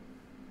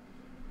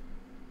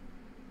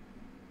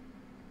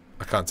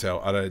 I can't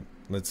tell. I don't.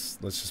 Let's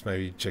just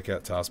maybe check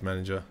out Task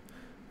Manager.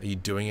 Are you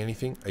doing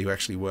anything? Are you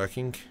actually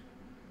working?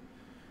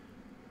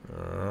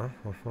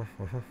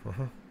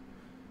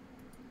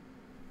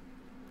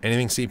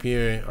 Anything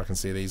CPU? I can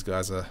see these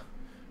guys are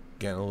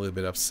getting a little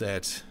bit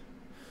upset.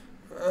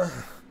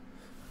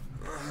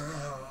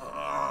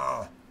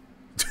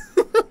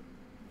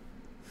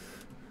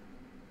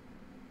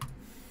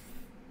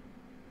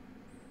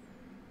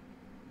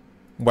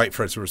 Wait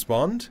for it to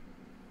respond.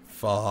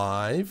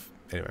 5.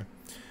 Anyway.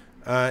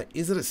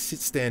 Is it a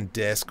sit-stand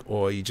desk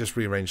or you just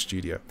rearrange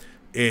studio?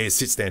 It's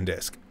sit-stand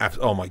desk.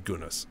 Oh my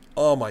goodness.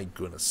 Oh my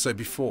goodness. So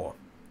before,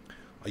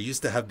 I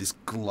used to have this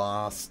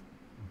glass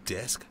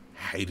desk.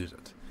 Hated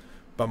it.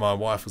 But my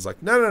wife was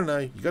like, no,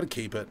 you got to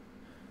keep it.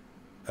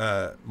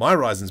 My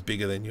Ryzen's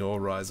bigger than your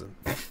Ryzen.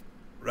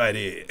 Right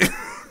here.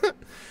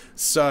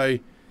 So,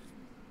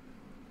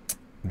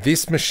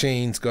 this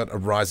machine's got a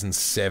Ryzen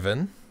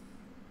 7.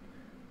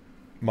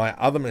 My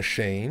other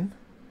machine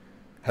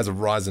has a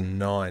Ryzen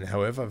 9.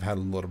 However, I've had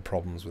a lot of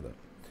problems with it.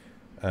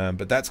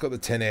 But that's got the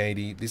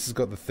 1080. This has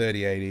got the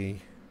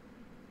 3080.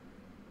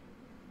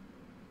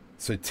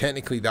 So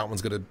technically that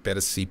one's got a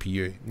better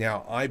CPU.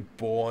 Now, I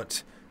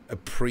bought a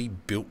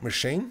pre-built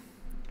machine.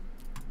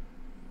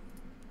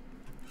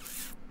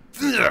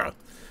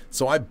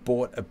 So I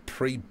bought a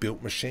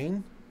pre-built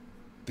machine.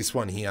 This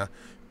one here.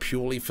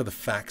 Purely for the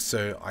fact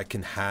so I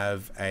can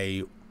have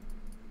a...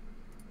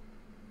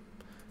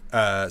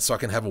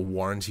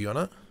 warranty on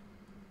it.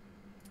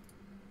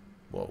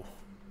 Whoa.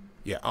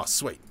 Yeah, oh,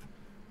 sweet.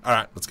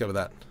 Alright, let's go with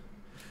that.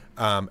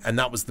 And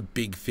that was the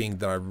big thing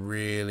that I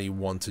really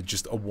wanted,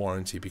 just a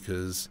warranty,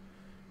 because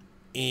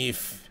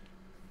if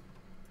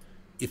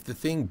the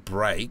thing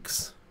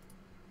breaks...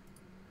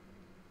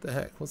 The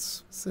heck,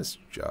 what's this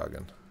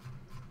jargon?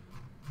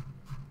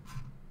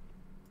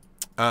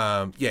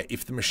 Yeah,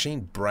 if the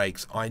machine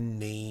breaks, I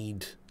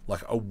need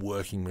like a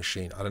working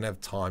machine. I don't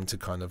have time to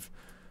kind of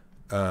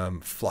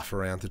fluff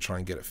around to try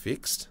and get it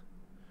fixed.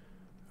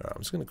 All right,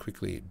 I'm just going to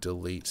quickly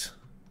delete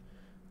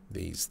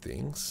these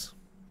things.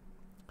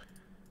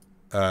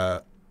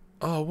 Oh,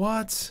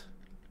 what?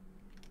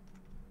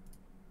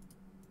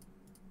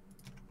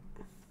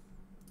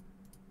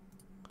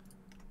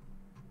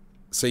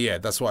 So yeah,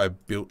 that's why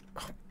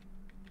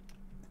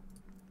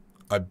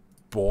I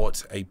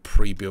bought a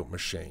pre-built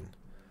machine.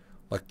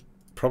 Like,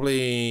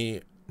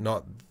 probably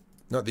not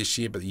not this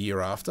year, but the year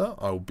after,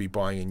 I will be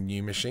buying a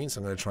new machine. So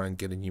I'm going to try and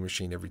get a new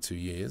machine every 2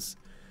 years,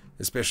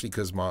 especially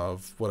because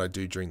of what I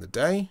do during the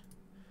day.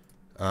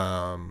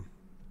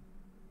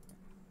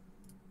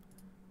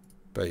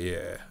 But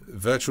yeah,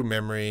 virtual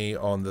memory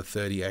on the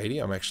 3080,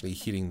 I'm actually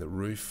hitting the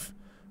roof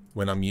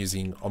when I'm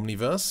using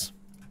Omniverse,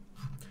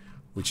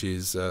 which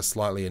is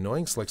slightly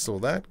annoying. Selects all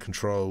that,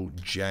 Control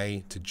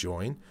J to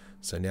join.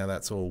 So now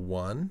that's all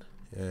one.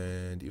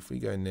 And if we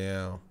go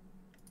now,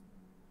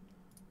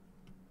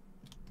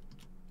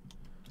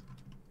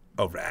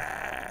 all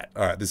right,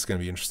 this is going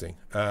to be interesting.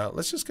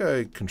 Let's just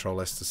go Control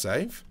S to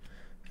save,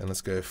 and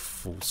let's go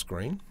full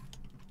screen.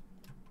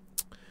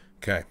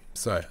 Okay,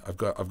 so I've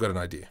got an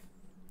idea.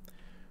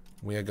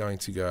 We are going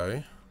to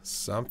go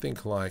something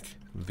like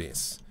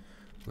this.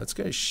 Let's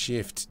go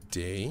Shift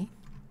D,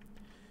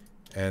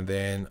 and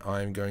then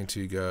I'm going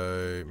to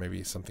go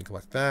maybe something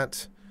like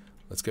that.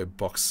 Let's go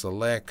box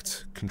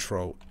select,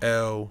 Control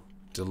L,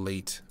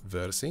 delete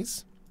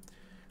vertices.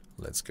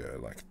 Let's go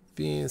like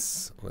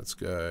this. Let's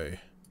go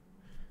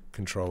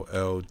Control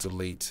L,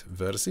 delete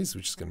vertices,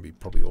 which is going to be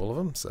probably all of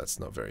them. So that's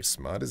not very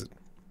smart, is it?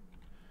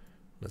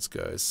 Let's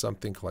go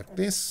something like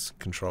this.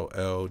 Control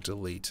L,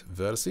 delete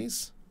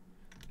vertices.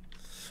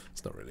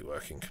 It's not really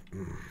working.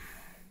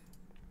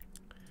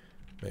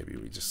 Maybe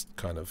we just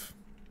kind of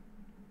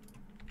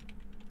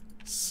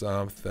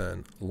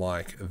something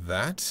like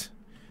that.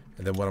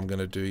 And then what I'm going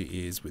to do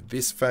is with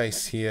this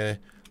face here,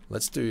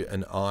 let's do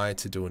an eye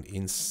to do an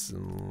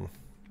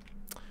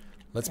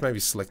let's maybe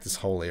select this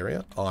whole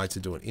area. Eye to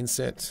do an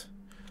inset.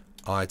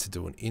 Eye to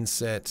do an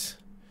inset.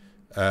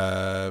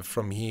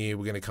 From here,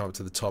 we're going to come up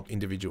to the top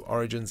individual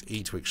origins,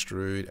 E to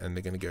extrude, and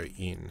they're going to go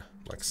in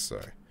like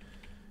so.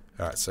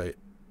 All right, so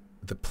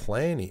the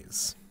plan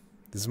is,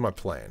 this is my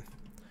plan.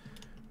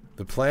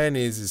 The plan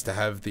is to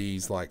have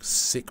these like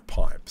sick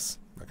pipes,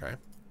 okay?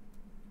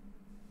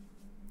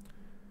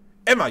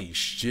 Emma, you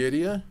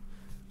shittier.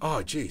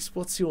 Oh, geez,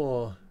 what's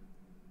your...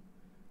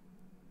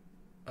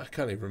 I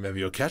can't even remember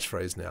your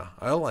catchphrase now.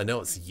 All I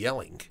know is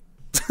yelling.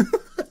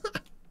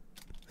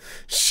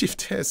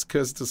 Shift S,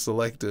 cursor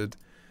selected.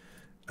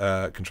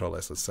 Control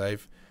S, let's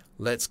save.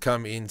 Let's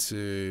come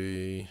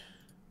into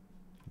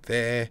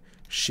there.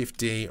 Shift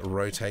D,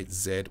 rotate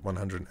Z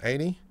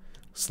 180.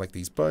 Select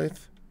these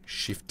both.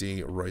 Shift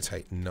D,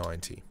 rotate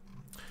 90.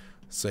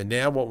 So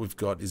now what we've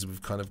got is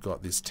we've kind of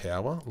got this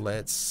tower.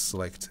 Let's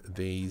select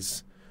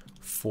these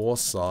 4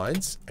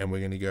 sides, and we're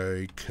going to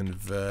go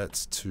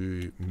convert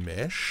to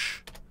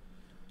mesh.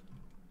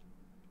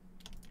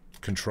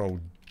 Control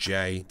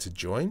J to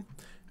join.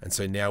 And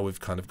so now we've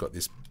kind of got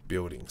this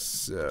building.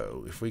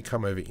 So if we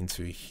come over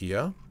into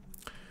here,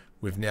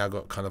 we've now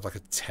got kind of like a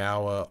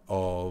tower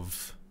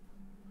of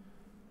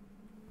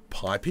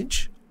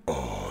pipage.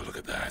 Oh, look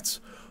at that.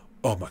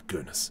 Oh my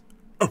goodness.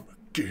 Oh my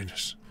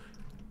goodness.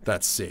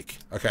 That's sick.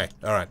 Okay,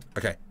 all right.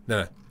 Okay,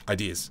 no,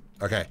 ideas.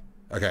 Okay,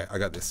 I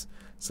got this.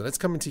 So let's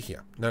come into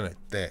here. No,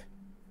 there.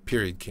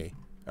 Period key.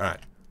 All right.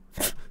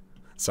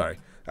 Sorry.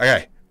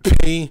 Okay,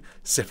 P,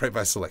 separate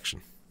by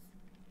selection.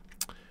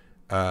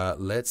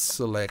 Let's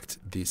select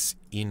this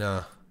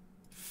inner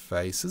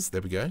faces.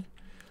 There we go.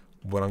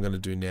 What I'm going to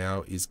do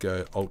now is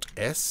go Alt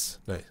S,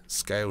 no,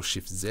 Scale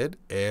Shift Z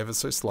ever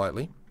so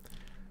slightly.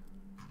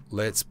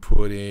 Let's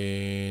put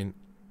in,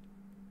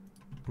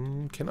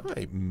 can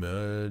I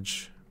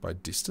merge by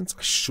distance?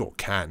 I sure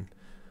can.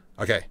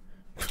 Okay,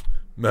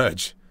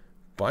 merge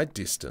by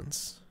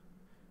distance,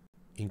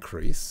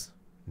 increase,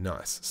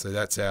 nice. So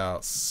that's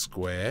our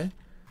square.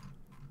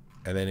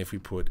 And then if we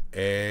put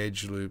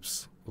edge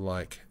loops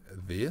like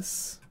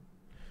this,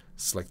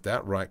 select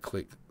that, right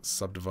click,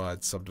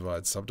 subdivide,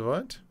 subdivide,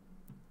 subdivide.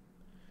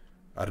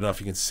 I don't know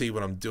if you can see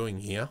what I'm doing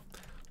here.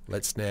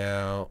 Let's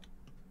now,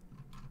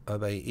 are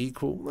they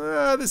equal?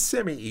 They're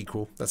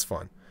semi-equal, that's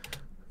fine.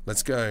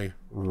 Let's go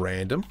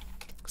random,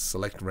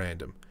 select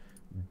random,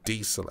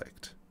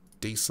 deselect,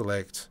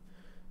 deselect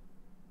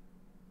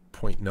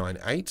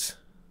 0.98,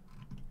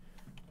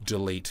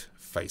 delete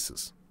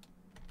faces.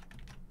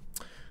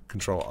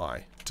 Control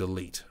I,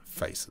 delete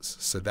faces.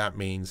 So that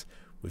means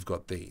we've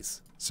got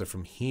these. So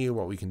from here,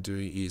 what we can do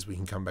is we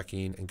can come back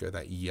in and go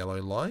that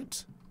yellow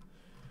light.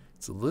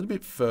 It's a little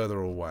bit further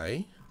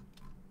away.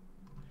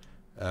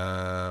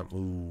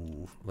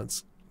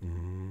 Let's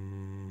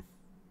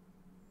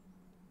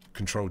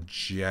Control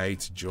J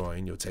to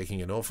join. You're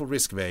taking an awful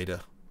risk,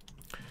 Vader.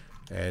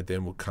 And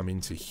then we'll come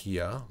into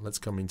here. Let's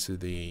come into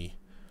the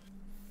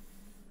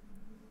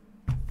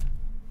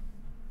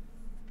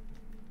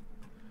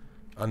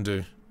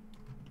undo.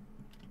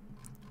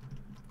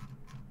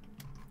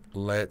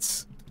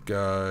 Let's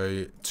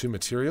go to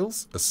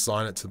materials,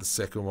 assign it to the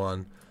second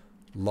one,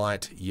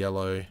 light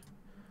yellow.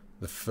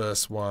 The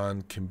first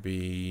one can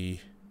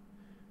be,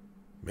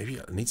 maybe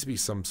it needs to be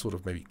some sort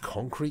of maybe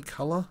concrete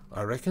color,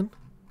 I reckon.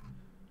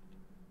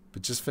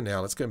 But just for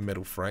now, let's go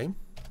metal frame.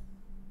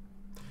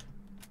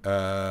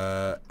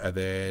 And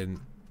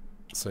then,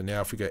 so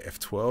now if we go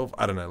F12,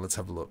 I don't know, let's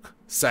have a look.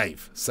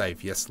 Save,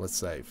 yes, let's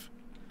save.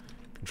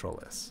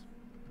 Control S.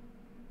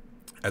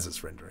 As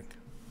it's rendering.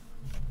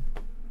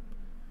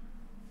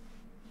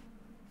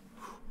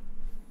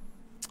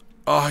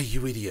 Oh,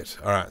 you idiot.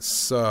 Alright,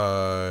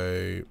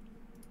 so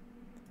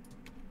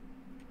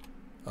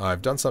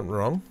I've done something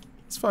wrong.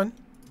 It's fine.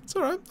 It's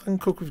alright. I can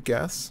cook with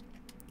gas.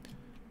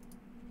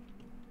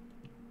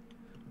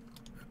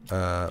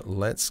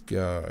 Let's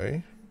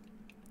go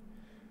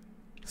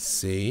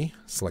C,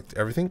 select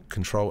everything,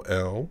 Control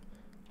L,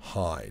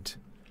 hide.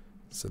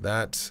 So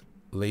that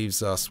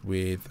leaves us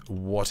with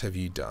what have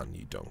you done,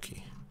 you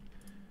donkey?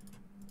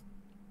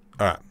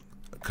 Alright,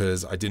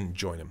 because I didn't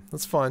join him.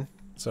 That's fine.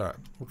 It's alright.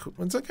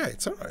 It's okay.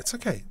 It's alright. It's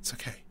okay. It's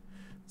okay.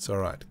 It's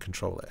alright.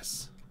 Control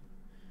S.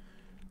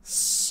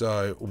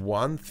 So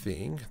one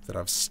thing that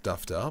I've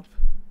stuffed up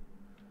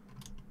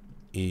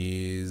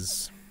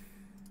is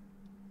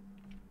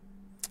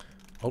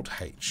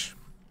Alt H.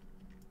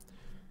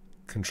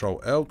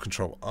 Control L,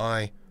 Control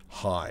I,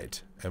 hide.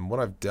 And what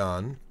I've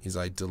done is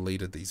I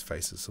deleted these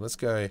faces. So let's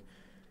go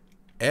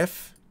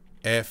F,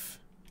 F,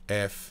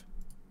 F,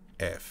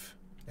 F,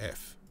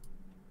 F.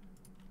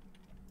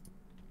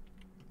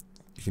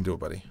 You can do it,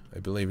 buddy. I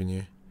believe in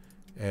you.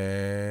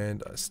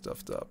 And I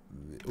stuffed up.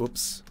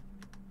 Oops.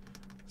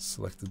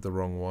 Selected the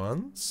wrong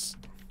ones.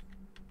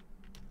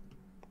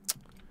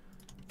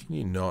 Can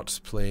you not,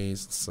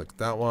 please? Let's select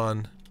that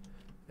one.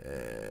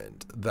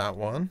 And that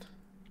one.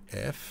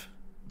 F.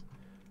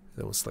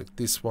 Then we'll select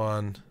this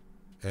one.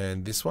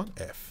 And this one.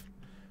 F.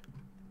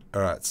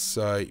 Alright,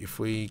 so if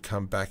we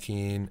come back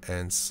in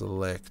and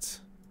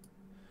select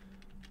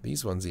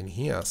these ones in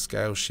here.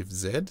 Scale Shift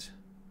Z.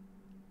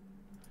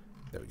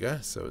 There we go.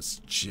 So it's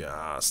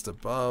just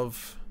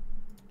above.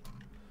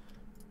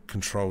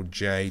 Control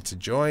J to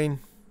join.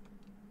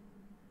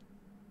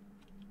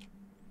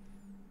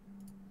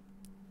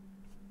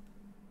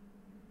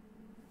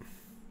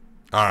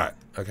 Alright,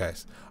 okay.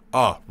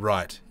 Oh,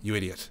 right. You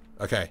idiot.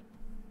 Okay.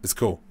 It's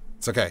cool.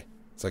 It's okay.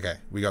 It's okay.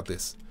 We got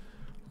this.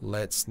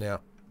 Let's now...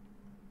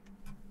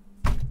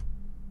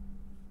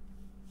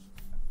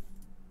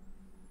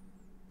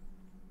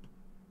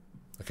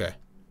 Okay.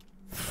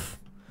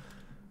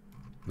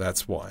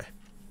 That's why.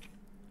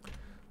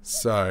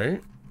 So,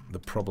 the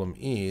problem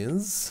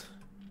is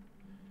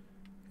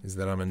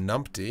that I'm a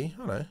numpty.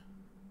 I know.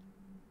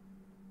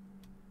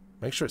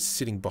 Make sure it's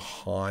sitting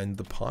behind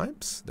the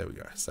pipes. There we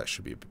go. So that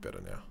should be a bit better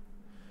now.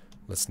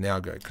 Let's now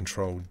go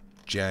Control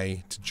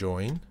J to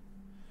join.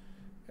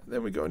 And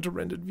then we go into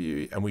rendered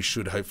view. And we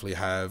should hopefully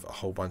have a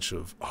whole bunch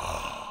of...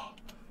 Oh.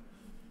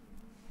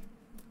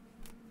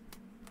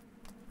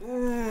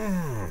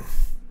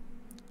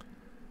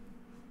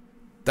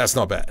 That's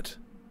not bad.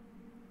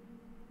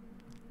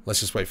 Let's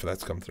just wait for that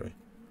to come through.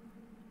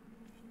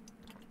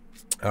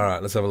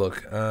 Alright, let's have a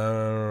look.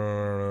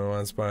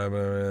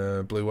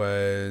 Blue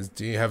ways.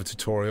 Do you have a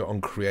tutorial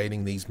on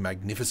creating these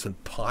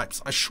magnificent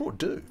pipes? I sure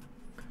do.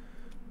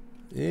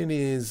 It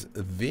is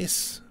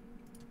this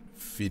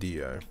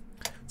video.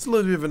 It's a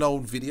little bit of an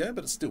old video,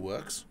 but it still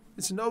works.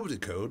 It's an older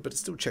code, but it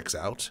still checks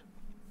out.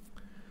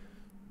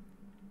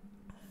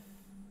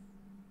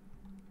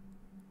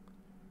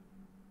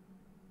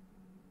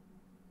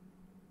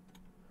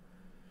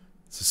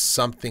 So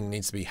something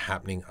needs to be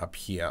happening up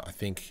here. I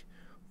think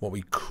what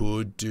we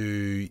could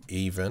do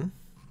even,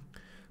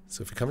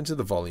 so if we come into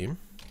the volume,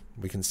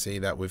 we can see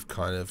that we've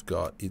kind of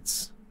got,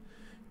 it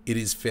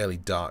is fairly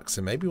dark.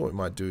 So maybe what we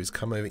might do is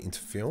come over into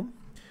film.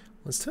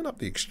 Let's turn up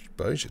the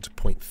exposure to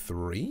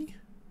 0.3.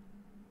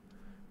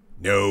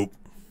 Nope.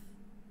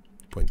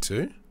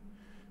 0.2.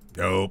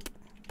 Nope.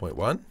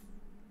 0.1.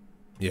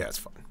 Yeah, it's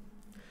fine.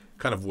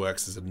 Kind of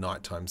works as a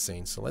nighttime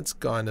scene. So let's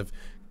kind of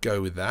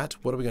go with that.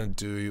 What are we going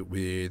to do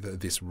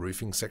with this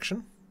roofing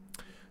section?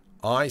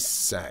 I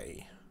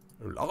say,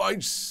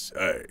 good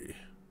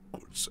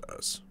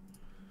sirs.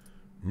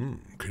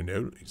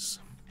 Cannolis.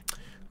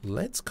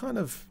 Let's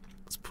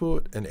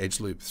put an edge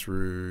loop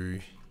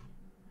through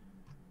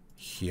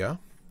here.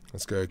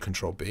 Let's go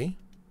Control B.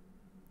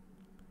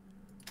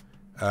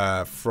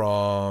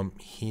 From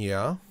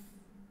here,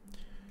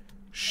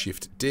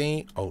 Shift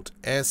D, Alt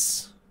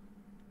S.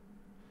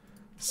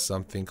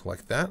 Something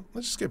like that.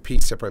 Let's just go P,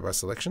 separate by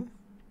selection.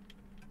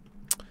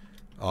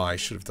 I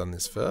should have done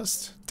this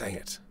first. Dang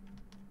it.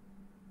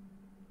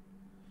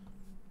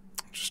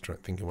 Just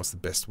thinking what's the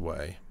best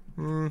way.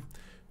 You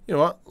know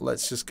what?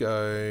 Let's just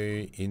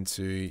go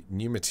into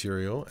new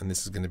material, and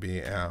this is going to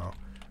be our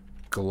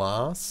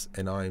glass,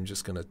 and I'm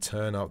just going to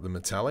turn up the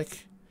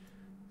metallic,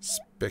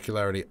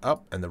 specularity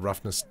up, and the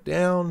roughness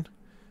down,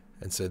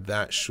 and so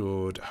that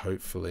should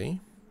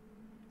hopefully...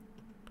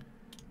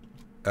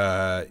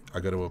 I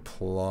got to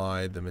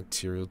apply the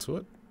material to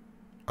it.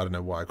 I don't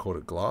know why I called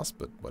it glass,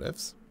 but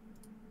whatevs.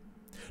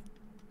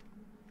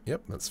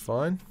 Yep, that's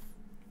fine.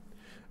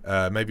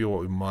 Maybe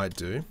what we might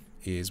do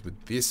is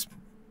with this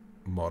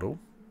model,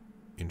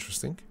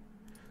 interesting.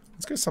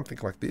 Let's go something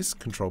like this.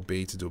 Control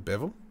B to do a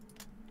bevel.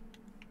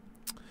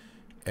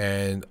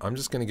 And I'm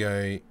just going to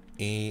go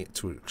E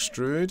to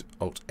extrude.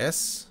 Alt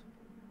S.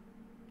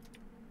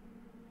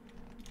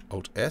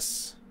 Alt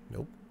S.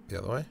 Nope, the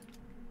other way.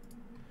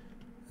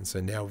 And so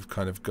now we've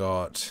kind of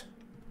got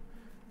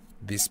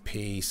this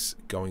piece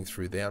going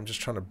through there. I'm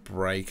just trying to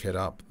break it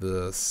up,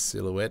 the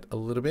silhouette a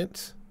little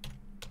bit.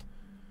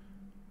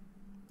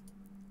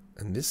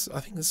 And this, I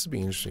think this would be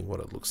interesting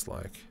what it looks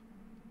like.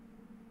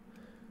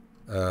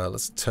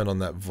 Let's turn on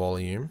that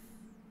volume.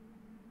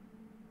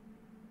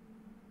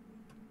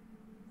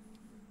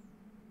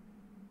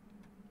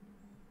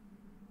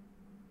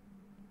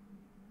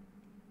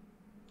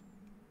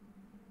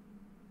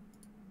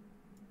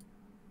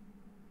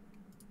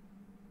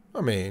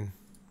 I mean,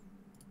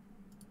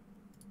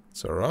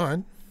 it's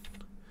alright.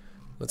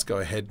 Let's go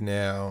ahead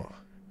now.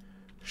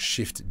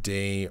 Shift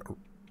D,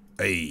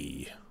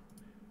 A.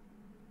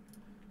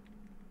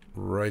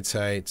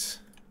 Rotate,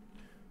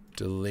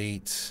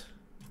 delete,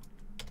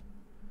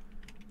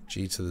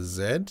 G to the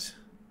Z.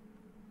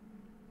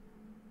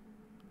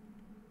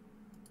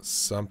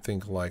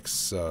 Something like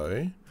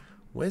so.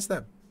 Where's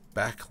that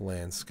back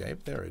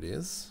landscape? There it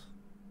is.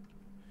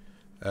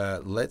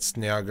 Let's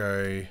now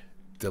go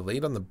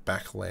delete on the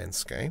back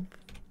landscape,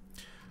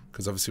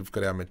 because obviously we've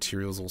got our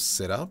materials all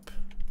set up.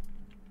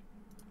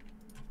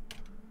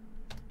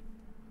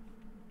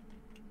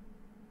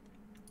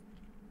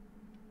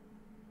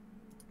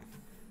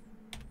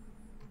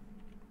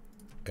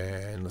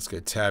 And let's go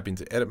tab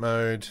into edit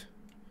mode,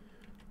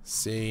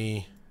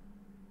 C,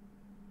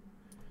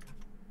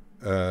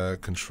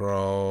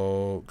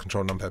 control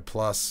numpad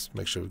plus,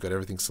 make sure we've got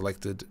everything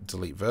selected,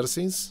 delete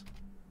vertices,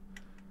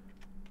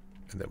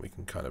 and then we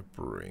can kind of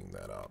bring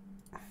that up.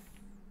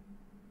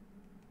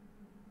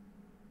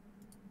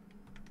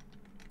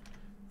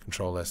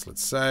 Control S,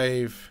 let's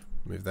save,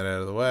 move that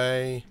out of the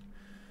way.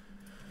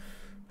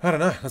 I don't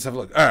know, let's have a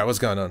look. Alright, what's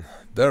going on?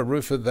 The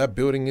roof of that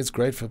building is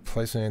great for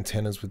placing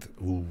antennas with...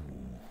 Ooh.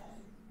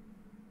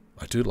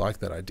 I do like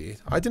that idea.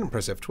 I didn't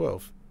press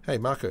F12. Hey,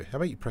 Marco, how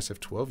about you press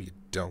F12, you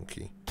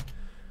donkey?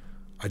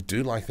 I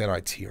do like that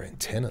idea,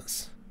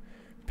 antennas.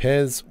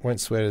 Pez won't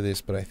swear to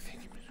this, but I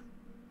think...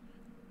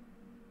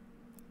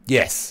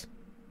 Yes.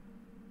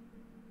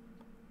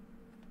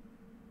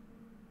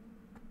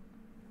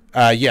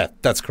 Yeah,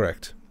 that's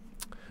correct.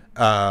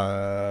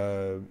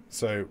 So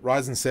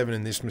Ryzen 7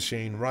 in this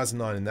machine, Ryzen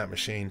 9 in that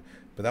machine,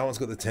 but that one's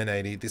got the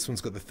 1080, this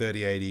one's got the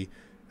 3080,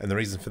 and the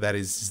reason for that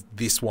is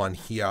this one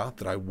here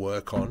that I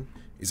work on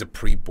is a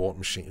pre-bought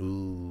machine.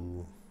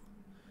 Ooh.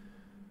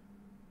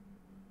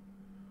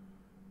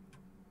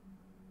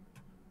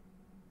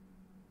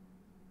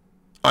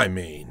 I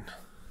mean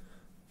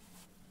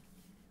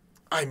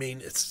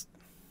it's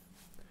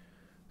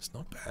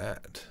not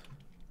bad.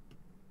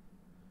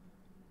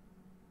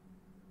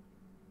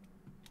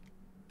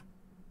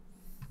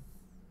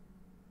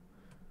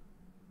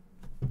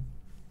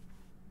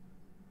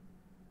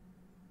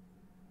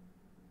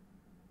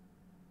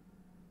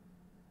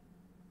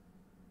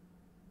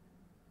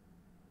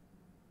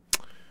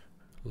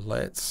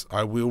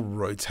 I will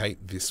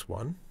rotate this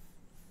one.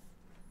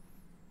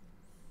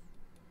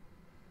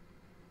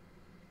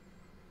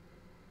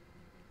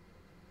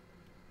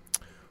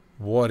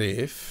 What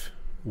if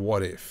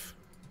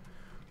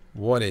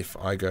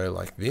I go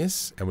like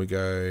this and we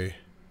go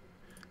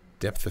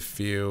depth of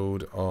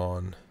field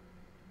on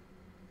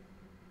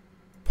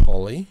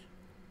poly?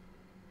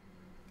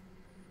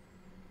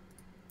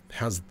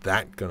 How's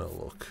that gonna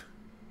look?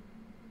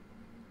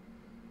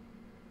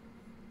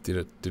 Did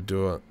it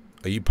do it?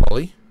 Are you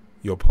poly?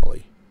 You're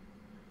poly.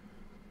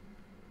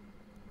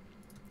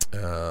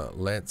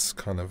 Let's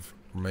kind of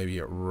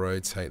maybe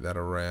rotate that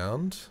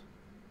around.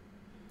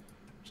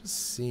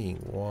 Just seeing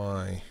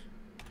why.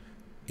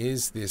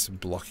 Is this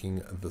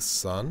blocking the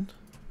sun?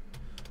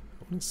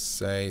 I wouldn't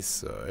say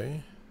so.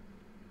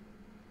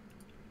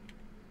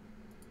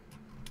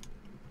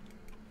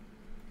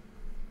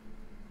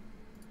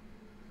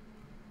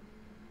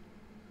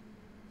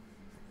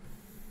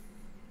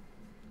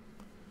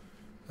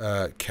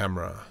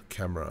 Camera.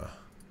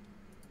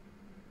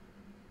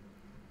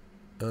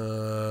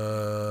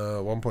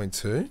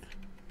 1.2.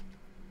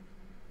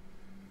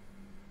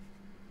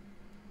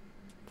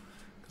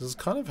 I was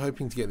kind of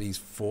hoping to get these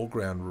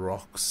foreground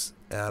rocks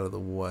out of the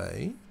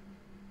way.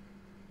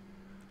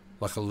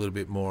 Like a little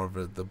bit more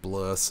of the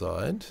blur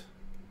side.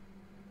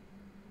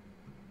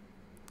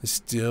 They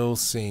still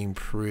seem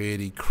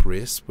pretty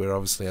crisp, where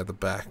obviously at the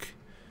back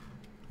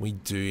we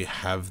do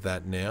have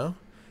that now.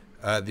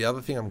 The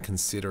other thing I'm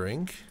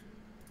considering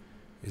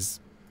is...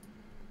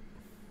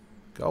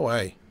 Go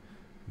away.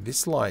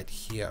 This light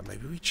here,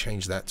 maybe we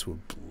change that to a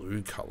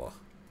blue color.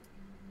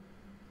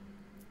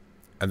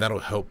 And that'll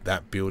help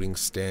that building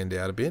stand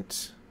out a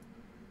bit.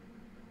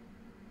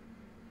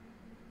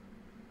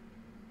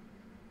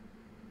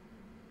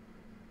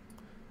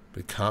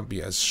 But it can't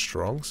be as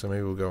strong, so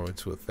maybe we'll go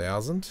into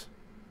 1000.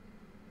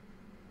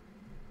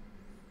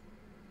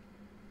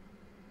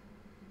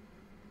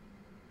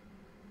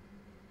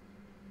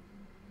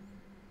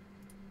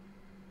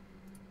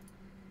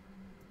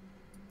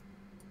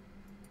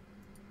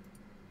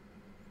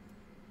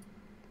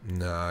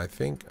 No, I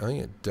think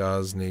it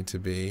does need to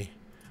be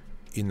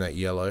in that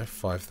yellow,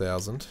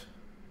 5,000.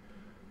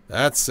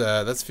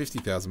 That's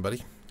 50,000,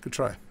 buddy. Good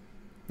try.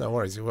 No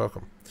worries, you're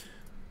welcome.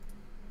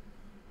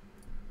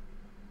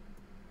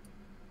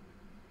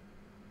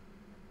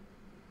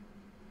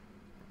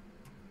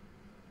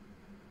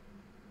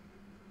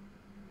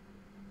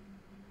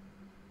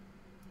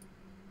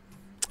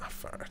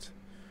 right.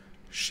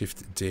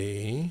 Shift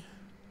D.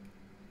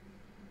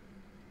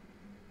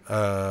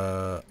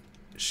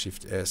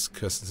 Shift S,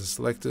 cursor to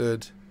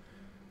selected.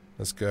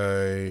 Let's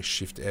go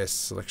Shift S,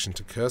 selection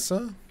to cursor.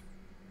 And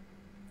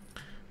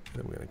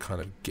then we're going to kind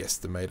of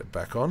guesstimate it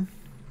back on.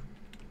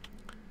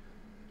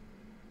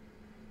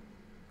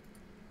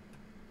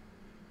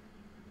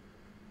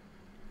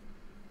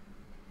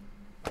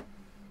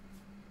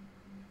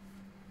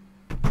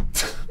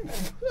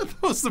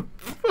 That was the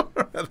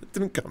that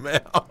didn't come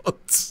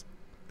out.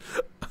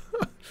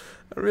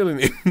 I really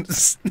need to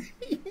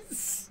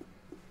sneeze.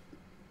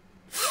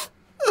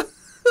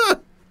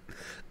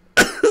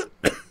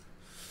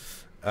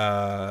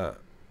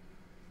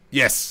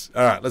 Yes.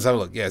 All right. Let's have a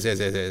look. Yes.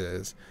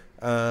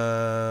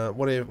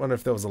 Wonder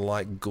if there was a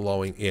light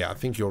glowing. Yeah, I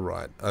think you're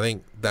right. I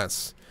think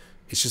it's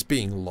just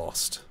being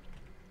lost,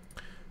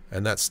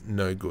 and that's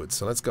no good.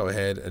 So let's go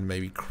ahead and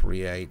maybe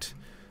create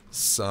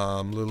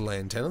some little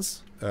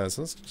antennas. So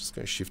let's just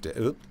go Shift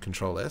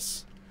Control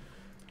S.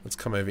 Let's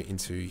come over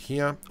into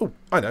here. Oh,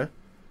 I know.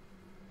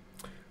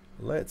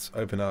 Let's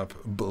open up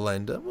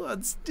Blender.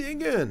 What's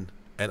digging?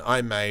 And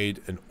I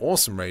made an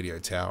awesome radio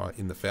tower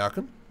in the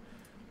Falcon.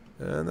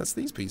 And that's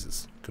these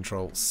pieces.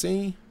 Control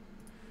C.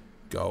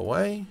 Go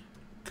away.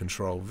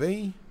 Control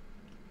V.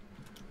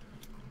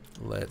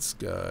 Let's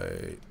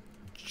go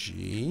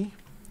G.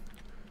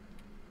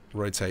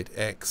 Rotate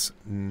X.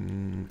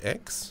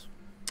 X.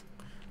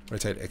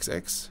 Rotate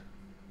XX.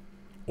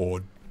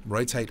 Or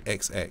rotate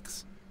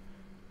XX.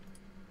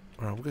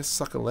 Alright, we're going to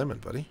suck a lemon,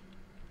 buddy.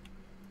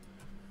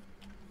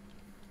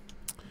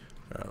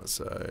 Alright,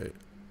 so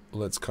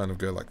let's kind of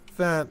go like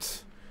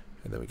that.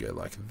 And then we go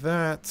like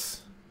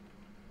that.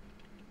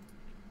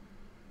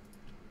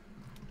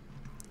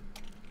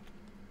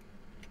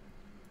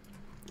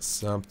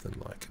 Something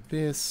like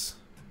this.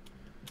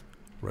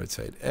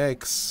 Rotate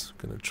X.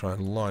 Going to try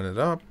and line it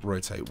up.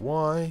 Rotate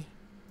Y.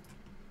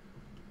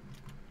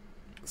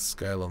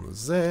 Scale on the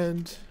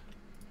Z.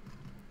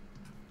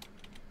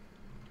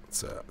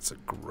 It's a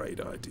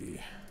great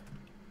idea.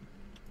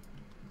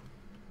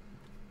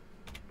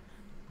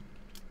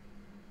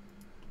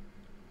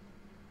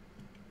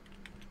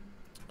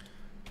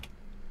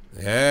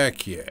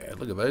 Heck yeah.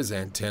 Look at those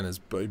antennas,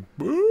 baby.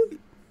 Where's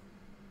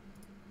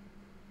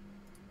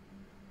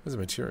the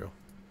material?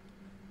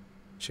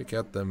 Check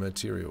out the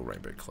material,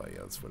 rainbow clay. Yeah,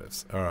 that's what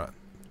it's. Alright.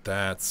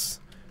 That's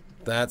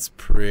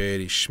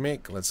pretty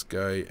schmick. Let's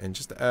go and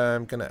just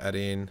I'm gonna add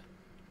in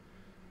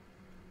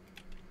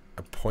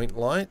a point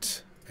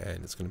light,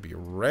 and it's gonna be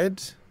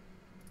red.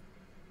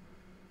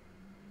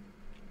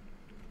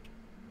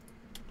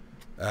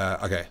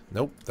 Okay,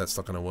 nope, that's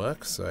not gonna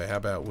work. So how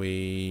about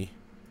we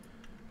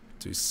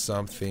do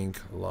something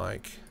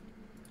like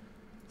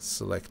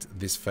select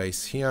this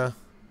face here,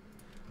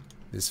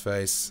 this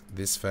face,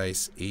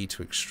 E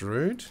to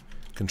extrude,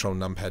 Control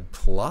Numpad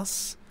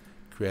plus,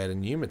 create a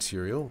new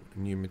material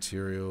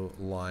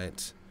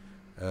light.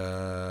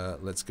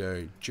 Let's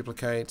go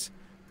duplicate,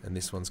 and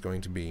this one's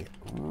going to be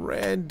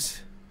red,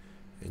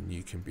 and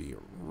you can be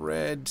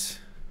red.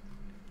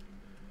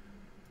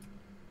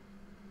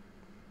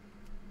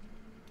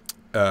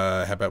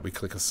 How about we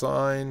click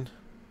assign?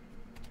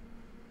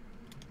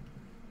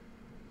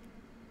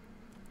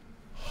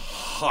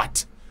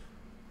 Hot.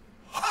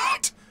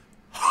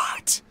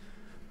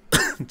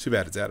 Too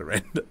bad it's out of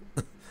render.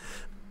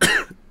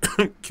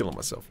 Killing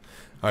myself.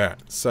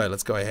 Alright, so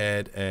let's go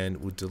ahead and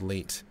we'll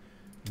delete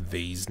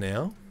these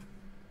now.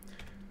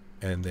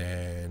 And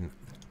then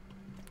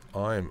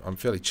I'm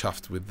fairly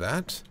chuffed with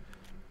that.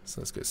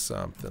 So let's go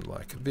something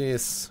like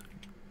this.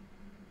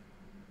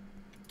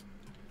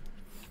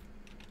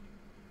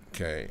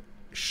 Okay,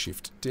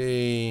 Shift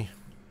D.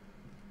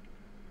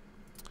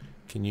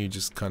 Can you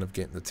just kind of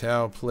get in the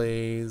tower,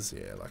 please?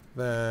 Yeah, like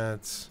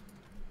that.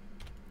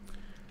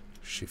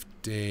 Shift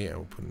D, and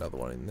we'll put another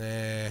one in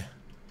there.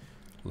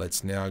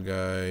 Let's now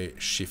go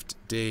Shift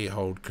D,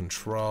 hold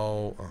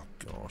Control. Oh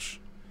gosh.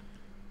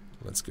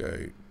 Let's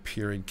go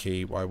period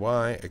key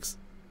YY, X,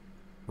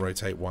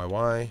 rotate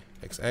YY,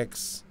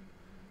 XX.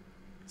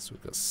 So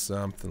we've got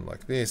something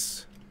like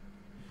this.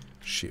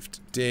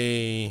 Shift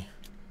D.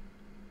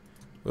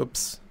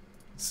 Whoops,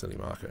 silly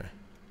marker.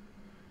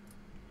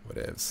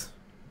 Whatevs.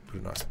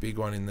 Put a nice big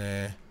one in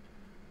there.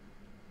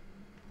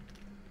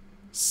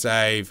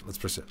 Save. Let's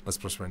press it. Let's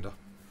press render.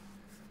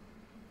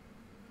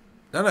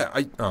 No,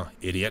 oh,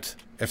 idiot.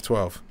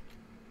 F12.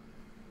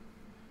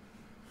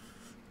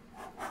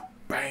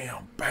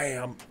 Bam,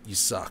 bam. You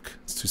suck.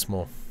 It's too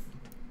small.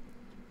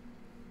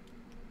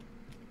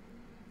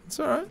 It's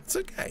alright. It's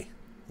okay.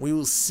 We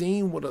will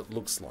see what it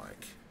looks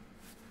like.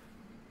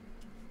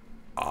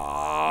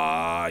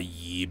 Ah,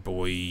 yeah,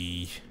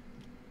 boy.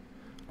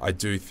 I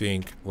do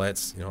think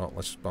let's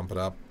just bump it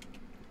up.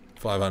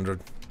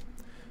 500.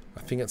 I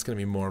think it's going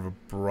to be more of a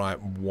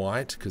bright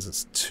white because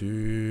it's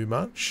too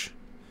much.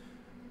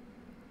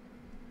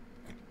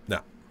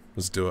 No,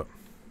 let's do it.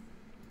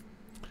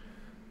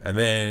 And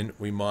then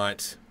we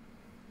might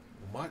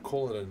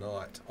call it a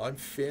night. I'm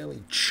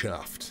fairly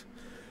chuffed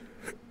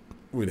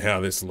with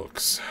how this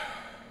looks.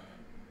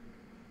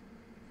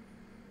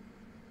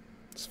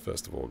 It's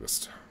 1st of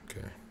August.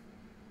 Okay.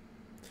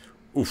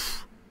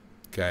 Oof.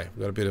 Okay,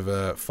 we've got a bit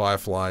of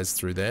fireflies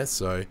through there,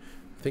 so I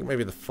think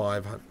maybe the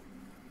 500...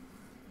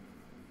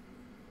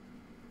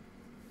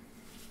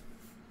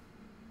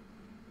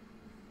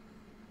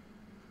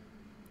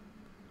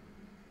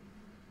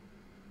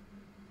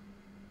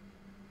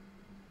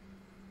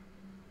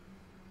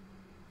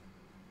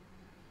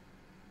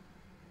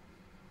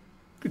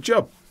 Good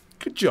job.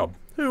 Good job.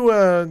 Who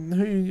had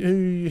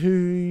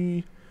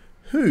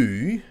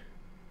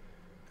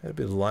a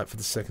bit of light for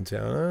the second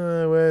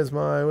town? Where's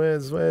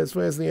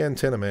the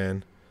antenna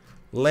man?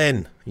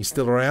 Len, you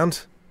still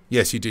around?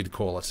 Yes, you did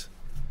call it.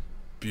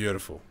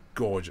 Beautiful.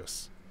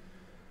 Gorgeous.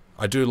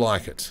 I do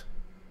like it.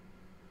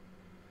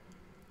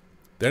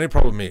 The only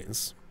problem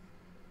is,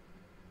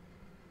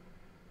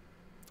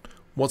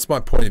 what's my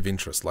point of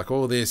interest? Like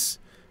all this,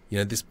 you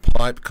know, this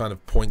pipe kind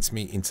of points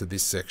me into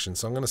this section.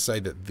 So I'm going to say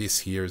that this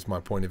here is my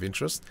point of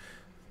interest.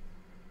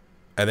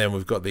 And then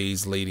we've got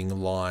these leading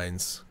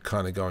lines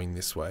kind of going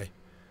this way.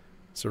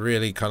 So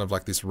really kind of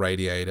like this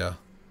radiator.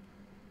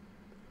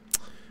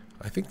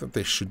 I think that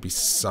there should be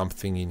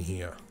something in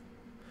here.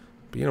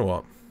 But you know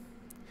what?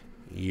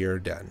 You're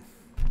done.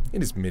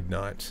 It is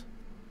midnight.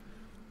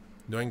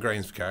 Knowing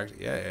Graham's character.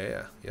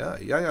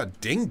 Yeah.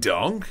 Ding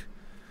dong.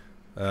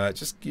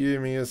 Just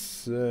give me a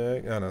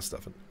sec. Oh, no,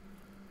 stuff it.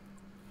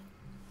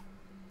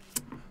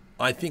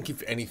 I think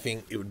if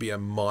anything, it would be a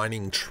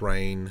mining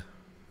train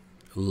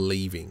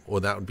leaving, or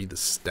that would be the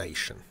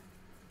station,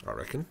 I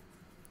reckon.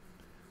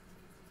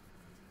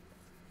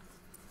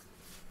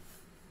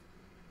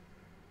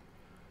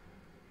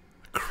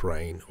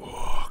 Crane.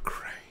 Oh,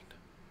 crane.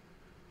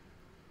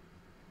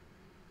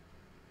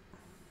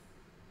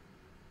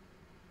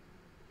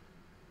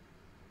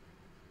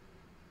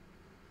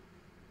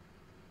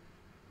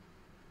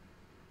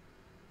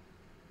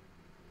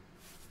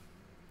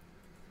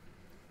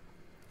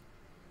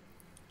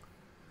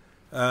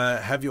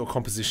 Have your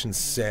composition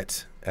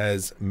set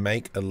as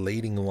make a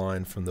leading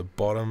line from the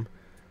bottom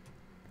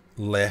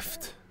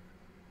left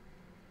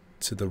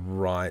to the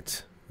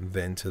right,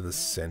 then to the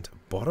center.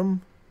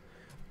 Bottom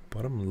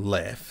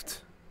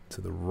left to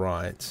the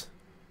right,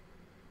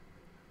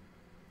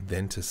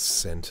 then to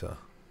center.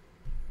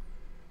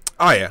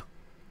 Oh yeah,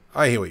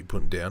 I hear what you're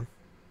putting down.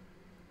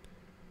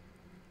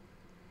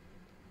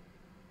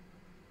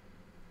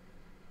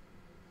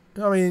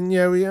 I mean,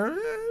 yeah, we are.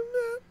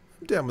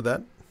 I'm down with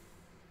that.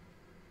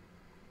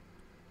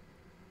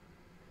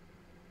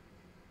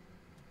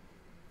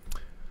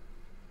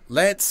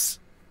 Let's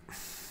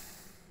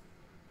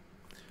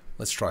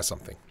try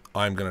something.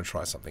 I'm going to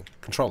try something.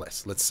 Control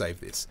S. Let's save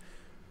this.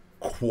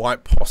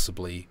 Quite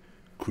possibly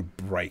could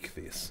break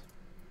this.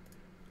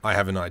 I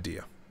have an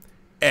idea.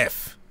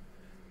 F.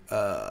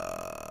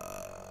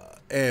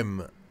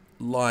 M.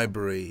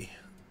 Library.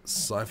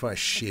 Sci-fi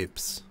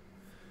ships.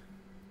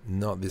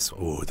 Not this.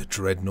 Oh, the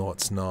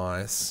Dreadnought's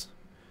nice.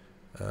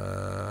 Is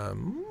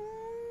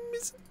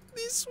it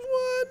this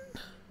one?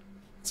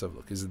 Let's have a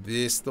look. Is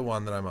this the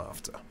one that I'm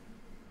after?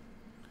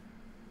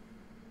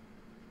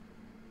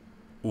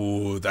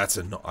 Ooh, that's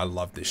I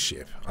love this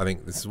ship. I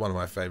think this is one of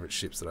my favorite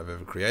ships that I've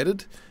ever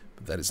created.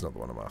 But that is not the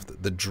one I'm after.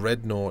 The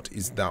Dreadnought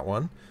is that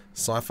one.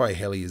 Sci-fi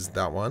heli is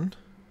that one.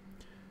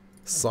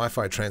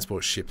 Sci-fi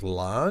transport ship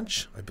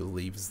large, I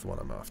believe, is the one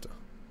I'm after.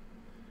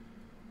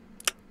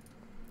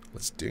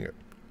 Let's do it.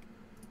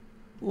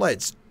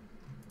 Let's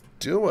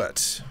do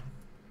it.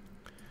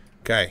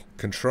 Okay,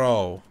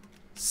 Control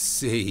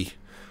C.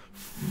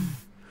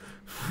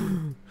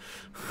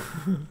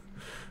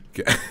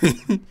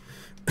 Okay.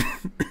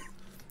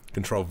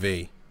 Control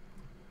V.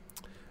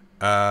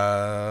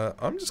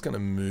 I'm just going to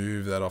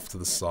move that off to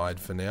the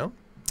side for now.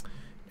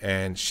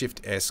 And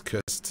Shift S,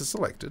 cursor to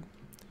selected.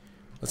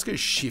 Let's go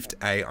Shift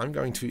A. I'm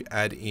going to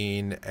add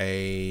in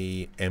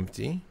a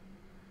empty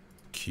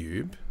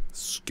cube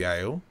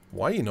scale.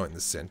 Why are you not in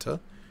the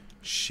center?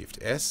 Shift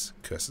S,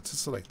 cursor to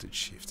selected.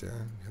 Shift A.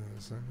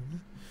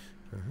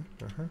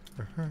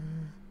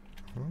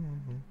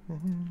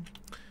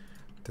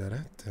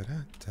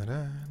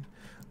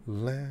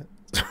 Let's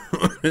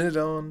put it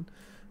on.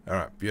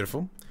 Alright,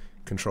 beautiful.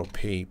 Control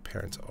P,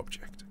 parent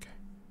object. Okay,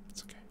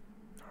 it's okay.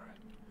 Alright.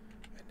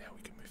 And now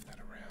we can move that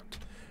around.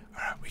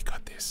 Alright, we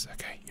got this.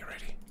 Okay, you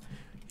ready?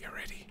 You're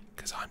ready?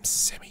 Because I'm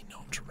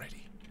semi-not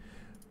ready.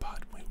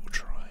 But we will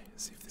try,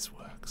 see if this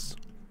works.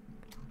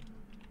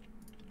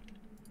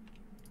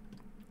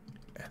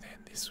 And then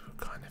this will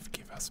kind of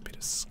give us a bit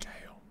of scale.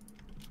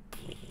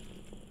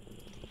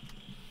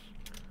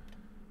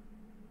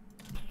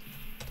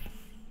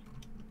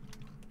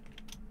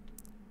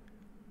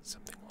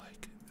 Something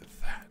like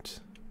that.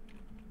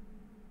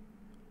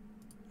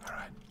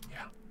 Alright,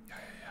 yeah.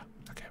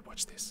 Okay,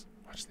 watch this.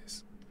 Watch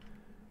this.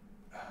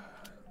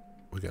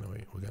 We're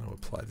gonna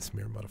apply this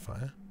mirror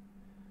modifier.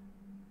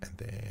 And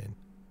then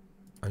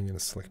I'm gonna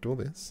select all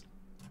this.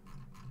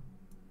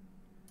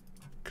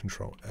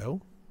 Control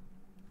L.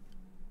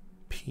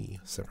 P,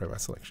 separate by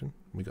selection.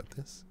 We got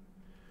this.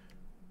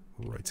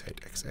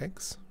 Rotate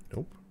XX.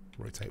 Nope.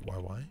 Rotate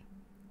YY.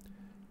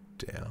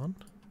 Down.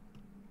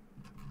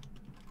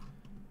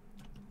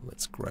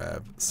 Let's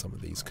grab some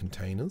of these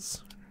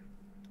containers.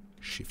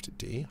 Shift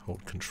D,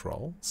 hold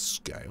control,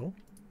 scale.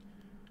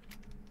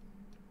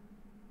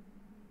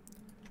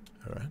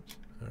 Alright,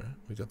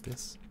 we got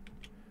this.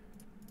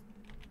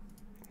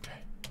 Okay.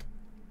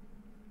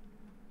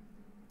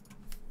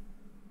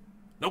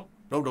 Nope,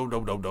 no.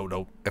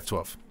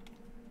 F12.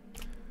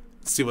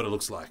 Let's see what it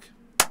looks like.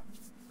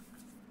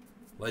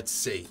 Let's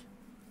see.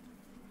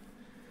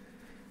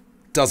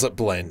 Does it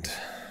blend?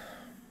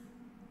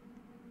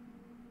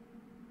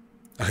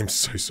 I'm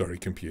so sorry,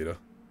 computer.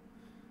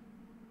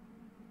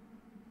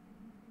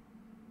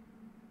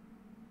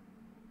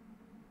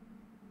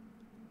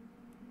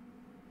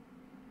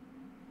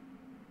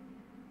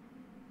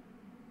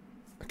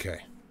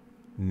 Okay.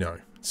 No,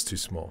 it's too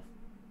small.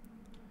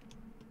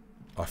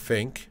 I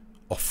think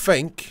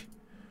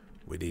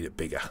we need it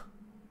bigger.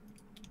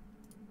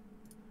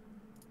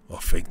 I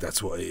think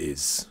that's what it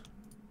is.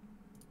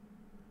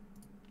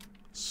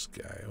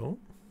 Scale.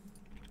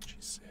 She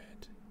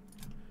said.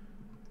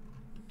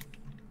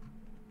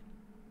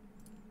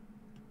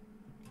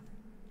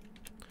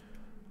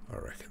 I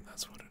reckon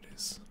that's what it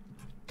is.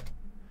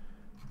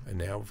 And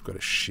now we've got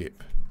a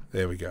ship.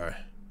 There we go.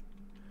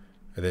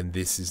 And then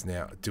this is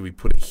now, do we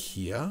put it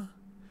here?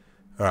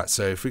 All right,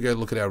 so if we go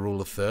look at our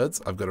rule of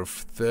thirds, I've got a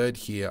third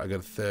here, I've got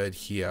a third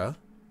here.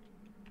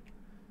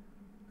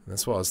 And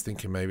that's why I was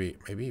thinking maybe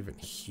even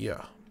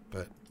here,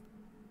 but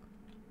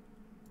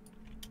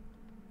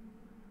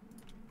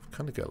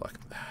kind of go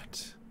like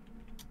that.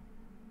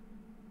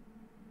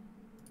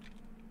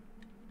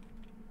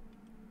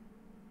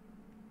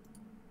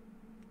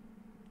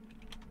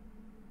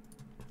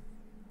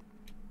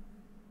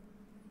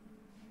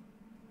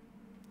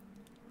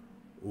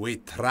 We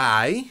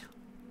try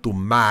to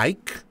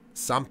make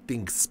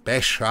something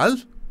special,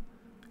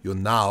 you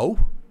know.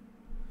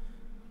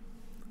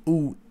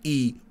 Ooh,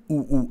 ee,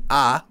 ooh, ooh,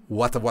 ah,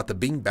 wata,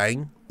 bing,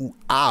 bang, ooh,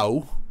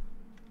 ow.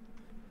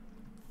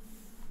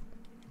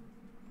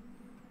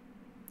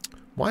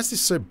 Why is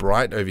this so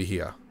bright over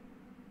here?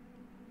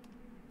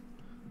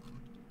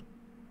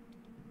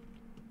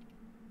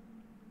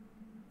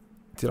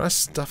 Did I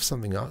stuff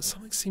something up?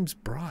 Something seems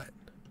bright.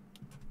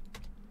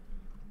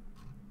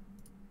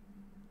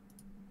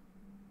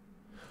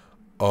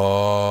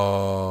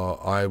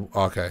 Oh,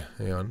 okay,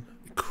 hang on.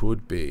 It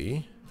could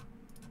be.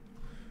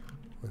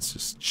 Let's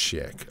just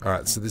check. All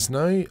right, so there's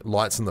no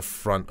lights on the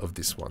front of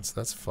this one, so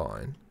that's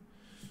fine.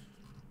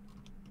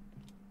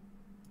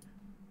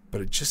 But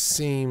it just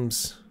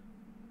seems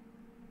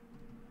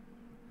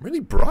really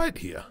bright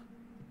here.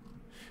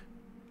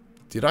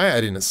 Did I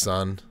add in a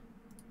sun?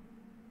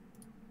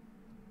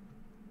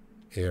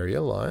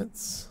 Area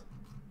lights.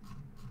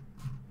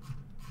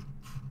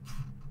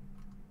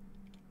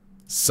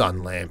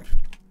 Sun lamp.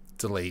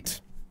 Delete.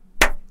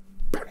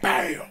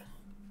 Bam!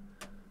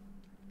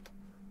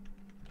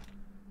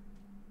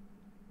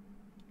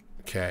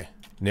 Okay,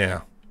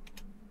 now.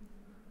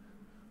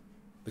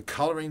 The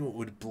coloring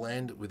would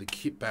blend with the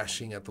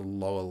kitbashing at the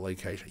lower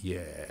location.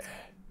 Yeah.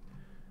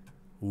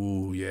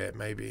 Ooh, yeah,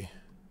 maybe.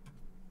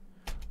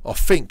 I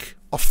think,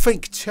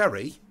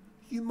 Terry,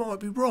 you might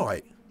be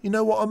right. You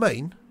know what I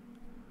mean?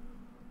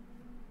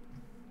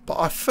 But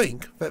I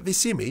think that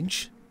this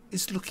image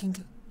is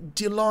looking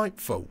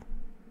delightful.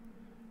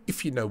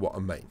 If you know what I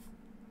mean.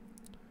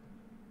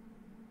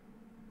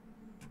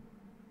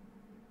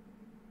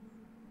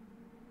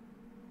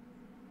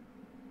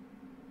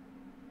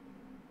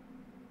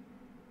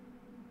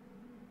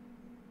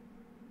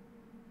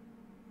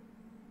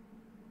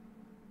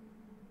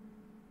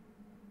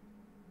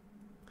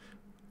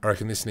 I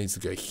reckon this needs to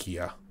go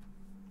here.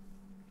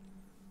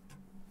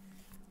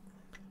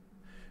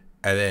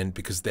 And then,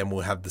 because then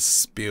we'll have the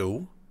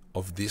spill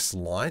of this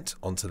light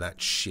onto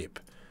that ship.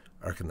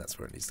 I reckon that's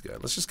where it needs to go.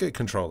 Let's just go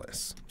Control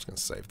S. I'm just going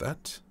to save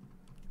that.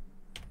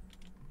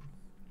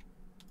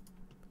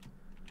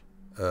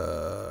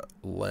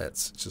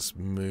 Let's just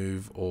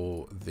move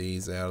all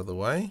these out of the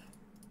way.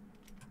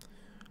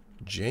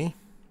 G.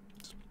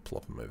 Just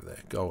plop them over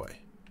there. Go away.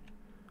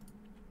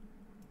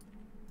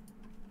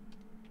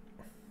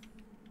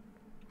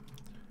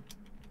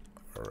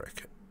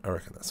 I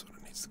reckon that's what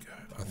it needs to go.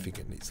 I think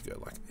it needs to go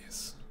like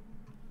this.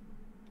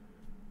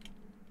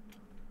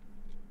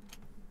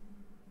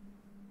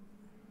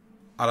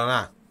 I don't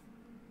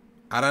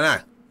know.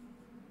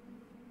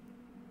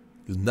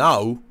 You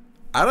know?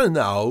 I don't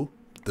know.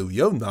 Do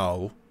you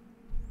know?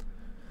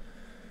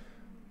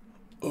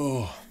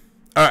 Oh.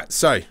 Alright,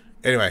 so,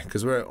 anyway,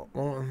 because we're...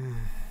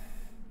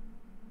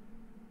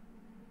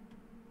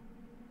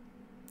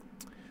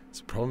 So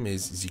the problem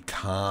is you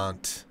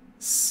can't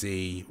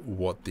see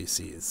what this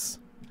is.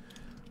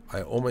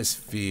 I almost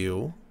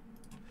feel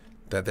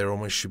that there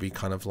almost should be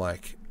kind of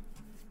like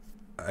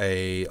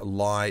a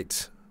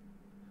light...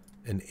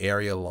 an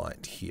area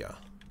light here.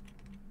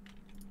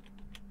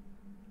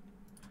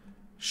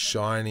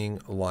 Shining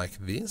like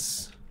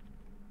this.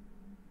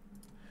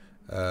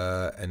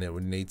 And it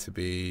would need to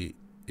be,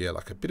 yeah,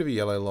 like a bit of a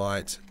yellow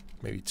light,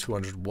 maybe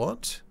 200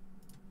 watt.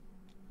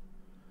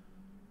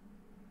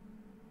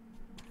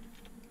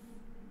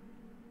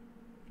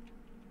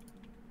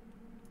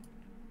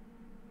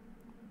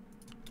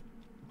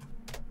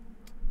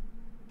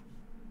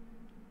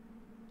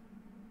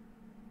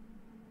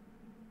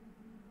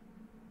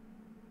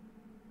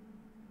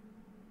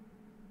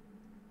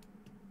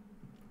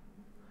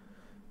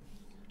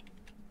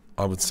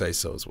 I would say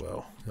so as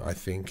well. I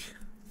think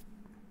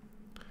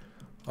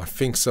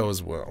so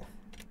as well.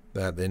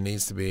 That there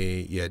needs to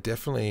be, yeah,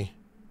 definitely.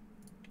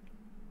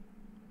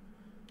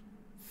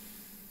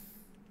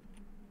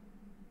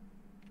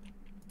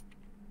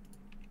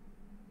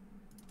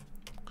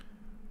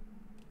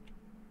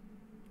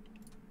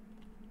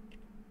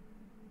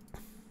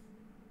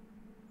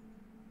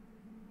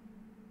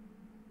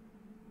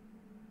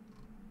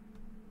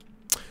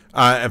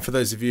 And for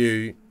those of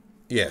you,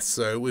 yes,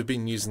 so we've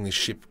been using this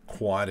ship in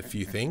quite a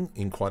few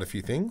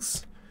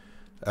things.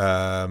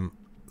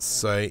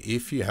 So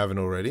if you haven't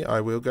already,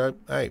 I will go,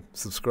 hey,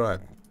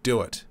 subscribe,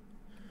 do it.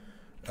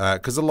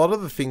 Because a lot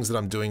of the things that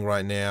I'm doing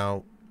right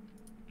now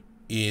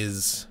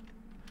is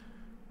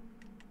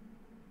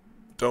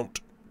don't.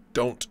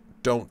 Oh,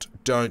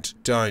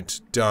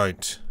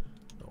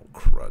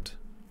 crud.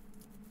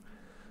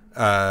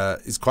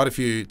 Is quite a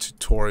few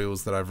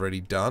tutorials that I've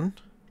already done.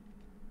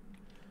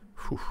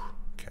 Whew,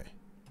 okay.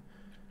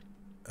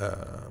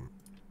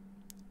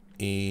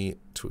 E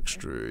to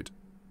extrude.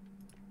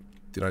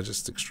 Did I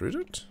just extrude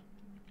it?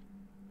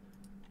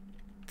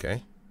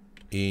 Okay.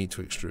 E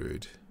to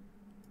extrude.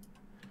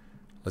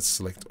 Let's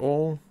select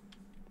all.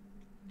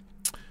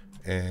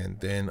 And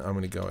then I'm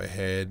going to go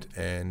ahead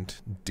and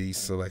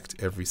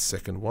deselect every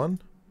second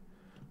one.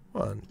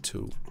 1,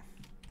 2,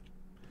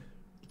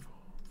 4,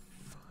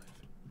 5.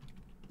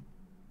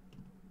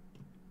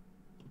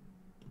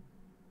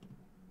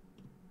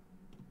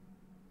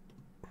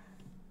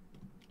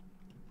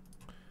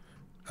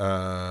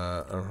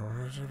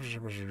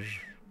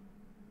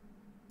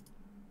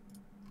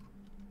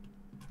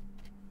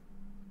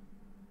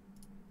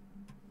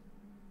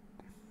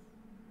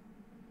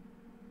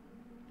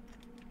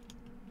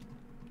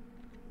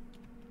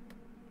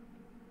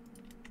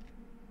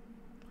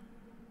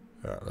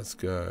 Alright, let's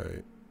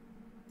go.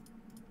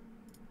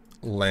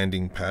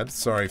 Landing pad.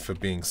 Sorry for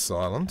being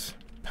silent.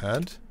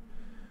 Pad.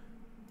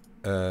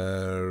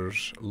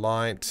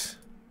 Light.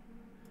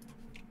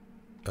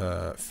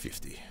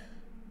 50.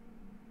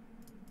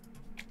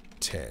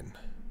 10.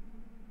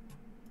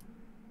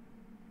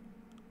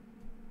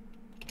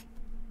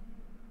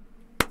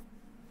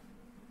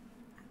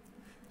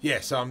 Yeah,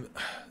 so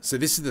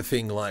this is the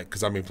thing, like,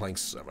 because I've been playing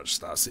so much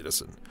Star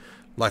Citizen.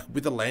 Like,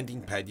 with the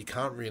landing pad, you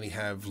can't really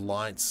have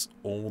lights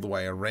all the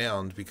way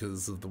around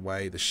because of the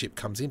way the ship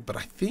comes in. But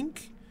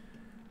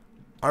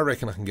I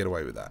reckon I can get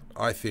away with that.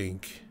 I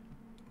think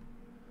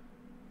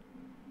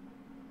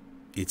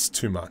it's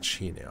too much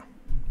here now.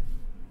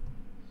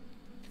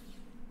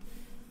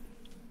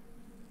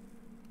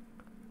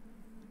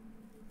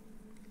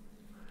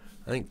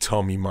 I think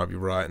Tom, you might be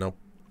right.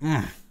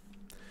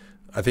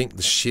 I think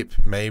the ship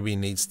maybe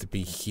needs to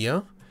be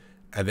here.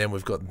 And then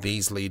we've got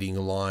these leading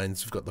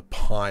lines. We've got the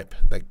pipe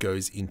that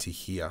goes into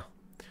here.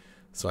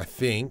 So I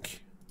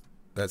think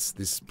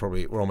this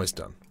probably, we're almost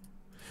done.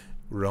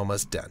 We're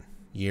almost done.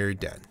 You're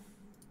done.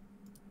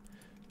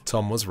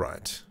 Tom was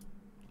right.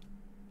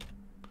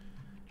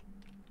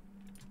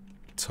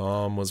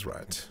 Tom was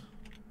right.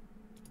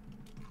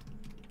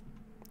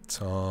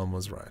 Tom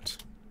was right.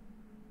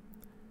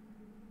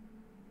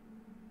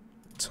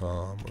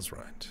 Tom was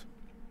right.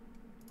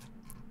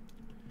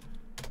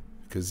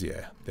 Because,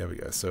 yeah, there we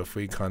go. So if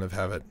we kind of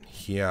have it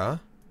here,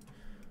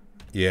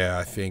 yeah,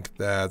 I think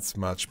that's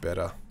much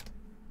better.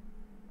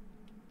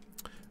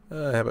 How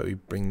about we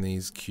bring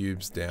these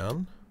cubes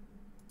down?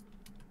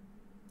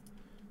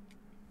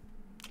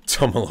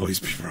 Tom will always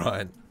be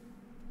right.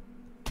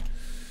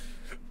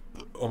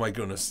 Oh my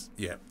goodness.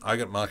 Yeah,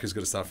 Marco's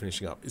got to start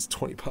finishing up. It's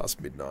 20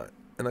 past midnight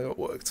and I got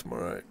work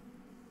tomorrow.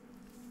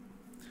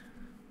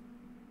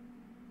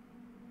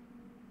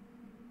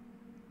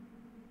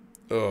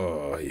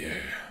 Oh, yeah.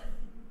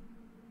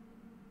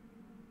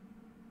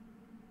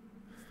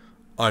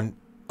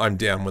 I'm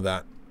down with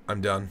that. I'm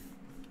done.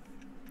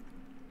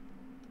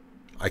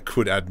 I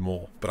could add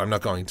more, but I'm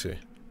not going to.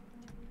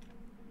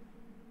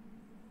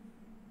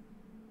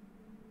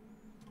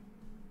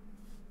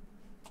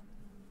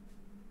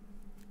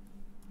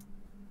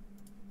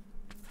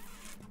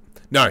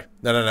 No. I'm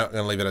going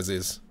to leave it as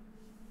is.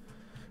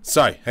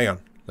 So, hang on.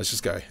 Let's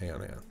just go. Hang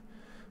on.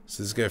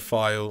 So let's go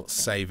File,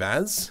 Save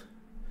As.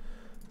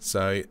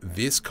 So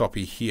this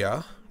copy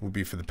here will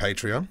be for the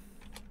Patreon.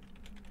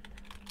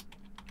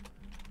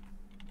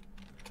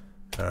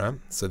 Alright,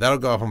 so that'll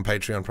go up on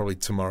Patreon probably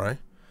tomorrow,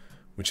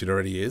 which it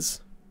already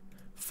is.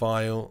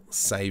 File,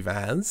 Save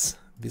As.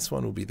 This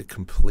one will be the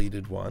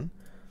completed one.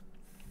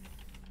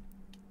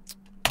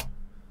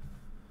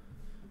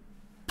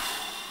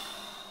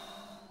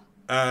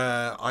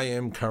 I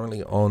am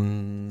currently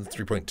on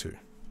 3.2.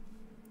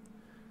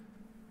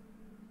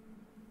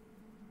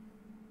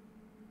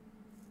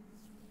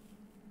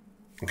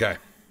 Okay.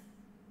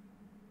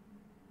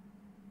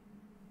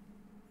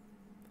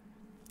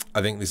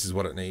 I think this is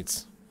what it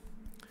needs.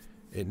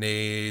 It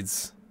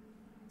needs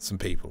some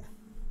people.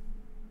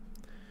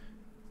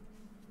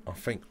 I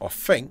think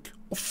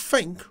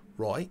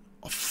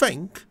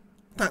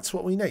that's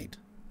what we need.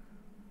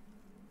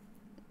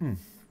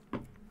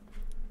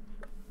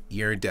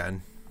 You're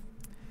done.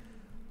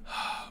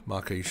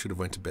 Marco, you should have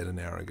went to bed an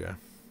hour ago.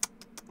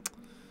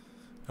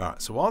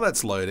 Alright, so while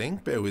that's loading,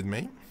 bear with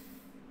me.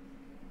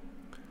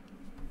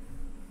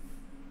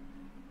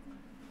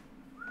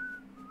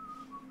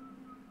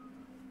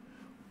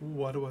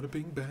 Wada wada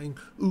bing bang,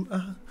 ooh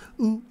ah,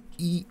 ooh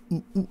ee,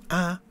 ooh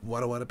ah.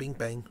 Wada wada bing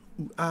bang,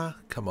 ooh ah.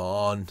 Come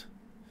on.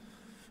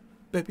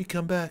 Baby,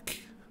 come back.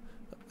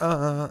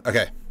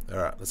 Okay,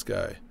 alright, let's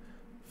go.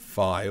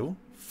 File,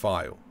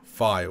 file,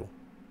 file,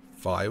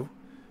 file.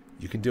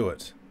 You can do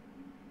it.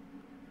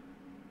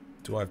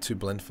 Do I have two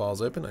blend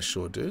files open? I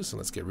sure do, so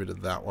let's get rid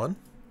of that one.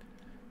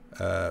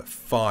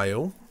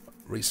 File,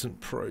 recent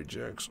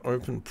projects,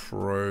 open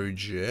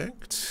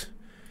project.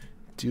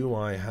 Do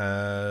I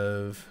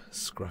have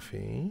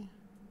Scruffy?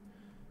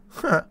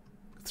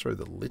 Throw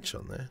the lich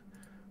on there.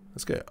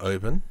 Let's go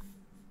open.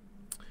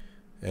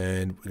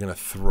 And we're going to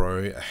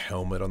throw a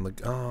helmet on the...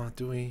 Oh,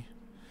 do we?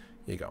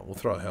 Here you go. We'll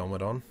throw a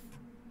helmet on.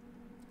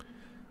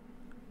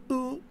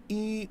 Ooh,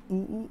 ee,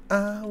 ooh,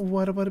 ah,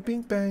 what about a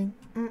bing bang?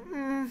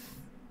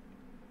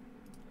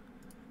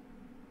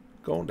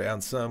 Going down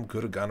some,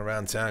 could have gone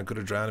around town, could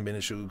have drowned a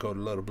minute, sugar, got a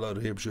lot of blood,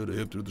 hip, should have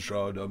hip through the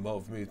shroud,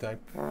 of me,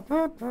 thank.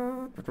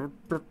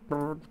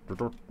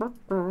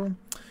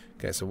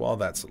 Okay, so while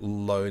that's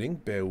loading,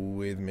 bear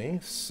with me.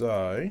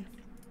 So,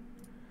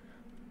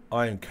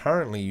 I am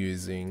currently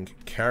using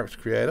Character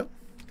Creator.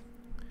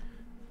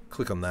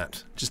 Click on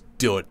that. Just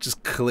do it.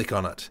 Just click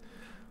on it.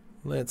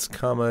 Let's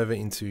come over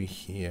into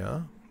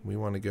here. We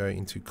want to go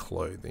into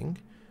Clothing.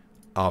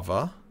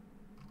 Other.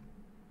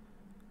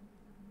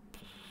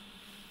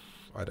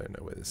 I don't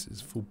know where this is.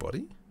 Full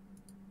body?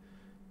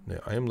 No,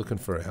 I am looking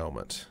for a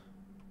helmet.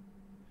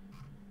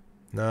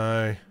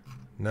 No.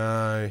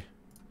 No.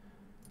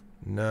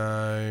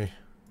 No.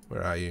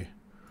 Where are you?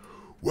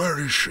 Where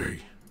is she?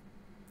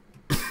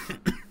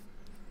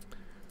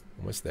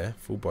 Almost there.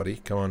 Full body.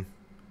 Come on.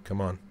 Come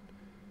on.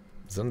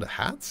 Is it under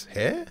hats?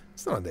 Hair?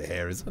 It's not under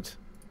hair, is it?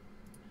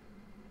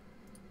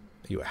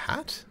 Are you a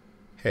hat?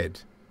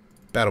 Head.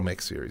 Battle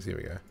Mech series. Here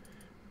we go.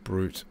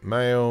 Brute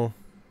male.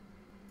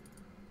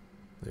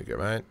 There you go,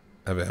 mate.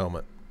 Have a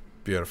helmet.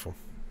 Beautiful.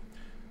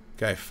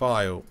 Okay,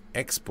 file.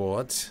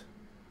 Export.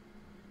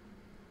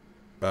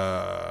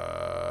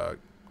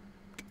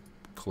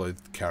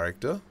 Clothed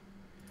character.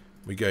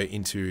 We go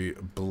into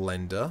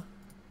Blender.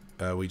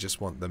 We just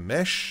want the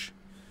mesh.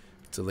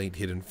 Delete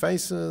hidden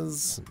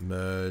faces.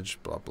 Merge.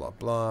 Blah, blah,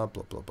 blah.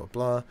 Blah, blah, blah,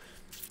 blah.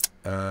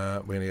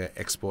 We're going to go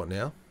export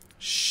now.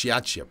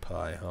 Shut your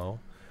pie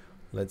hole.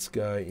 Let's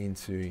go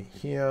into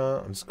here.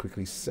 I'm just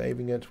quickly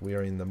saving it. We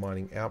are in the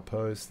mining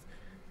outpost.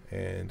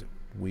 And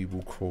we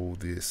will call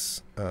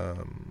this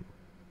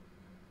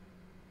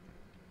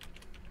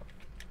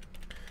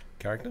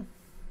character.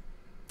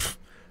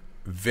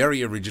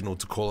 Very original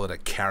to call it a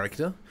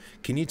character.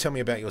 Can you tell me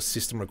about your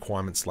system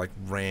requirements like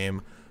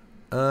RAM?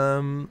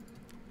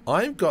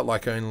 I've got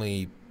like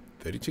only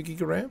 32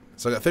 gig of RAM.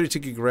 So I got 32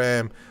 gig of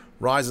RAM,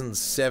 Ryzen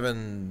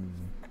 7,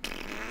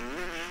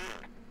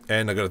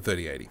 and I got a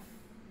 3080.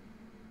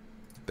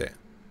 There,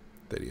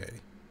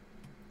 3080.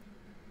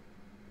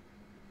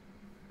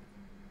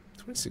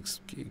 26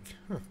 gig.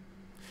 Huh.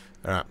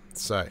 Alright,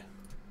 so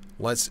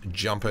let's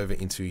jump over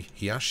into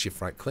here.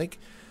 Shift right click.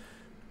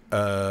 What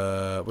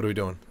are we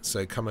doing?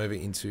 So come over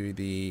into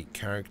the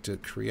character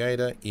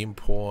creator.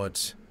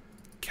 Import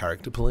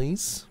character,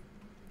 please.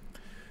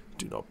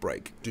 Do not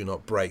break. Do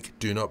not break.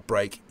 Do not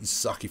break. You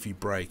suck if you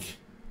break.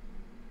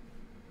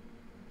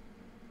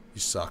 You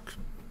suck.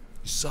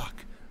 You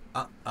suck.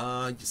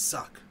 You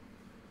suck.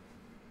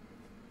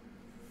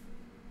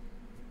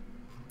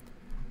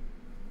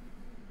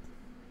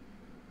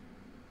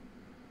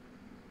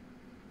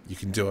 You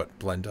can do it,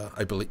 Blender.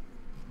 I believe.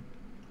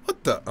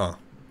 What the? Oh.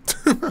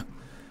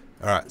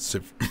 Alright,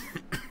 so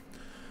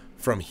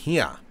from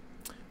here,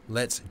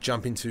 let's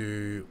jump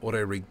into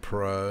Auto Rig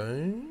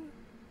Pro.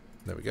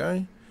 There we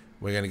go.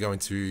 We're going to go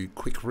into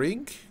Quick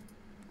Rig.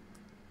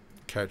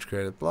 Character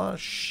Creator, blah.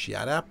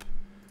 Shut up.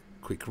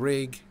 Quick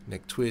Rig.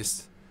 Neck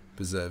Twist.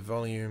 Preserve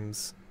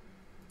Volumes.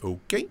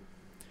 Okay.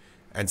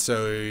 And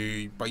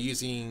so, by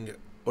using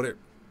Auto...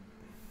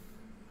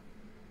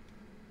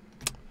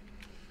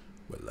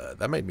 Well,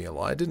 that made me a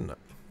lie, didn't it?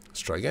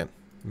 Let's try again.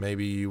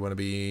 Maybe you want to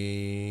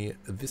be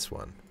this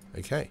one.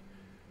 Okay.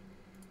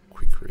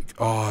 Quick Rig.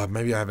 Oh,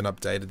 maybe I haven't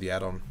updated the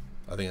add-on.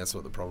 I think that's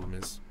what the problem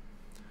is.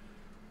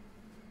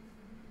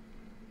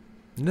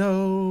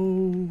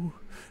 No.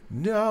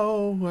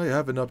 No, I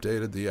haven't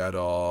updated the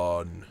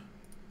add-on.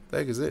 The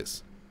heck is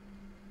this?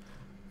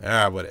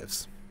 Ah,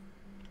 whatevs.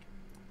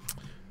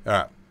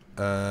 Alright.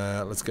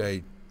 Let's go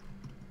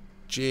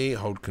G,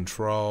 hold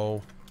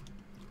control.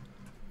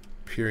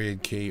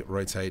 Period key,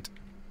 rotate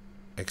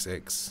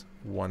XX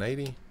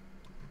 180.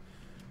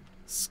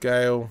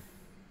 Scale.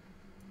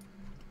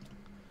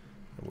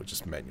 And we'll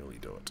just manually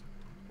do it.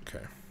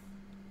 Okay.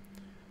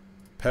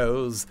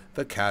 Pose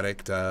the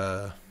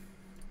character.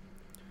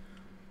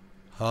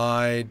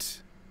 Hide.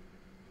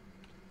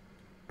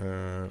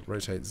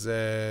 Rotate Z.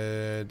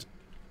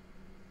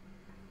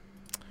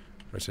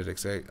 Rotate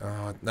XX.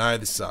 Oh, no,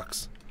 this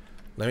sucks.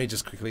 let me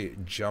just quickly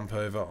jump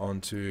over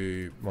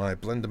onto my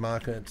Blender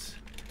Market,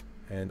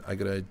 and I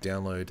gotta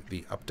download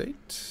the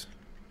update.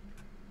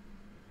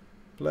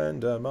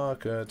 Blender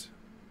Market.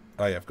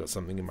 Oh yeah, I've got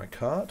something in my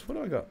cart. What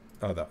do I got?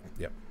 Oh, that.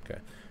 Yep. Okay.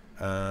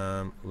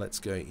 Let's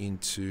go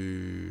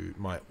into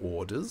my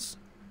orders.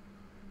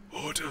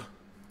 Order.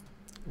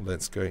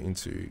 Let's go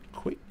into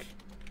Quick.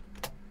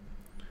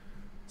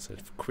 So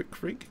for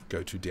Quick Rig,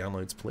 go to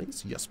Downloads,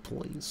 please. Yes,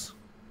 please.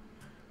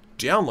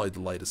 Download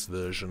the latest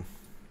version.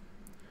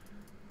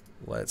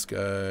 Let's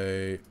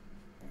go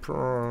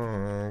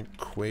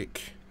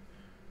Quick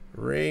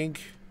Rig.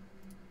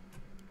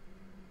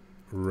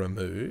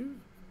 Remove.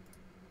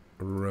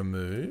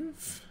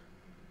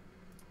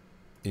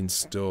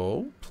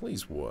 Install.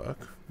 Please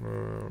work.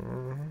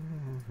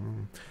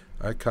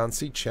 I can't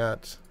see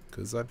chat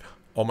because I've...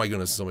 Oh my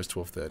goodness, it's almost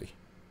 12:30.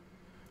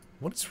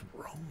 What is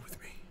wrong with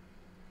me?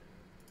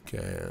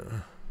 Okay.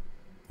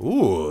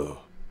 Ooh.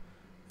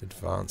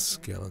 Advanced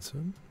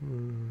skeleton.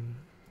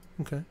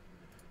 Okay.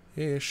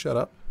 Yeah, shut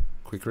up.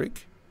 Quick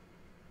Rig.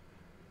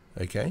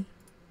 Okay.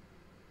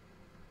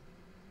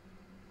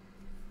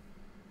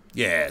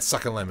 Yeah,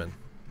 suck a lemon.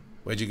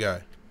 Where'd you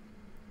go?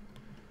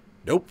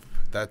 Nope.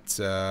 That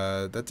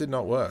did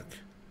not work.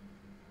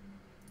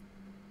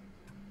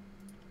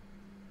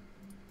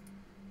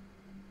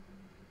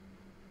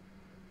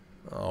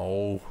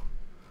 Oh.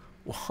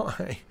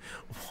 Why?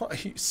 Why are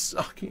you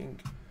sucking?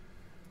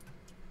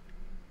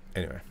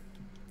 Anyway.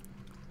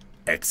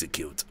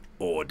 Execute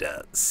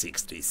Order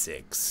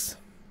 66.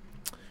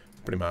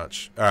 Pretty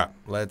much. Alright,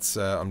 let's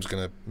I'm just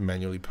gonna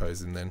manually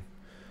pose him then.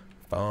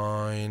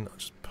 Fine. I'll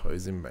just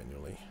pose him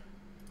manually.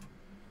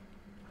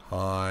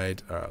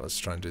 Hide. Alright, let's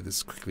try and do this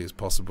as quickly as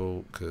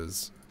possible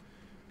because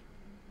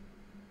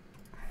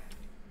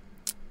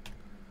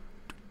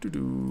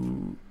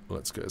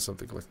let's go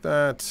something like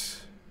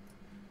that.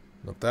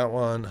 Not that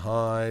one.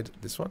 Hide.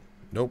 This one?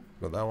 Nope.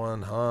 Not that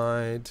one.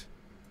 Hide.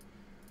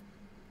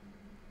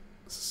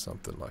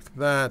 Something like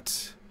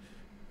that.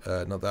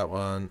 Not that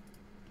one.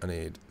 I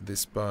need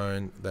this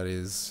bone. That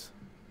is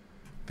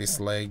this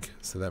leg.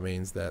 So that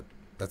means that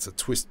that's a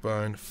twist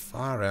bone.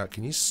 Far out.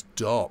 Can you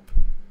stop?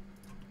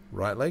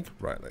 Right leg?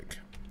 Right leg.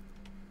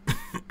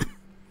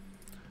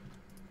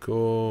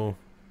 Cool.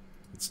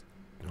 It's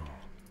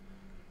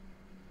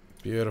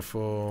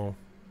beautiful.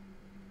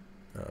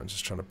 I'm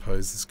just trying to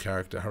pose this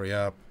character. Hurry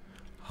up.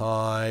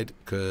 Hide.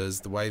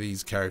 Because the way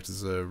these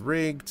characters are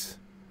rigged.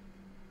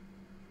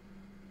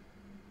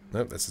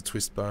 Nope, that's a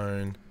twist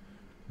bone.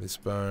 This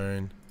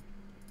bone.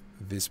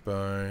 This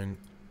bone.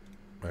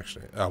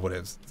 Actually, whatever.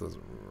 It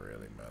doesn't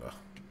really matter.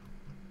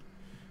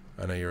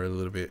 I know you're a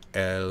little bit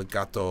El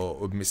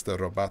Gato, Mr.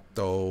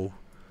 Roboto.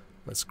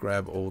 Let's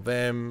grab all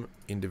them.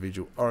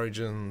 Individual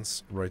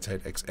origins.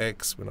 Rotate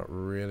XX. We're not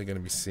really going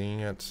to be seeing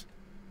it.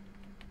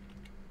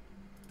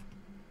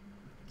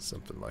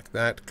 Something like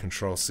that.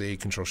 Control C,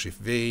 Control Shift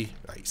V.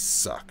 They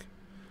suck.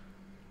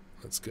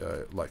 Let's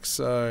go like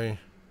so.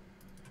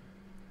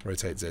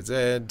 Rotate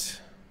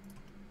ZZ.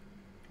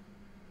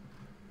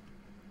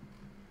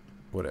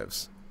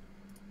 Whatevs.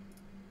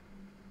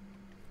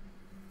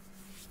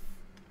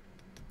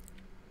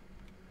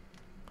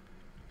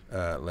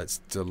 Let's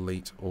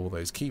delete all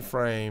those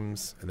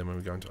keyframes, and then when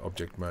we go into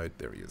object mode,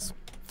 there he is.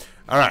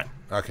 All right.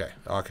 Okay.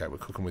 Okay. We're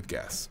cooking with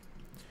gas.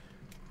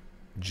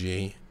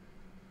 G.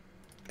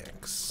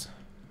 X.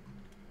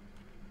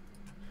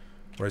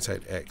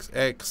 Rotate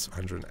XX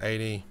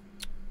 180.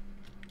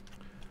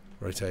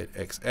 Rotate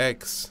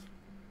XX.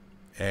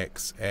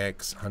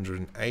 XX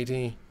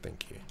 180.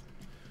 Thank you.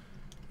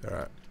 All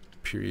right.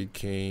 Period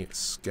key.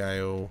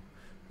 Scale.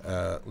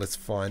 Let's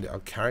find our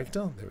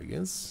character. There he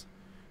is.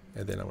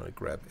 And then I'm going to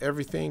grab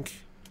everything.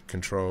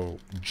 Control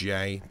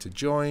J to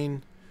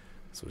join.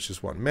 So it's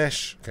just one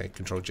mesh. Okay.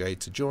 Control J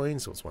to join.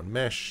 So it's one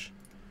mesh.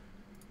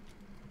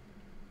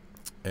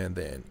 And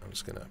then I'm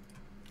just going to...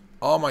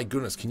 Oh my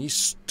goodness. Can you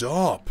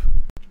stop?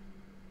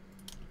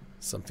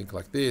 Something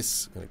like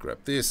this. I'm going to grab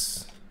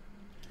this.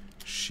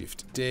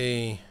 Shift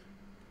D.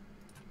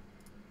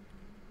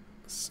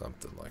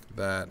 Something like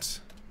that.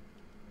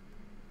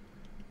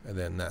 And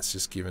then that's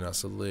just giving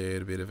us a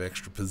little bit of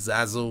extra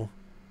pizzazzle.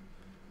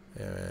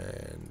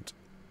 And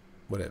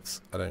whatevs.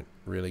 I don't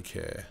really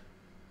care.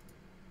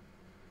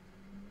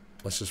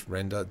 Let's just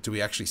render. Do we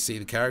actually see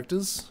the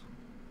characters?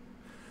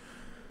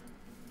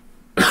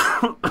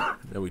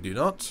 No, we do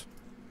not.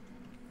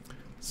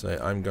 So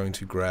I'm going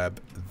to grab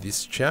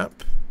this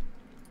chap.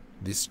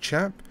 This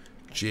chap.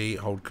 G,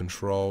 hold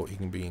control. He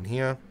can be in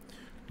here.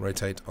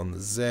 Rotate on the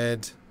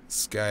Z.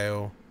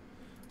 Scale.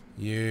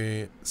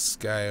 U.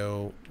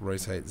 Scale.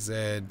 Rotate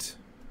Z.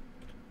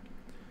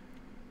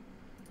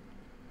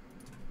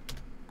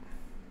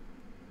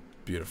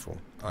 Beautiful.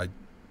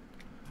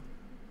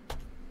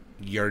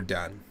 You're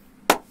done.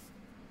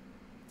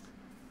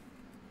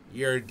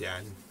 You're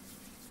done.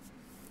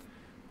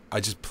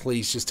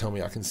 Please just tell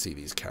me I can see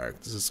these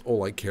characters. That's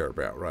all I care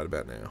about right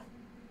about now.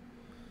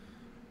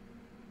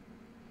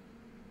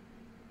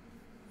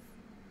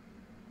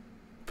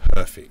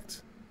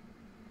 Perfect.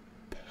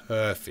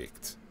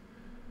 Perfect.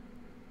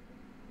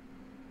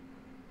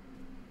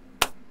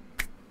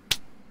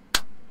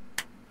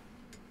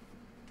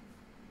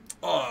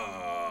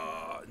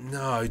 Oh,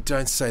 no,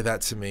 don't say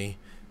that to me.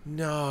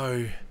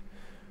 No.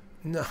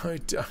 No,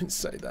 don't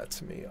say that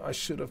to me. I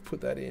should have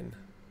put that in.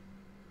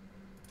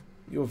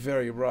 You're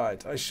very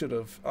right. I should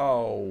have.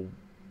 Oh,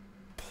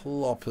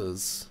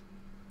 ploppers.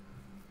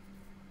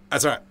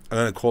 That's all right. I'm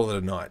going to call it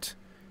a night.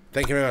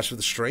 Thank you very much for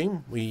the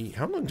stream.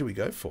 How long do we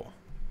go for?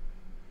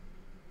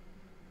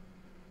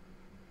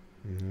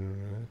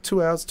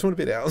 2 hours, 2 and a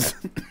bit hours.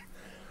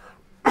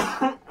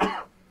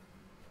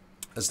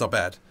 That's not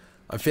bad.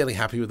 I'm fairly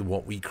happy with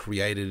what we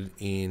created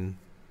in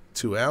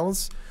 2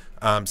 hours.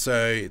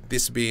 So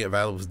this will be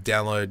available to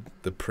download.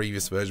 The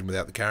previous version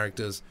without the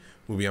characters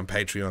will be on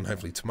Patreon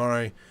hopefully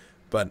tomorrow.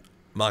 But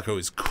Marco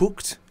is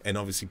cooked, and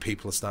obviously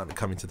people are starting to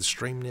come into the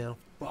stream now.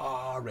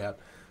 Far out.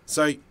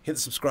 So hit the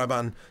subscribe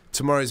button.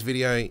 Tomorrow's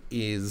video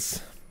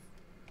is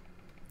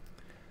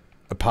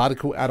a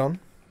particle add-on.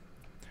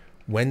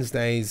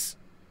 Wednesdays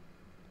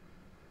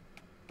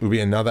will be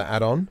another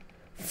add-on.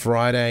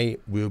 Friday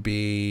will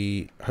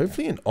be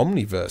hopefully an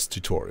Omniverse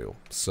tutorial.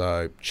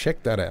 So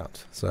check that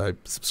out. So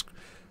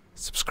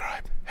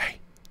subscribe. Hey,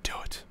 do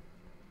it.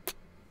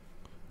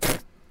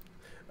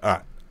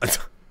 All right.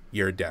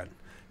 You're done.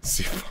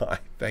 Sci-fi.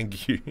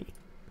 Thank you.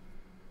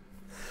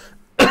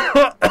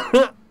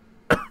 That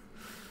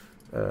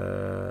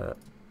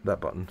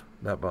button.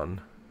 That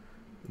button.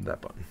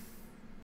 That button.